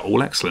 which are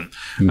all excellent.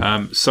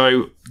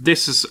 So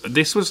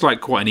this was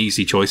quite an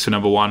easy choice for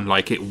number 1.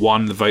 It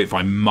won the vote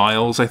by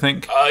miles, I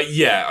think. I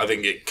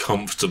think it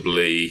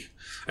comfortably...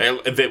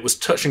 It was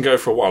touch and go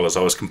for a while as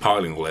I was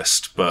compiling the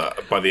list,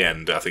 but by the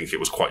end, I think it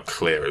was quite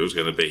clear it was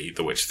going to be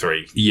The Witcher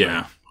 3.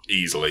 Yeah.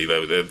 Easily,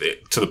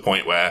 to the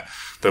point where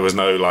there was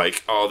no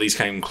these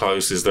came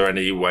close. Is there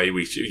any way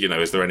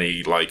is there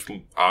any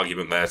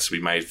argument there to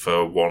be made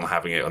for one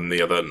having it and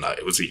the other? No,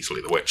 it was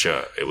easily The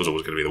Witcher. It was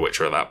always going to be The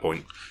Witcher at that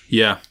point.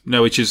 Yeah,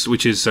 no, which is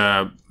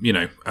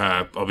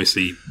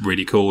obviously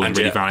really cool and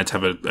really valid to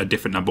have a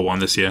different number 1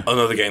 this year.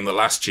 Another game that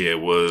last year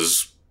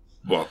was.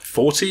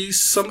 40s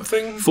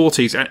something?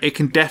 40s, and it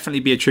can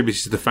definitely be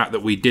attributed to the fact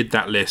that we did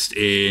that list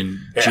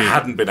in June. It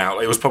hadn't been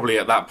out. It was probably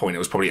at that point. It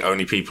was probably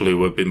only people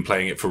who had been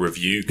playing it for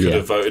review could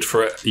have voted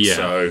for it.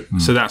 Yeah,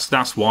 so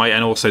that's why,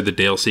 and also the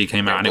DLC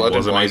came out and it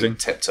was amazing.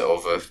 Tipped it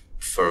over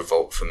for a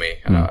vote for me,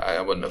 and I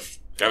wouldn't have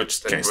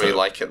Didn't really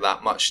like it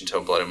that much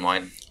until Blood and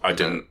Wine. I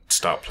didn't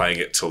start playing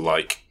it till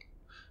like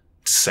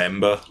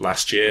December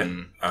last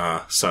year.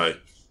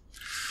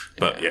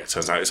 But it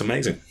turns out it's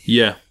amazing.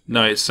 Yeah,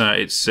 no, it's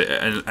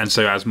and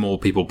so as more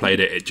people played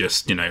it, it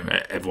just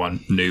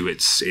everyone knew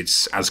it's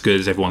as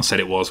good as everyone said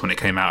it was when it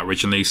came out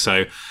originally.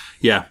 So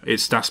yeah,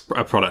 that's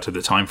a product of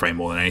the time frame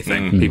more than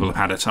anything. People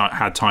have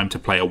had time to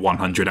play a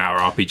 100-hour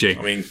RPG.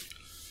 I mean,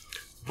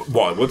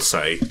 what I would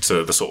say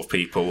to the sort of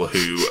people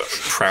who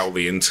prowl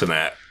the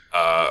internet,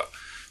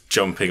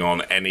 jumping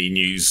on any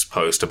news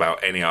post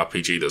about any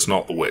RPG that's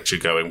not The Witcher,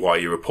 going, why are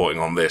you reporting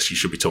on this? You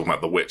should be talking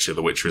about The Witcher.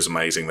 The Witcher is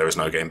amazing. There is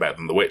no game better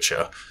than The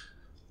Witcher.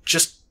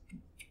 Just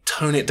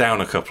tone it down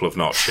a couple of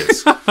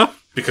notches.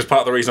 Because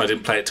part of the reason I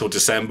didn't play it till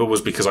December was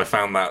because I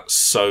found that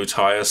so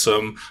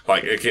tiresome.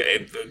 Like,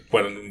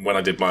 when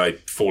I did my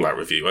Fallout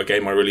review, a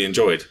game I really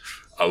enjoyed,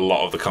 a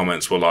lot of the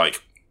comments were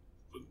like,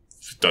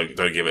 don't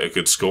give it a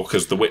good score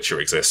because The Witcher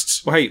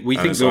exists. Well, hey, we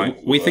think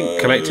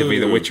collectively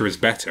The Witcher is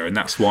better, and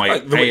that's why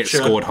it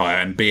scored higher,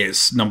 and B,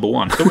 it's number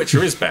one. The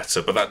Witcher is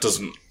better, but that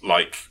doesn't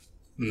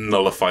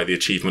nullify the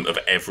achievement of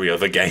every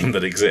other game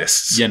that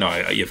exists. Yeah, no,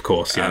 of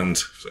course, yeah. And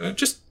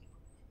just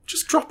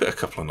drop it a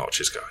couple of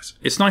notches, guys.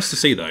 It's nice to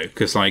see though,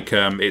 because CD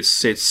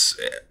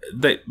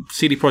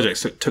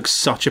Projekt took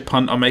such a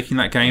punt on making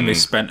that game. They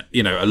spent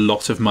a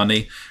lot of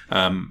money,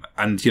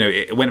 and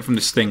it went from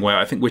this thing where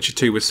I think Witcher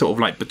 2 was sort of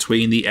like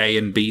between the A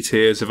and B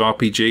tiers of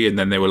RPG, and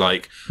then they were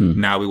like,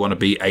 now we want to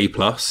be A+,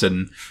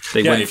 and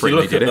they went for it.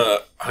 And they did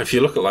it. If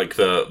you look at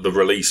the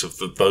release of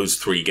those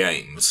three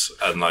games,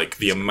 and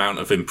the amount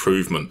of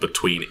improvement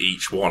between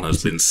each one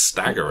has been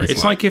staggering.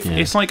 It's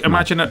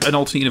imagine an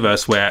alternate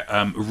universe where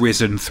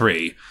Risen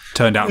 3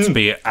 turned out to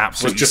be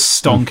absolutely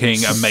just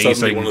stonking, amazing.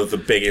 Suddenly one of the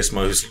biggest,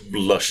 most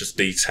luscious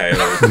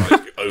detailed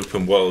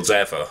open worlds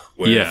ever.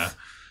 With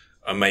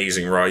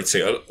amazing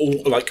writing,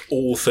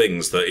 all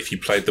things that if you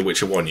played The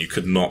Witcher 1, you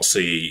could not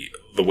see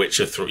The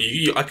Witcher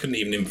 3. I couldn't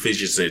even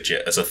envisage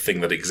it as a thing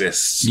that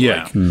exists.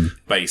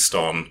 Based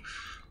on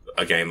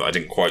a game that I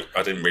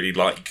didn't really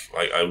like.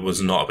 I was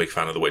not a big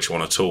fan of The Witcher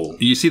 1 at all.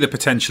 You see the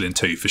potential in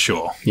 2 for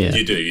sure. Yeah.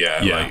 You do,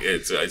 yeah.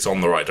 It's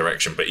on the right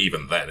direction, but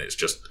even then, it's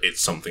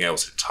something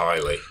else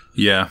entirely.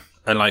 Yeah.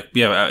 And like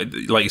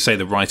you say,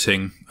 the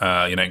writing,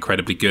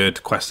 incredibly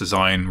good. Quest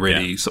design,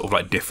 really sort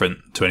of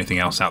different to anything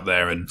else out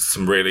there, and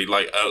some really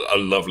a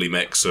lovely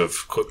mix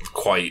of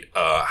quite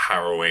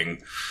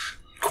harrowing,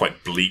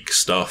 quite bleak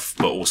stuff,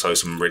 but also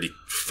some really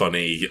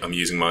funny,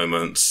 amusing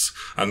moments.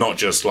 And not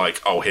just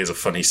here's a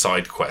funny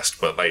side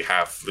quest, but they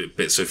have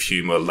bits of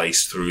humour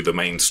laced through the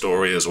main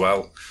story as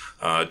well,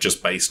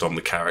 just based on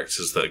the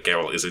characters that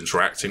Geralt is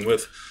interacting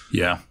with.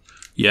 Yeah.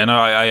 Yeah,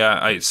 no,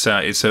 it's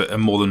a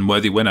more than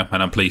worthy winner,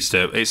 and I'm pleased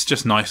to. It's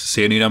just nice to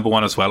see a new number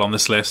one as well on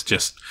this list.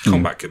 Just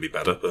combat could be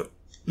better, but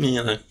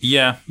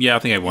yeah, I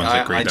think everyone's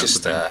agreed.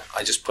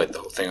 I just put the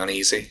whole thing on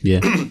easy.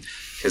 Yeah,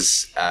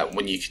 because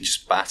when you can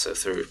just batter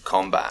through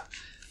combat,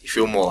 you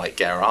feel more like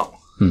Geralt,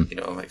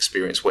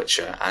 experienced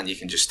Witcher, and you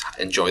can just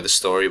enjoy the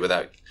story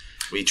without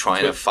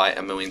retrying to fight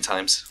a million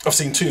times. I've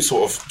seen two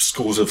sort of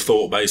schools of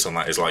thought based on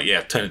that. Is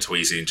turn it to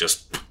easy and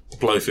just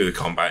blow through the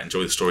combat,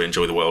 enjoy the story,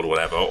 enjoy the world, or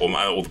whatever. Or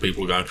all the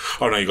people going,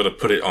 oh no, you've got to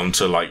put it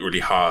onto really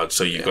hard,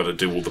 so you've got to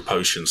do all the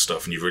potion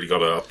stuff, and you've really got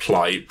to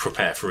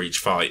prepare for each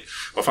fight.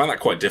 I find that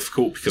quite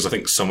difficult because I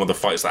think some of the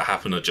fights that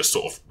happen are just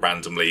sort of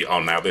randomly,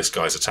 oh, now this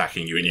guy's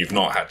attacking you, and you've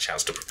not had a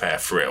chance to prepare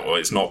for it, or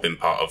it's not been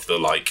part of the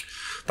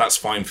that's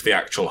fine for the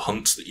actual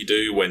hunts that you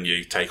do when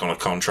you take on a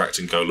contract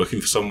and go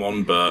looking for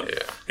someone, but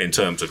in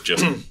terms of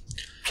just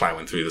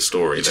ploughing through the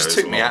story, it just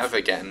took me out of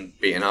it getting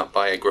beaten up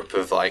by a group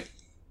of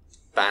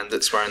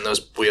bandits wearing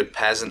those weird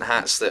peasant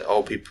hats that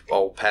all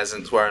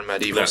peasants wear in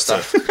medieval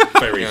stuff.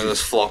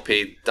 Those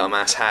floppy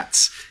dumbass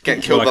hats.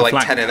 Getting killed by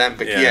 10 of them,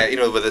 but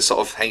with the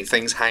sort of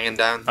things hanging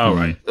down. Oh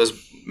right. Those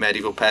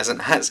medieval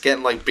peasant hats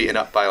getting beaten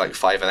up by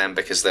 5 of them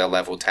because they're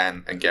level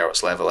 10 and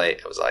Geralt's level 8.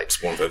 It was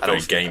it's one of the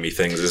very gamey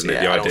things, isn't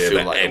it? The idea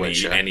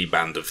that any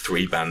band of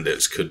 3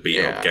 bandits could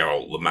beat up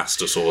Geralt, the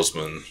master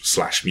swordsman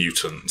 /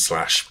 mutant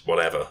 /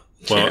 whatever.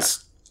 Well,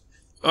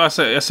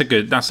 that's a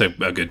good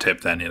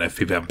tip then. If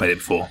people haven't played it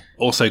before.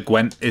 Also,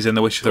 Gwent is in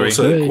The Witcher 3.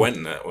 Also, Gwent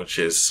in it, which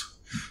is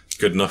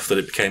good enough that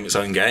it became its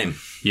own game.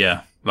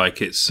 Yeah,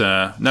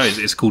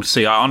 it's cool to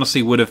see. I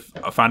honestly would have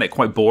found it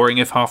quite boring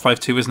if Half-Life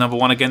 2 was number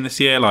 1 again this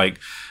year.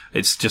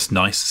 It's just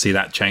nice to see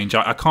that change.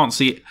 I can't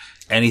see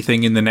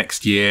anything in the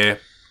next year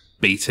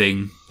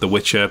beating The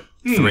Witcher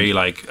 3.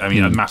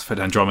 Mass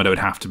Effect Andromeda would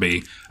have to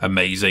be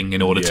amazing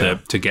in order to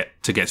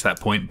get to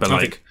that point.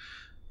 But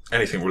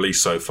anything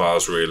released so far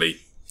is really.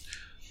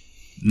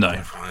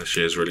 No, this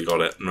year's really got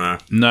it. No,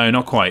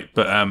 not quite.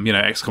 But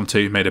XCOM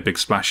 2 made a big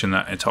splash in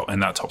that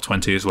top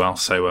 20 as well.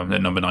 So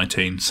at number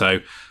 19.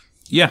 So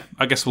yeah,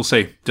 I guess we'll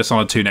see.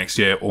 Dishonored 2 next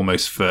year,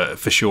 almost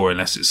for sure,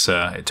 unless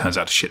it turns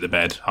out to shit the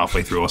bed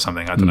halfway through or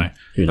something. I don't know.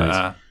 Who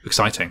knows?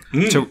 Exciting.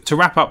 To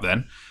wrap up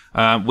then.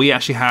 We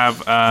actually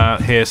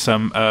have here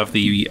some of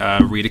the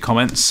reader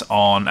comments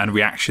on and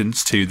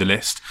reactions to the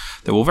list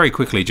that we'll very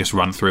quickly just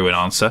run through and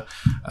answer.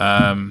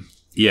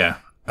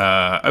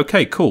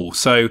 Okay, cool.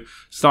 So,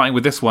 starting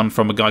with this one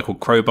from a guy called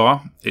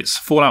Crowbar. It's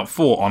Fallout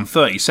 4 on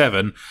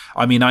 37.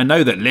 I mean, I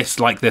know that lists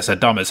like this are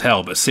dumb as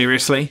hell, but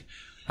seriously?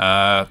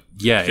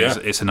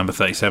 It's a number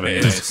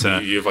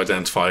 37. You've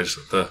identified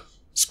the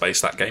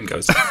space that game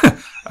goes.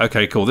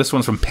 Okay, cool. This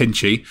one's from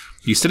Pinchy.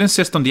 You still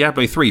insist on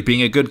Diablo 3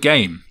 being a good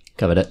game.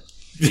 Covered it.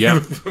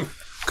 Yeah.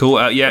 Cool.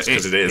 It is.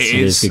 It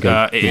is.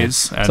 It is.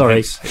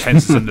 Sorry. Hence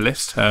it's in the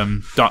list.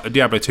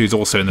 Diablo 2 is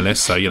also in the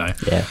list, so, you know.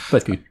 Yeah,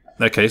 both good.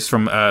 Okay, this is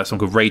from someone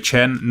called Ray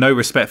Chen. No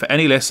respect for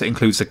any list that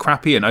includes the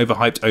crappy and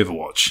overhyped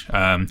Overwatch.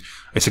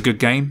 It's a good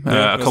game,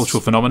 a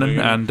cultural phenomenon,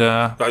 and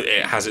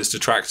it has its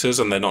detractors,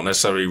 and they're not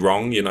necessarily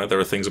wrong. You know, there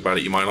are things about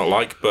it you might not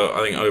like, but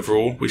I think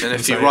overall we should. And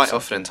if you write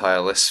off an entire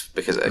list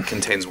because it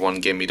contains one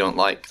game you don't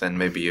like, then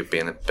maybe you're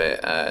being a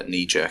bit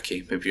knee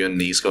jerky. Maybe your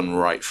knee's gone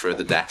right through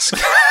the desk.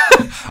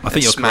 I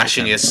think you're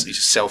smashing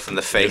yourself in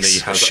the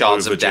face,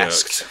 shards of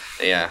desk.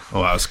 Yeah.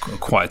 Oh, that was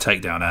quite a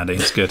takedown, Andy.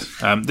 It's good.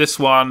 This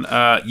one,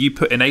 you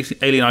put in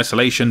Alien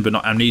Isolation, but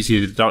not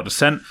Amnesia: The Dark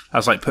Descent.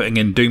 That's like putting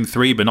in Doom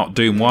 3, but not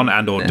Doom 1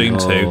 and or Doom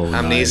 2.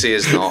 Amnesia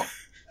is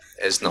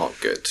not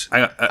good.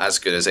 As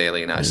good as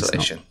Alien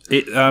Isolation.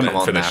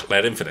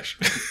 Let him finish.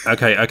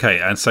 Okay.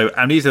 And so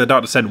Amnesia: The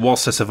Dark Descent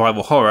was to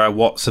survival horror.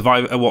 What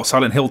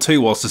Silent Hill 2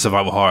 was to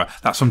survival horror.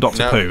 That's from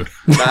Dr. Pooh.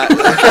 Silent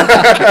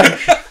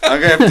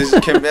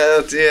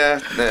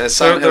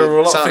there are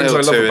a lot of Hill things I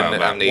love 2 about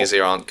and that.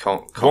 Amnesia aren't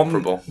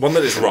comparable. One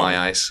that is in wrong. my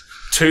eyes.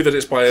 2, that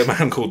it's by a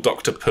man called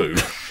Dr. Pooh,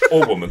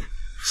 or woman.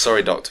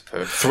 Sorry, Dr.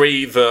 Pooh.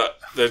 3, that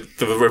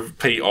the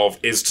repeat of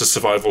is to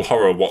survival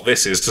horror what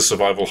this is to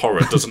survival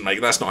horror doesn't make.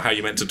 That's not how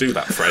you meant to do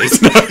that phrase.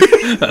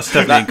 That's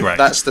definitely incorrect.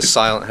 That's the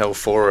Silent Hill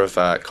 4 of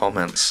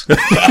comments.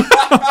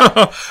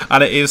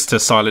 And it is to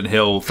Silent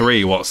Hill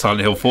 3 what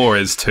Silent Hill 4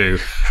 is to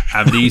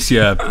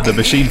Amnesia: The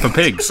Machine for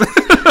Pigs.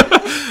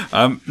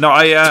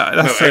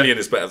 Alien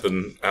is better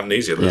than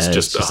Amnesia. That's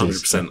just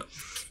 100%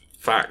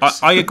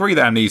 facts. I agree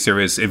that Amnesia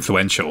is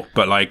influential,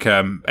 but like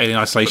Alien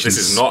Isolation. This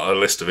is not a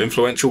list of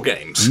influential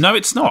games. No,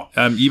 it's not.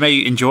 You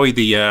may enjoy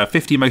the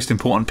 50 most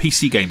important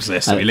PC games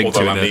list that we linked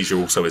to. Although Amnesia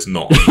also is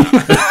not.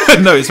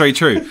 No, it's very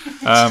true.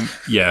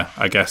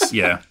 I guess.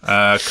 Yeah.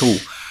 Cool.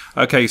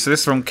 Okay, so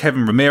this is from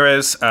Kevin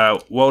Ramirez.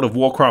 World of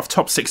Warcraft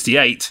top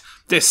 68.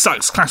 This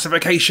sucks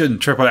classification!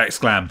 Triple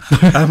exclam.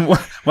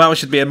 Well, it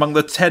should be among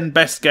the 10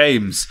 best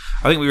games.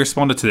 I think we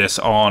responded to this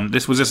on.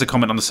 Was this a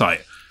comment on the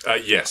site?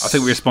 Yes. I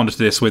think we responded to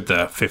this with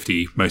the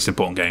 50 most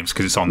important games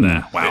because it's on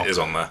there. Wow. It is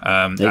on there.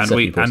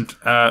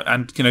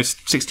 And you know,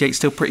 68 is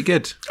still pretty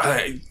good.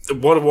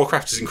 World of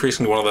Warcraft is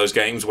increasingly one of those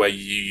games where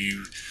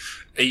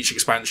each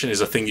expansion is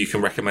a thing you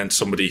can recommend to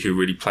somebody who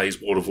really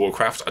plays World of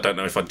Warcraft. I don't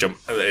know if I'd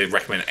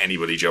recommend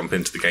anybody jump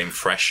into the game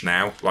fresh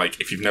now. Like,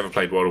 if you've never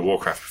played World of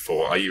Warcraft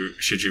before,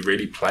 should you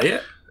really play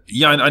it?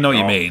 Yeah, I know what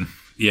you mean.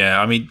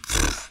 Yeah, I mean,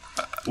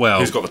 well,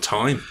 who's got the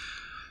time?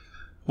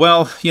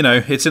 Well, you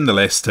know, it's in the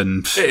list,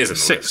 and it is in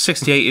the list.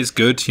 68 is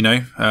good, you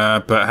know.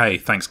 But hey,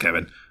 thanks,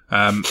 Kevin.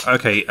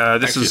 Okay,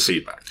 Thanks for your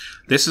feedback.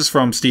 This is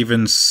from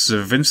Steven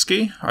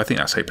Savinsky. I think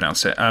that's how you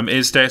pronounce it.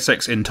 Is Deus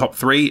Ex in top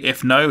 3?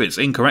 If no, it's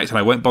incorrect, and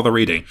I won't bother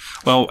reading.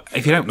 Well,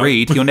 if you don't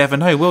read, you'll never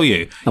know, will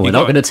you? And we're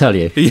not going to tell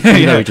you. Yeah,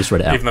 even though we just read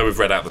it out. Even though we've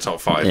read out the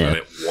top 5, and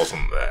it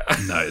wasn't there.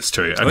 No, it's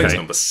true. I think it's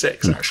number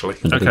 6, actually.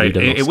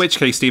 Okay, in which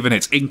case, Stephen,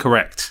 it's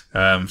incorrect.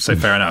 So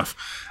fair enough.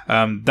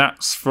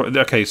 That's for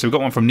okay. So we've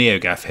got one from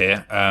NeoGaf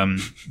here.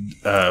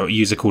 A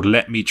user called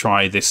Let Me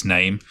Try This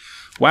Name.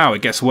 Wow,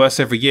 it gets worse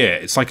every year.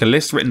 It's like a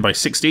list written by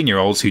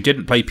 16-year-olds who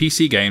didn't play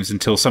PC games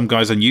until some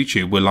guys on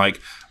YouTube were like,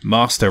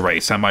 Master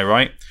Race, am I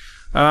right?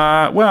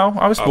 Well,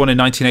 I was born in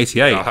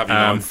 1988. I'll have you know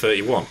I'm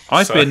 31.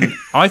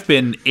 I've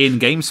been in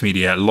games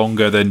media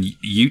longer than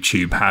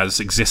YouTube has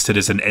existed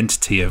as an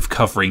entity of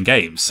covering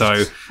games.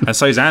 So, and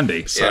so's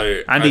Andy.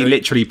 So Andy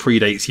literally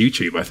predates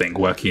YouTube, I think,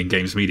 working in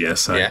games media.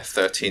 So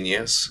 13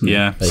 years.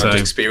 Yeah, so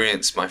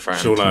experience, my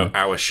friend. You'll know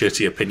our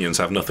shitty opinions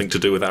have nothing to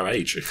do with our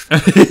age.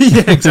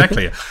 Yeah,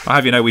 exactly. I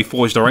have you know we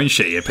forged our own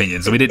shitty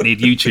opinions, and we didn't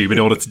need YouTube in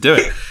order to do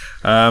it.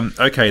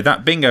 Okay,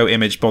 that bingo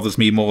image bothers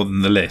me more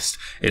than the list.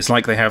 It's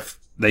like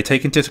they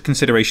take into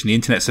consideration the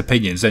internet's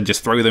opinions and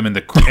just throw them in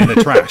the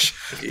trash.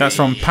 That's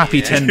from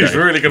Pappy Tendo. Who's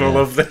really going to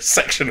love this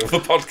section of the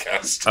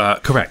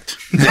podcast. Correct.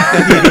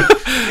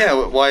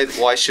 Yeah.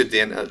 Why should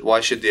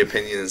the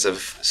opinions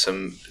of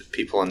some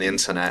people on the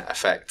internet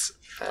affect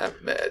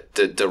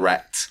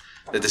direct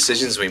the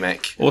decisions we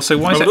make? Also,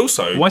 why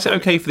is it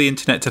okay for the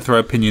internet to throw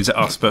opinions at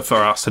us, but for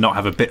us to not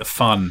have a bit of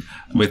fun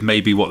with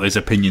maybe what those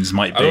opinions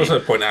might be? I'd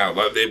also point out,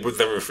 like,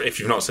 if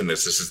you've not seen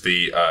this is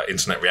the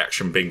internet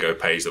reaction bingo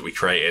page that we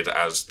created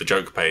as the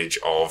joke page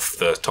of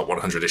the top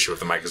 100 issue of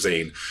the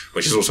magazine,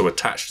 which is also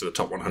attached to the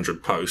top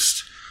 100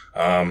 post,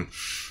 and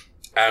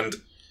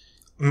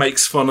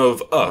makes fun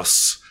of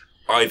us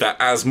either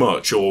as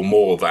much or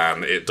more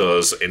than it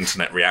does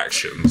internet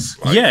reactions.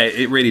 Like, yeah,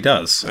 it really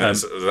does. That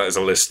is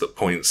a list that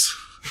points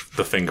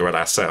the finger at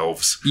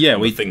ourselves. Yeah,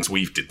 the things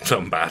we've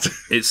done bad.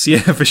 It's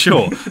for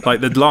sure.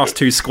 Like the last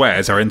 2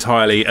 squares are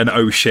entirely an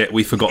oh shit,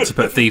 we forgot to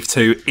put Thief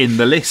 2 in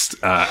the list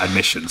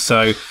admission.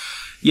 So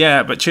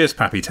Yeah, but cheers,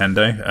 Pappy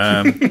Tendo.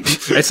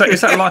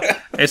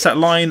 It's that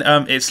line.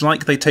 It's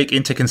like they take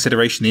into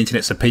consideration the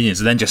internet's opinions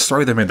and then just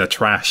throw them in the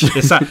trash.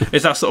 It's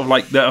that sort of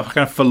like the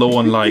kind of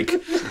forlorn, like,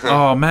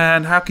 oh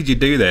man, how could you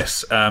do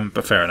this?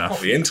 But fair enough.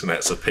 The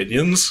internet's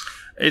opinions.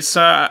 It's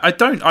I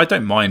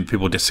don't mind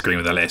people disagreeing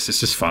with the list. It's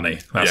just funny.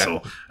 That's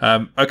all.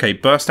 Okay,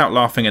 burst out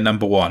laughing at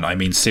number 1. I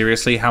mean,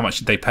 seriously, how much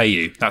did they pay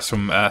you? That's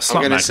from Slut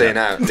I'm going to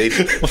Magnet.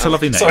 say now. What's a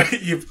lovely name? Sorry,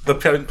 the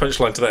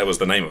punchline today was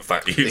the name of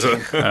that user.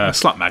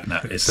 Slut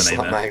Magnet is the name.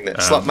 Slut there. Magnet.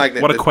 Slut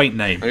Magnet. What a quaint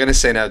name. I'm going to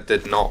say now,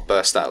 did not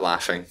burst out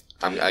laughing.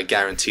 I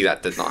guarantee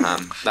that did not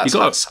happen.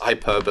 That's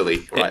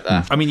hyperbole right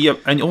there. I mean, yeah,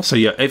 and also,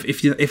 yeah, if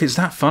it's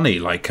that funny,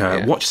 like,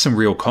 watch some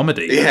real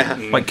comedy. Yeah.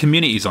 Like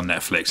Community's on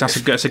Netflix.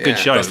 That's a good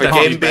show. But the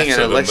game being in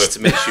a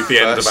list makes you the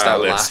end of burst our out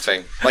list.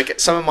 laughing. Like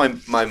some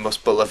of my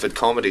most beloved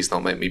comedies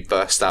don't make me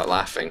burst out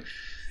laughing.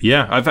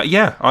 Yeah,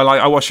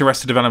 I watch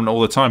Arrested Development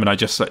all the time, and I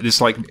just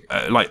it's like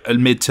a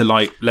mid to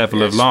light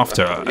level of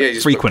laughter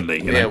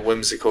frequently.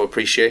 Whimsical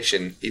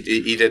appreciation.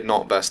 He did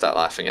not burst out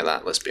laughing at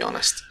that. Let's be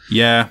honest.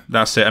 Yeah,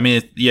 that's it. I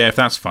mean, if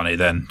that's funny,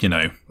 then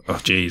oh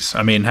geez.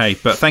 I mean, hey,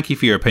 but thank you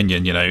for your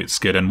opinion. It's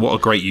good, and what a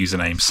great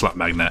username, Slut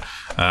Magnet.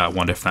 I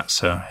wonder if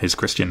that's his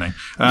Christian name.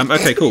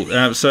 Okay,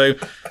 cool. So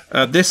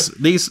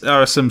these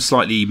are some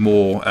slightly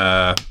more.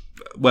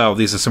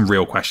 These are some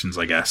real questions,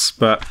 I guess,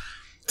 but.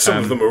 Some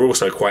of them are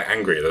also quite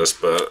angry at us,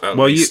 but at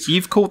least...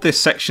 you've called this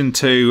section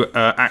 2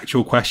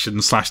 actual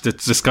questions /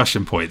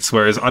 discussion points,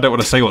 whereas I don't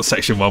want to say what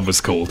section 1 was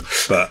called,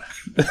 but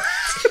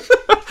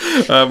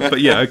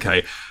but yeah,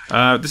 okay.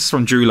 This is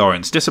from Drew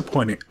Lawrence.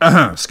 Disappointing.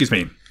 Excuse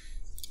me.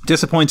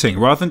 Disappointing.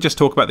 Rather than just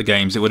talk about the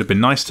games, it would have been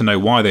nice to know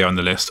why they are on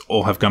the list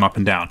or have gone up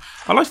and down.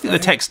 I like to think the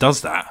text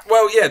does that.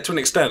 Well, yeah, to an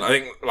extent. I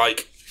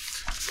think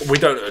we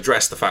don't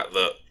address the fact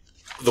that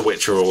The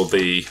Witcher or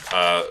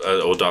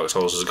or Dark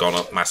Souls has gone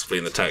up massively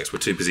in the text. We're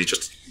too busy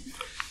just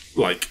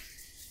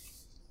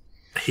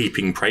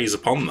heaping praise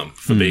upon them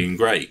for being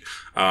great.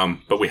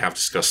 But we have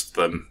discussed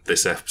them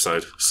this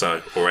episode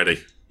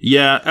already.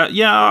 Yeah,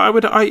 I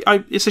would.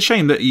 It's a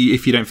shame that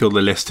if you don't feel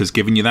the list has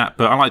given you that,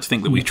 but I like to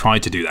think that we've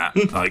tried to do that.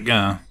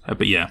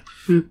 But yeah.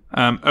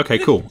 Okay,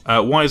 cool.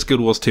 Why is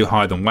Guild Wars 2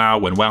 higher than WoW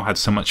when WoW had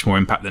so much more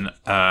impact than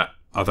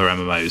other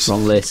MMOs?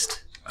 Wrong list.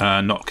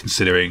 Not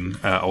considering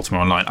Ultima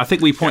Online. I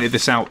think we pointed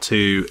this out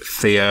to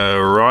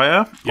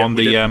Theoria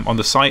on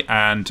the site,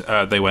 and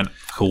they went,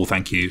 "Cool,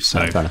 thank you."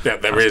 So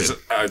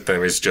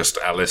there is just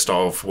a list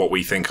of what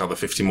we think are the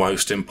 50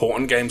 most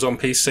important games on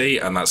PC,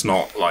 and that's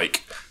not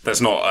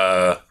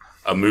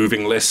a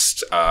moving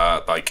list,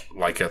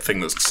 like a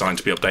thing that's designed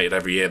to be updated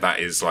every year. That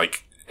is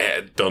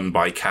done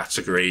by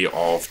category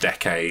of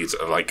decade.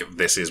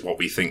 This is what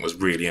we think was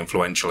really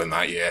influential in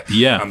that year.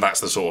 Yeah. And that's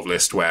the sort of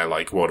list where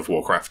World of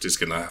Warcraft is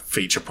going to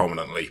feature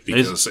prominently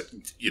because,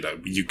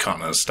 you can't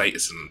know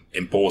status and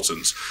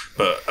importance.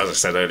 But as I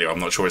said earlier, I'm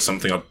not sure it's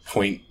something I'd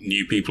point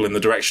new people in the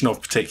direction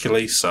of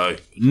particularly. So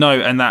no,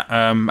 and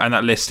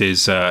that list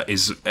is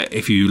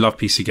if you love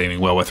PC gaming,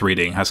 well worth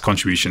reading. Has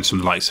contributions from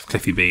the likes of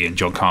Cliffy B and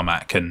John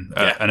Carmack, and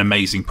an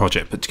amazing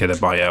project put together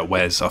by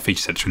Wes, our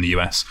feature editor in the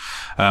US.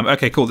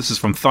 Okay, cool. This is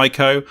from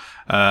Thyco.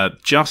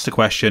 Just a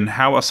question: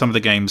 how are some of the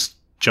games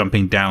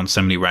jumping down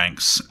so many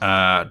ranks?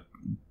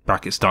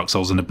 Brackets Dark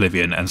Souls and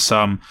Oblivion, and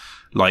some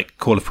like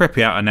Call of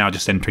Pripyat are now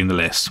just entering the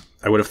list.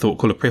 I would have thought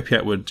Call of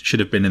Pripyat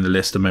should have been in the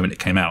list the moment it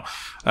came out.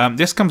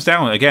 This comes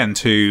down again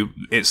to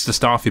it's the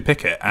staff who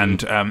pick it,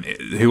 and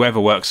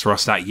whoever works for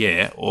us that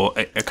year, or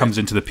it comes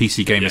into the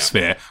PC gamer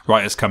sphere.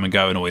 Writers come and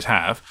go and always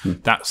have.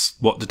 That's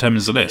what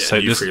determines the list. So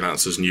new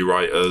freelancers, new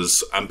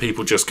writers, and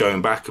people just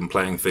going back and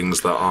playing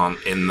things that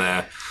aren't in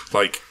there.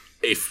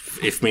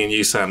 If me and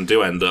you, Sam,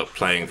 do end up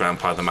playing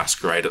Vampire the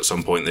Masquerade at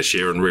some point this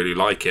year and really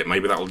like it,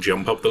 maybe that'll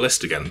jump up the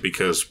list again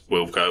because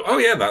we'll go, oh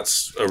yeah,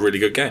 that's a really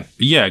good game.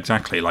 Yeah,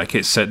 exactly.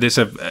 It's there's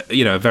a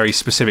very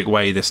specific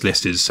way this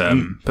list is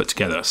put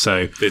together.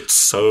 So it's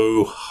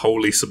so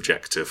wholly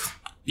subjective.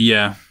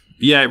 Yeah.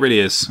 Yeah, it really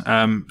is.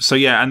 And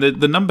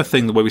the number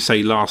thing, the way we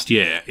say last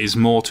year, is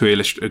more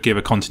to give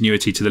a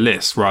continuity to the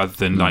list rather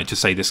than to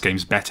say this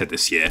game's better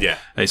this year. Yeah.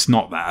 It's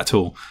not that at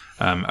all.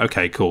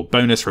 Okay, cool.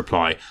 Bonus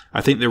reply.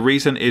 I think the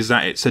reason is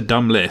that it's a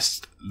dumb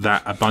list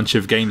that a bunch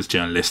of games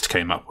journalists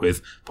came up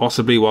with,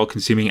 possibly while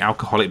consuming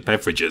alcoholic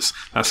beverages.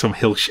 That's from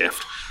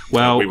Hillshift.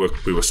 Well, we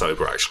were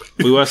sober, actually.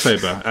 We were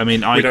sober. I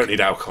mean, we don't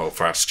need alcohol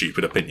for our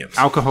stupid opinions.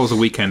 Alcohol's a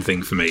weekend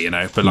thing for me,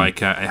 but it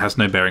has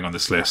no bearing on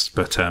this list.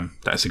 But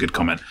that's a good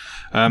comment.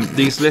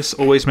 These lists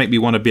always make me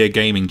want to be a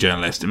gaming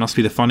journalist. It must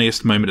be the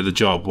funniest moment of the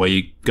job where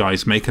you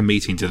guys make a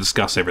meeting to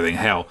discuss everything.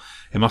 Hell,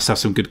 it must have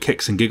some good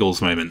kicks and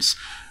giggles moments.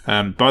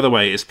 By the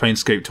way, is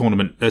Planescape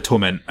Torment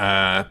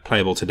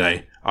playable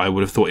today? I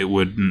would have thought it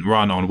wouldn't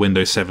run on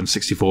Windows 7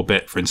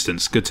 64-bit, for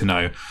instance. Good to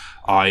know.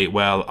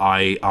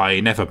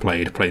 I never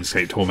played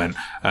Planescape Torment.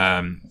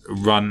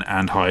 Run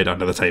and hide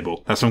under the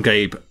table. That's from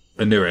Gabe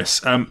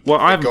Anuris.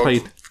 I haven't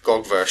played.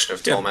 GOG version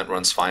of Torment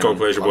runs fine. GOG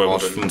version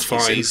runs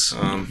fine.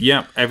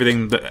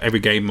 Every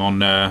game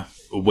on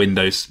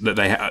Windows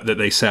that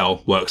they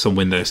sell works on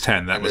Windows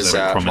 10. That was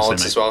a promise they made.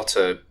 Mods as well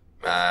to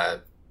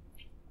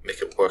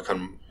make it work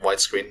on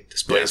widescreen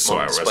displays,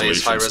 high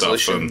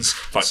resolutions.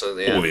 All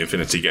the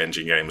Infinity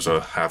Engine games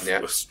have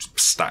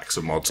stacks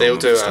of mods. They'll on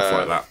do stuff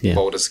like that.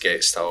 Baldur's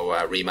Gate style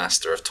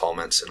remaster of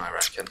Torment, and I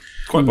reckon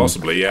quite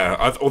possibly,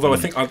 yeah. Although I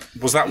think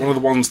was that one of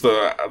the ones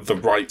that the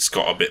rights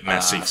got a bit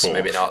messy for. So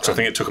maybe not. So I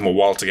think it took them a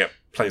while to get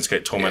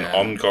Planescape Torment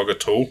on GOG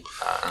at all.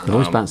 I've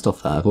always bounced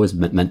off that. I've always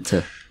meant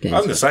to. I'm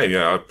going to say,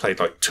 I played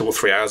like 2 or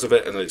 3 hours of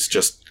it, and it's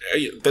just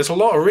there's a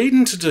lot of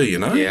reading to do,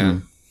 Yeah.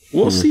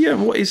 What's the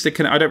what is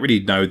the? I don't really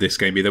know this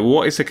game either.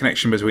 What is the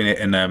connection between it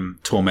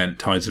and Torment: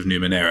 Tides of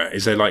Numenera?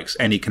 Is there like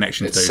any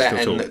connection to those set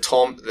at all?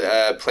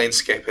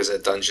 Planescape is a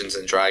Dungeons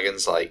and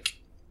Dragons like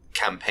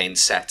campaign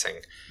setting.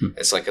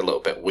 It's like a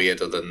little bit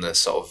weirder than the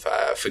sort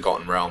of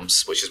Forgotten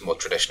Realms, which is more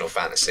traditional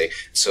fantasy.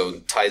 So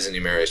Tides of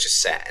Numenera is just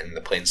set in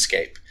the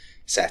Planescape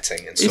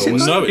setting. And so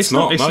no, it's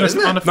not. It's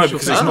No,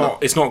 because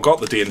it's not got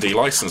the D&D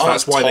license.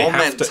 That's why they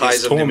have to.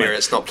 Ties of Numenera,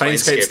 it's not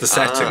Planescape's the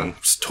setting.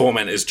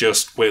 Torment is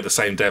just we're the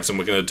same devs and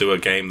we're going to do a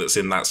game that's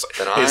in that.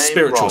 It's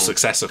spiritual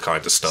successor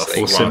kind of stuff.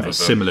 Or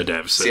similar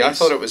devs. See, I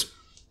thought it was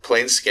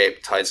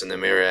Planescape, Tides of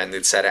Numenera, and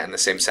they'd set it in the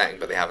same setting,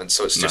 but they haven't.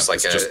 So it's just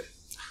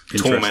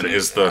Torment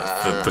is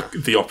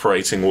the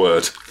operating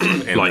word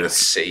in like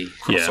this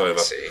crossover.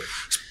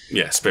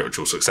 Yeah,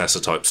 spiritual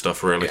successor type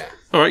stuff, really. Yeah.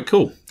 All right,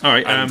 cool. All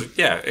right, and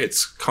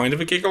it's kind of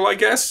a giggle, I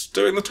guess,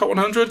 doing the top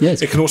 100. Yeah,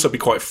 it can also be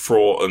quite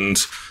fraught and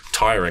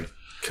tiring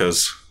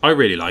because I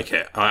really like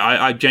it.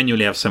 I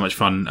genuinely have so much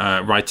fun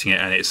writing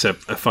it, and it's a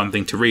fun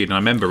thing to read. And I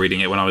remember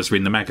reading it when I was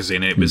reading the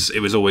magazine, and it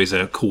was always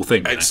a cool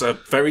thing. It's a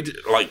very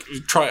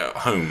try it at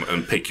home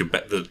and pick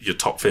your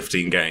top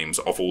 15 games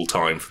of all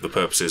time for the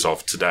purposes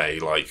of today.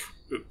 Like,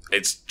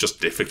 it's just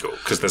difficult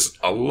because there's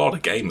a lot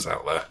of games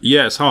out there.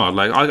 Yeah, it's hard.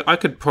 Like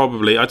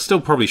I'd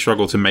still probably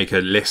struggle to make a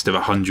list of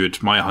 100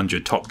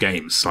 top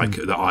games like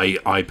that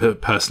I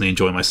personally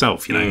enjoy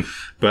myself, you know.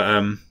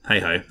 But hey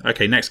ho.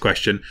 Okay, next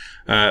question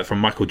from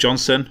Michael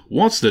Johnson.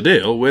 What's the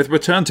deal with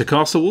Return to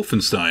Castle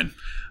Wolfenstein?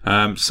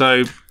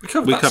 So we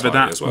covered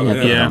that as well.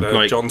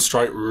 Yeah, John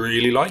Strike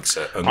really likes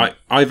it. And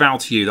I vow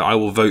to you that I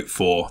will vote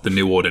for the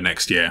New Order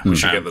next year. We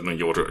should get the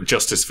New Order.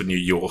 Justice for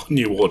New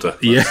Order.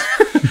 Yeah,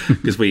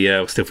 because we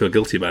still feel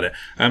guilty about it.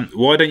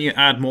 Why don't you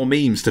add more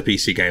memes to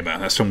PC Gamer?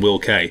 That's from Will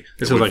K.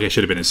 This feels like it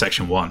should have been in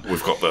section 1.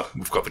 We've got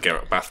the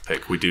Garrett Bath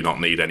pick. We do not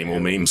need any more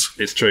memes.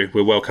 It's true.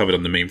 We're well covered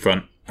on the meme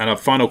front. And our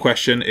final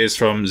question is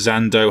from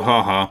Zando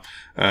Haha.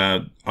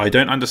 I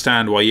don't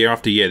understand why year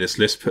after year this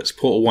list puts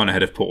Portal 1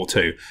 ahead of Portal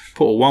 2.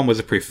 Portal 1 was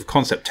a proof of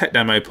concept tech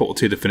demo, Portal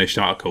 2 the finished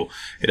article.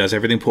 It does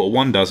everything Portal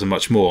 1 does and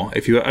much more.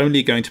 If you are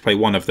only going to play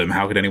one of them,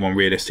 how could anyone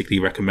realistically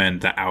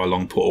recommend that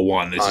hour-long Portal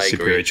 1 is a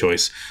superior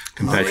choice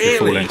compared to the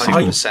full-length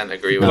sequel? 100%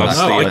 agree with that.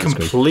 I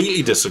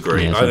completely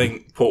disagree. I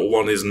think Portal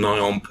 1 is nigh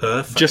on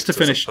perfect. Just to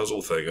finish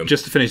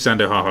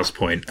Zando Haha's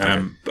point,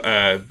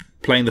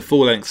 playing the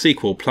full-length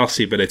sequel plus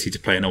the ability to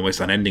play an almost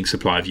unending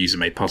supply of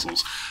user-made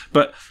puzzles.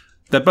 But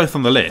they're both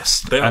on the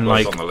list. They are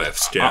both on the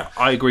list, yeah.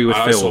 I agree with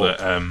Phil that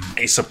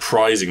a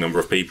surprising number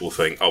of people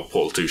think,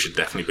 Portal 2 should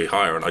definitely be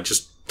higher, and I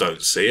just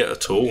don't see it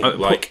at all.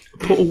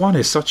 Portal 1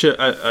 is such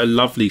a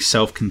lovely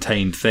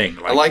self-contained thing.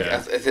 I like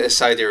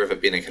this idea of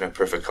it being a kind of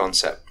proof of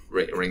concept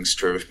rings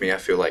true with me. I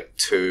feel like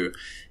 2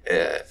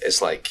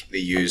 is like they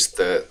used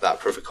that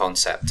proof of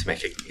concept to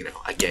make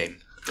a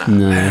game.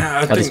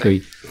 I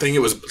disagree. I think it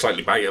was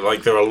slightly baggy.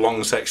 Like, there are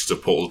long sections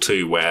of Portal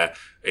 2 where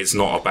it's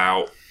not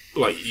about,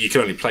 like, you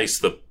can only place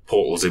the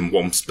portals in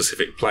one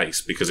specific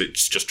place because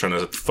it's just trying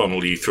to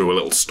funnel you through a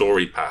little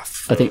story path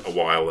for a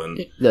while.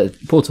 And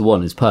Portal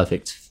 1 is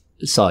perfect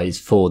size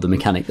for the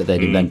mechanic that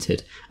they'd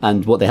invented,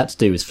 and what they had to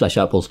do was flesh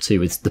out Portal 2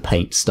 with the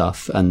paint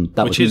stuff, and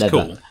that which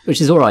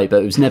is all right,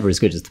 but it was never as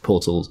good as the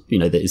Portal.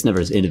 That it's never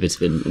as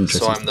innovative and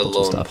interesting. So I'm the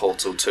lone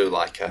Portal 2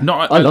 liker.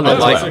 I love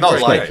it. Not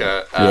like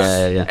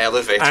a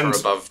elevator and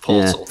above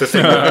Portal. The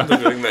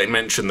thing they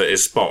mentioned that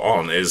is spot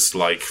on is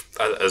like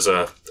as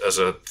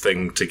a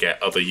thing to get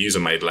other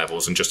user made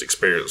levels and just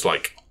experience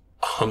like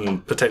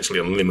potentially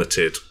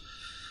unlimited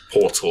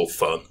Portal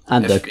fun.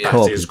 And the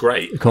co-op is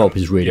great. The co-op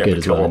is really good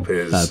as well.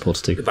 Portal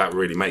 2. That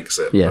really makes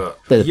it. Yeah,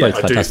 but they're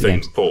both I do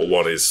think games. Portal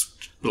 1 is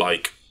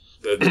like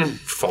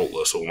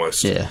faultless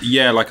almost.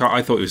 Yeah, like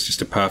I thought it was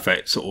just a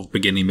perfect sort of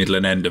beginning, middle,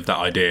 and end of that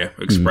idea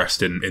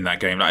expressed in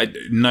that game. Like,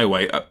 no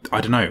way.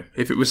 I don't know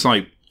if it was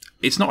like.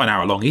 It's not an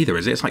hour long either,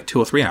 is it? It's like 2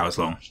 or 3 hours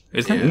long,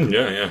 isn't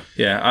it?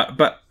 Yeah.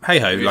 But hey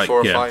ho, like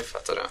 4 or 5. I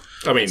don't know.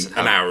 I mean,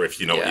 an hour if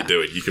you know what you're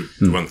doing. You could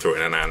run through it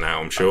in an hour now,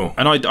 I'm sure.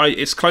 And I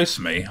it's close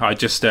for me. I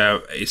just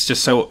it's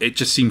just so it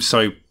just seems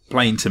so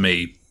plain to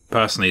me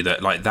personally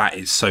that like that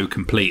is so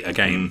complete a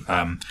game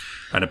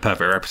and a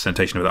perfect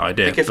representation of that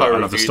idea. But I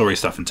love the story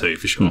stuff in 2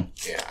 for sure.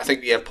 Yeah, I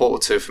think Portal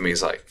 2 for me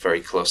is like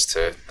very close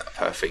to a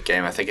perfect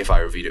game. I think if I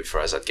reviewed it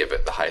for us, I'd give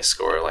it the highest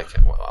score, like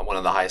one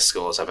of the highest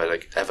scores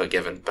I've ever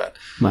given. But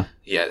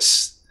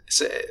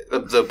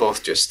they're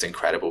both just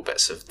incredible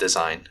bits of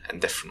design in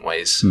different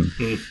ways.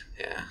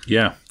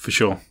 Yeah, for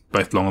sure.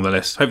 Both long on the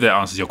list. Hopefully that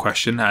answers your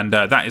question. And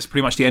that is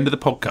pretty much the end of the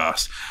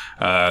podcast.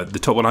 The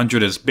top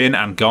 100 has been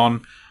and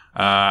gone.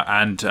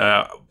 And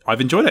I've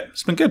enjoyed it.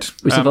 It's been good.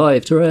 We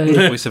survived,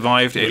 hooray! We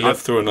survived. We lived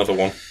through another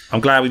one. I'm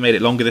glad we made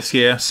it longer this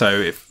year. So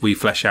if we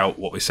flesh out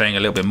what we're saying a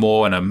little bit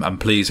more, and I'm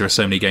pleased there are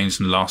so many games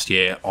from the last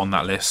year on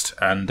that list.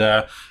 And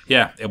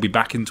it'll be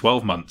back in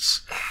 12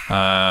 months,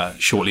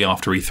 shortly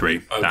after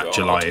E3, that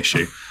July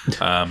issue.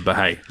 But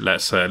hey,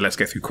 let's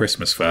get through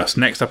Christmas first.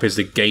 Next up is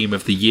the Game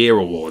of the Year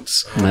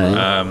awards,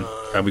 and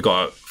we've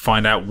got to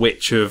find out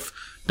which of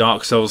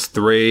Dark Souls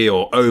 3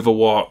 or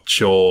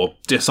Overwatch or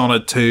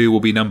Dishonored 2 will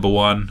be number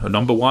one. Or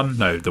number one?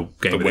 No, the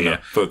Game of the Year.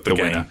 The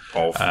winner.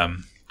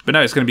 But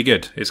no, it's going to be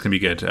good. It's going to be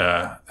good.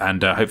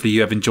 And hopefully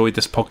you have enjoyed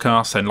this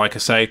podcast. And like I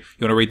say,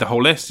 you want to read the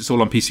whole list, it's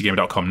all on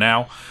PCGamer.com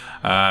now.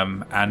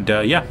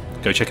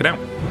 Go check it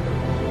out.